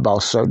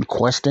about certain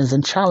questions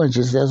and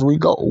challenges that we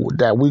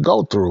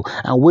go through,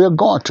 and we're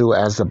going to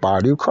as the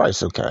body of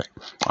Christ. Okay.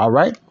 All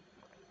right.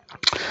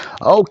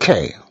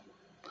 Okay.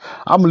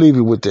 I'm going to leave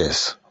you with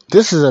this.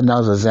 This is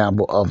another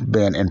example of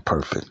being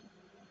imperfect.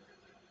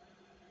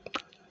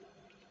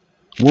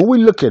 When we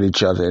look at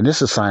each other, and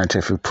this is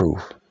scientific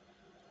proof,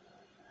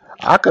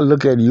 I can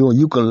look at you and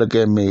you can look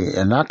at me,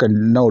 and I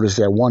can notice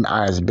that one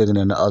eye is bigger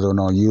than the other one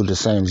on you, the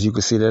same as you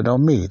can see that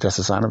on me. That's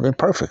a sign of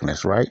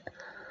imperfectness, right?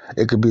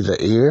 It could be the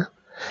ear.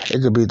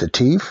 It could be the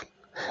teeth.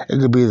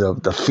 It could be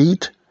the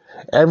feet.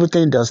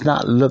 Everything does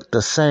not look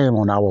the same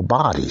on our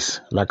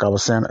bodies, like I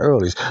was saying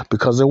earlier,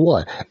 because of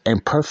what?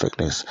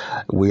 Imperfectness.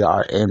 We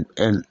are in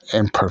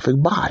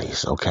imperfect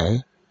bodies,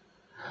 okay?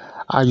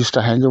 I used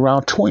to hang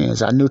around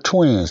twins. I knew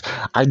twins,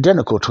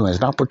 identical twins,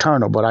 not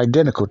paternal, but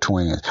identical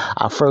twins.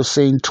 I first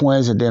seen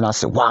twins, and then I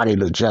said, wow, they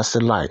look just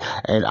alike.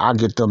 And I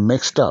get them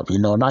mixed up,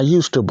 and I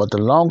used to. But the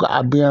longer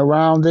I be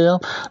around them,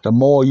 the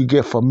more you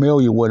get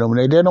familiar with them.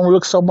 And they don't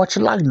look so much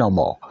alike no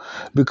more.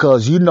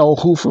 Because you know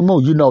who from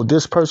who. You know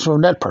this person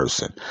from that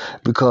person.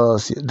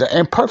 Because the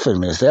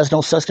imperfectness, there's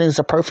no such thing as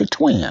a perfect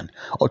twin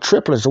or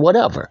triplets or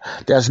whatever.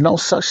 There's no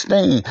such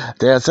thing.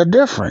 There's a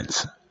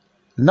difference.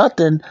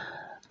 Nothing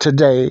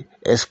today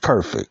is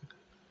perfect.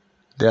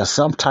 There's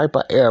some type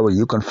of error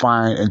you can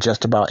find in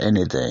just about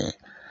anything.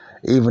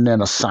 Even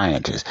in a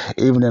scientist,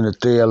 even in a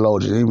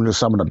theologian, even in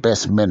some of the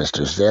best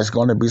ministers, there's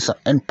going to be some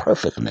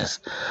imperfectness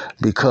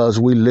because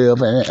we live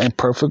in an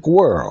imperfect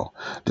world.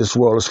 This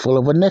world is full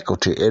of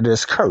iniquity. It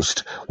is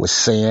cursed with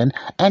sin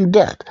and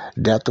death.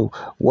 Death,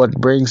 what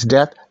brings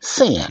death?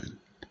 Sin.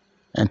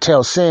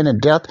 Until sin and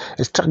death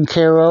is taken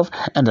care of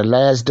in the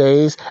last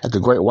days at the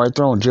great white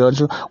throne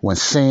judgment, when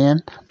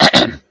sin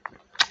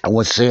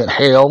when sin,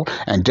 hell,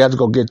 and death is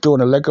going to get through in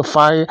the lake of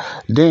fire,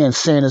 then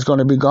sin is going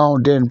to be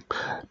gone. Then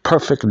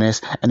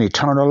perfectness and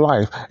eternal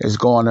life is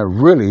going to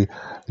really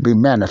be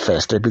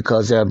manifested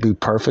because they'll be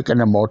perfect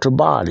and immortal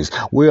bodies.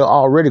 We're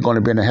already going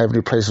to be in the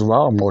heavenly places with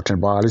our immortal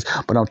bodies,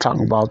 but I'm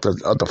talking about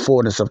the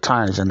fullness of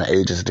times and the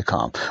ages to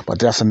come. But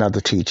that's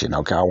another teaching,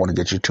 okay? I want to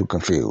get you too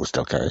confused,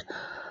 okay?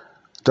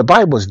 The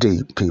Bible is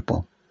deep,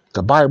 people.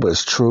 The Bible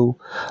is true,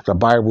 the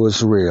Bible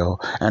is real,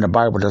 and the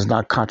Bible does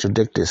not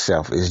contradict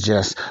itself. It's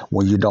just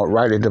when you don't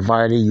rightly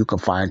divide it, you can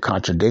find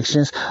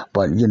contradictions,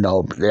 but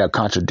there are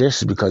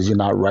contradictions because you're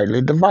not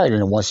rightly dividing.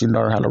 And once you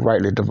learn how to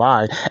rightly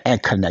divide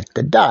and connect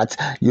the dots,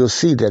 you'll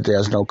see that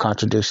there's no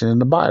contradiction in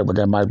the Bible.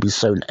 There might be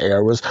certain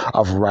errors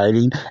of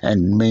writing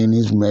and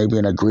meanings, maybe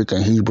in a Greek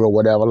and Hebrew or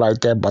whatever like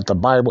that, but the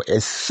Bible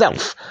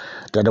itself,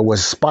 that it was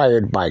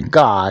inspired by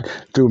God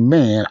through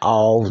men,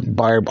 all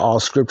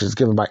scriptures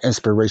given by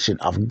inspiration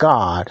of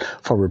God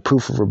for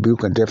reproof,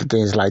 rebuke, and different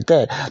things like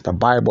that. The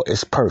Bible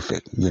is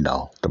perfect,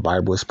 The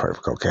Bible is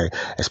perfect, okay?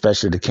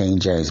 Especially the King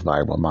James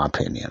Bible, in my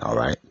opinion, all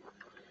right?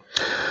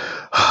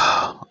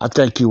 I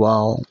thank you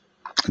all.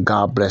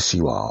 God bless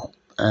you all.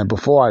 And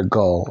before I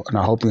go, and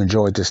I hope you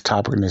enjoyed this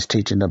topic and this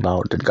teaching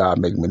about did God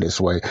make me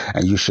this way?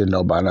 And you should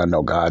know by now,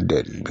 no, God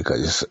didn't,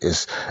 because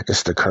it's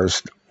the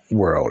cursed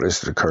world.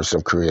 It's the curse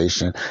of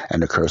creation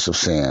and the curse of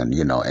sin,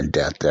 and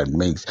death that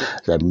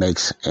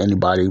makes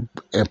anybody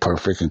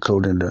imperfect,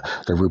 including the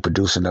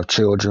reproducing of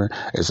children.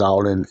 It's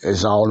all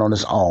on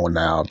its own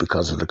now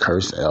because of the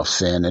curse of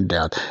sin and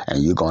death.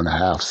 And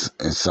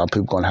some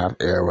people going to have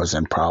errors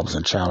and problems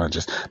and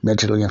challenges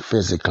mentally and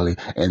physically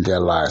in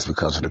their lives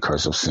because of the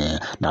curse of sin.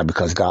 Not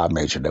because God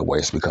made you that way.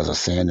 It's because of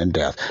sin and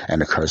death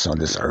and the curse on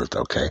this earth,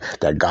 okay,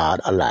 that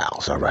God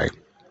allows, all right?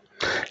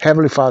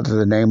 Heavenly Father, in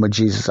the name of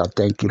Jesus, I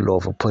thank you,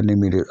 Lord, for putting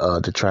me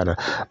to try to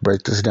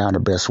break this down the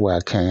best way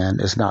I can.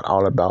 It's not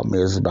all about me.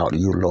 It's about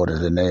you, Lord,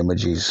 in the name of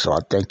Jesus. So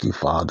I thank you,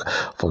 Father,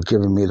 for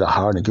giving me the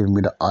heart and giving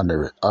me the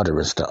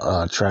utterance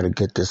to try to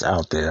get this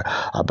out there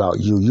about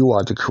you. You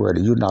are the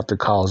creator. You're not the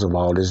cause of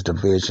all this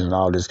division and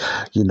all this,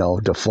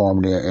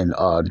 deformity and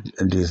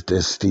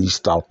these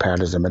thought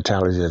patterns and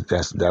mentalities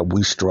that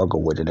we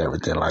struggle with and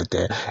everything like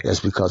that.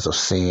 It's because of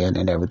sin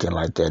and everything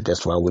like that.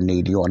 That's why we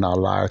need you in our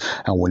lives,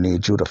 and we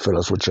need you to fill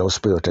us with your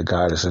spirit to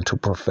guide us into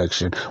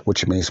perfection,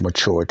 which means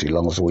maturity, as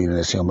long as we in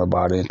this human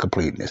body and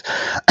completeness.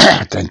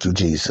 Thank you,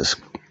 Jesus.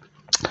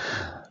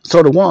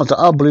 So the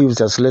unbelievers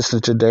that's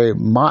listening today,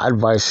 my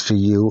advice to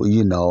you,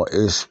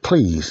 is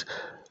please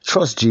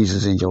trust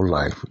Jesus in your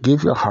life.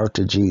 Give your heart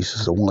to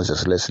Jesus, the ones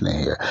that's listening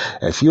here.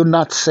 If you're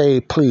not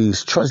saved,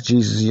 please trust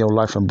Jesus in your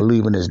life and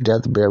believe in his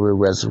death, burial,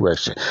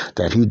 resurrection,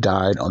 that he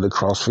died on the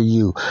cross for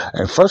you.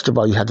 And first of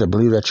all, you have to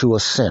believe that you're a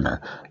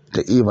sinner.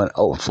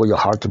 For your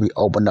heart to be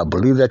opened up.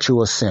 Believe that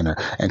you're a sinner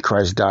and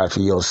Christ died for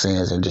your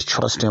sins, and just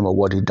trust him of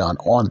what he done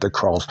on the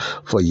cross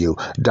for you,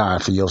 dying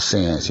for your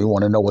sins. You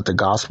want to know what the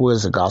gospel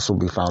is? The gospel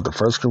will be found in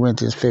 1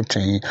 Corinthians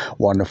 15,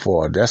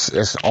 1-4.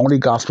 It's the only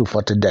gospel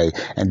for today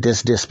and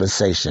this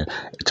dispensation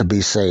to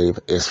be saved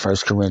is 1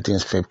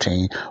 Corinthians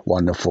 15,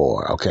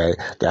 1-4. Okay?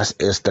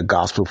 It's the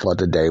gospel for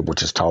today,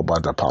 which is taught by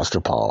the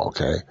Apostle Paul.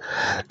 Okay?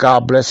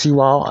 God bless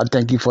you all. I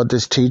thank you for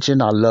this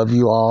teaching. I love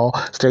you all.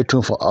 Stay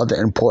tuned for other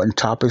important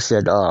topics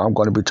that I'm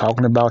going to be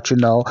talking about.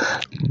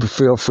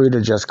 Feel free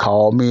to just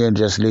call me and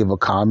just leave a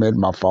comment.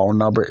 My phone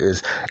number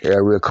is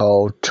area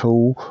code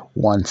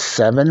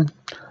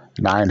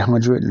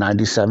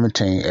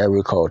 217-900-9017,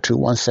 area code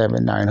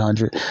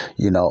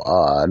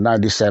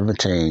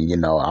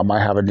 217-900-9017. I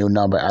might have a new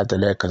number after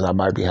that because I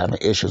might be having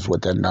issues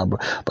with that number.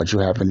 But you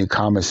have any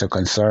comments or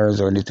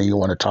concerns or anything you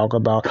want to talk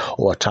about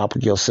or a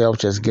topic yourself,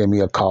 just give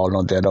me a call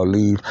on that or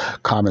leave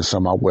comments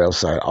on my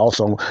website.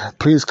 Also,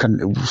 please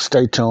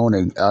stay tuned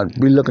and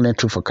be looking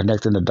into for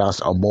Connecting the Dots,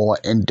 a more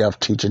in-depth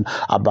teaching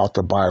about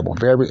the Bible.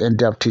 Very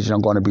in-depth teaching.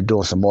 I'm going to be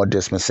doing some more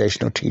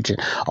dispensational teaching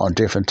on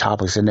different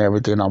topics and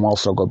everything. I'm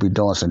also going to be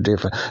doing some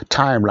different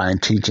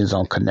timeline teachings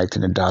on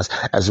Connecting the Dots,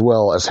 as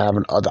well as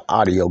having other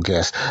audio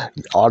guests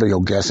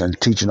and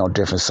teaching on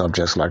different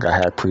subjects like I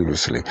had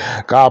previously.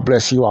 God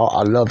bless you all.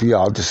 I love you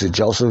all. This is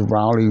Joseph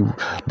Brownlee,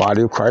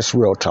 Body of Christ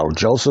Real Talk.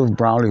 Joseph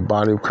Brownlee,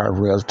 Body of Christ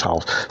Real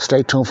Talk.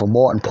 Stay tuned for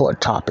more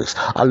important topics.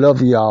 I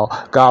love you all.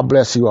 God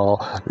bless you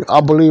all.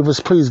 Unbelievers,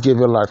 please give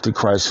your life to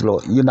Christ,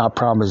 Lord. You're not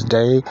promised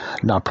day, you're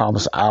not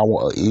promised hour,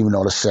 or even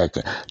on a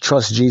second.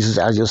 Trust Jesus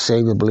as your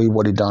Savior. Believe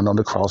what he done on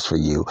the cross for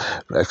you.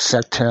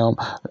 Accept him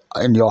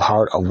in your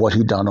heart of what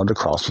he done on the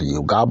cross for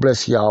you. God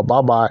bless y'all.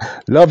 Bye-bye.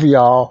 Love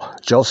y'all.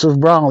 Joseph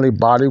Brownlee,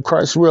 Body of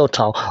Christ Real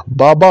Talk.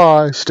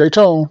 Bye-bye. Stay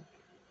tuned.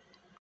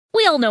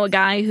 We all know a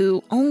guy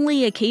who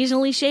only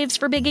occasionally shaves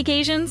for big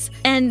occasions,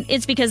 and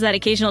it's because that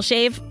occasional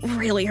shave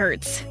really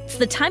hurts. It's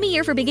the time of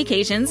year for big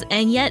occasions,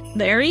 and yet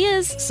there he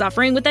is,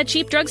 suffering with that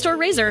cheap drugstore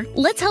razor.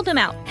 Let's help him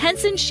out.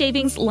 Henson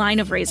Shaving's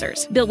line of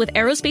razors, built with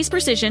aerospace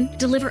precision,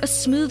 deliver a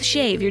smooth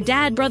shave your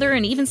dad, brother,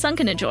 and even son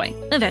can enjoy,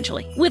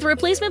 eventually. With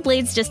replacement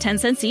blades just 10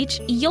 cents each,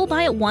 you'll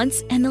buy it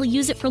once, and they'll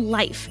use it for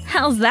life.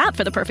 How's that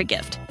for the perfect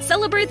gift?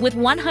 Celebrate with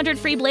 100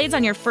 free blades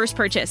on your first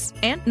purchase,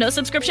 and no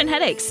subscription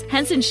headaches.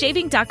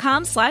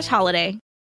 HensonShaving.com/holiday.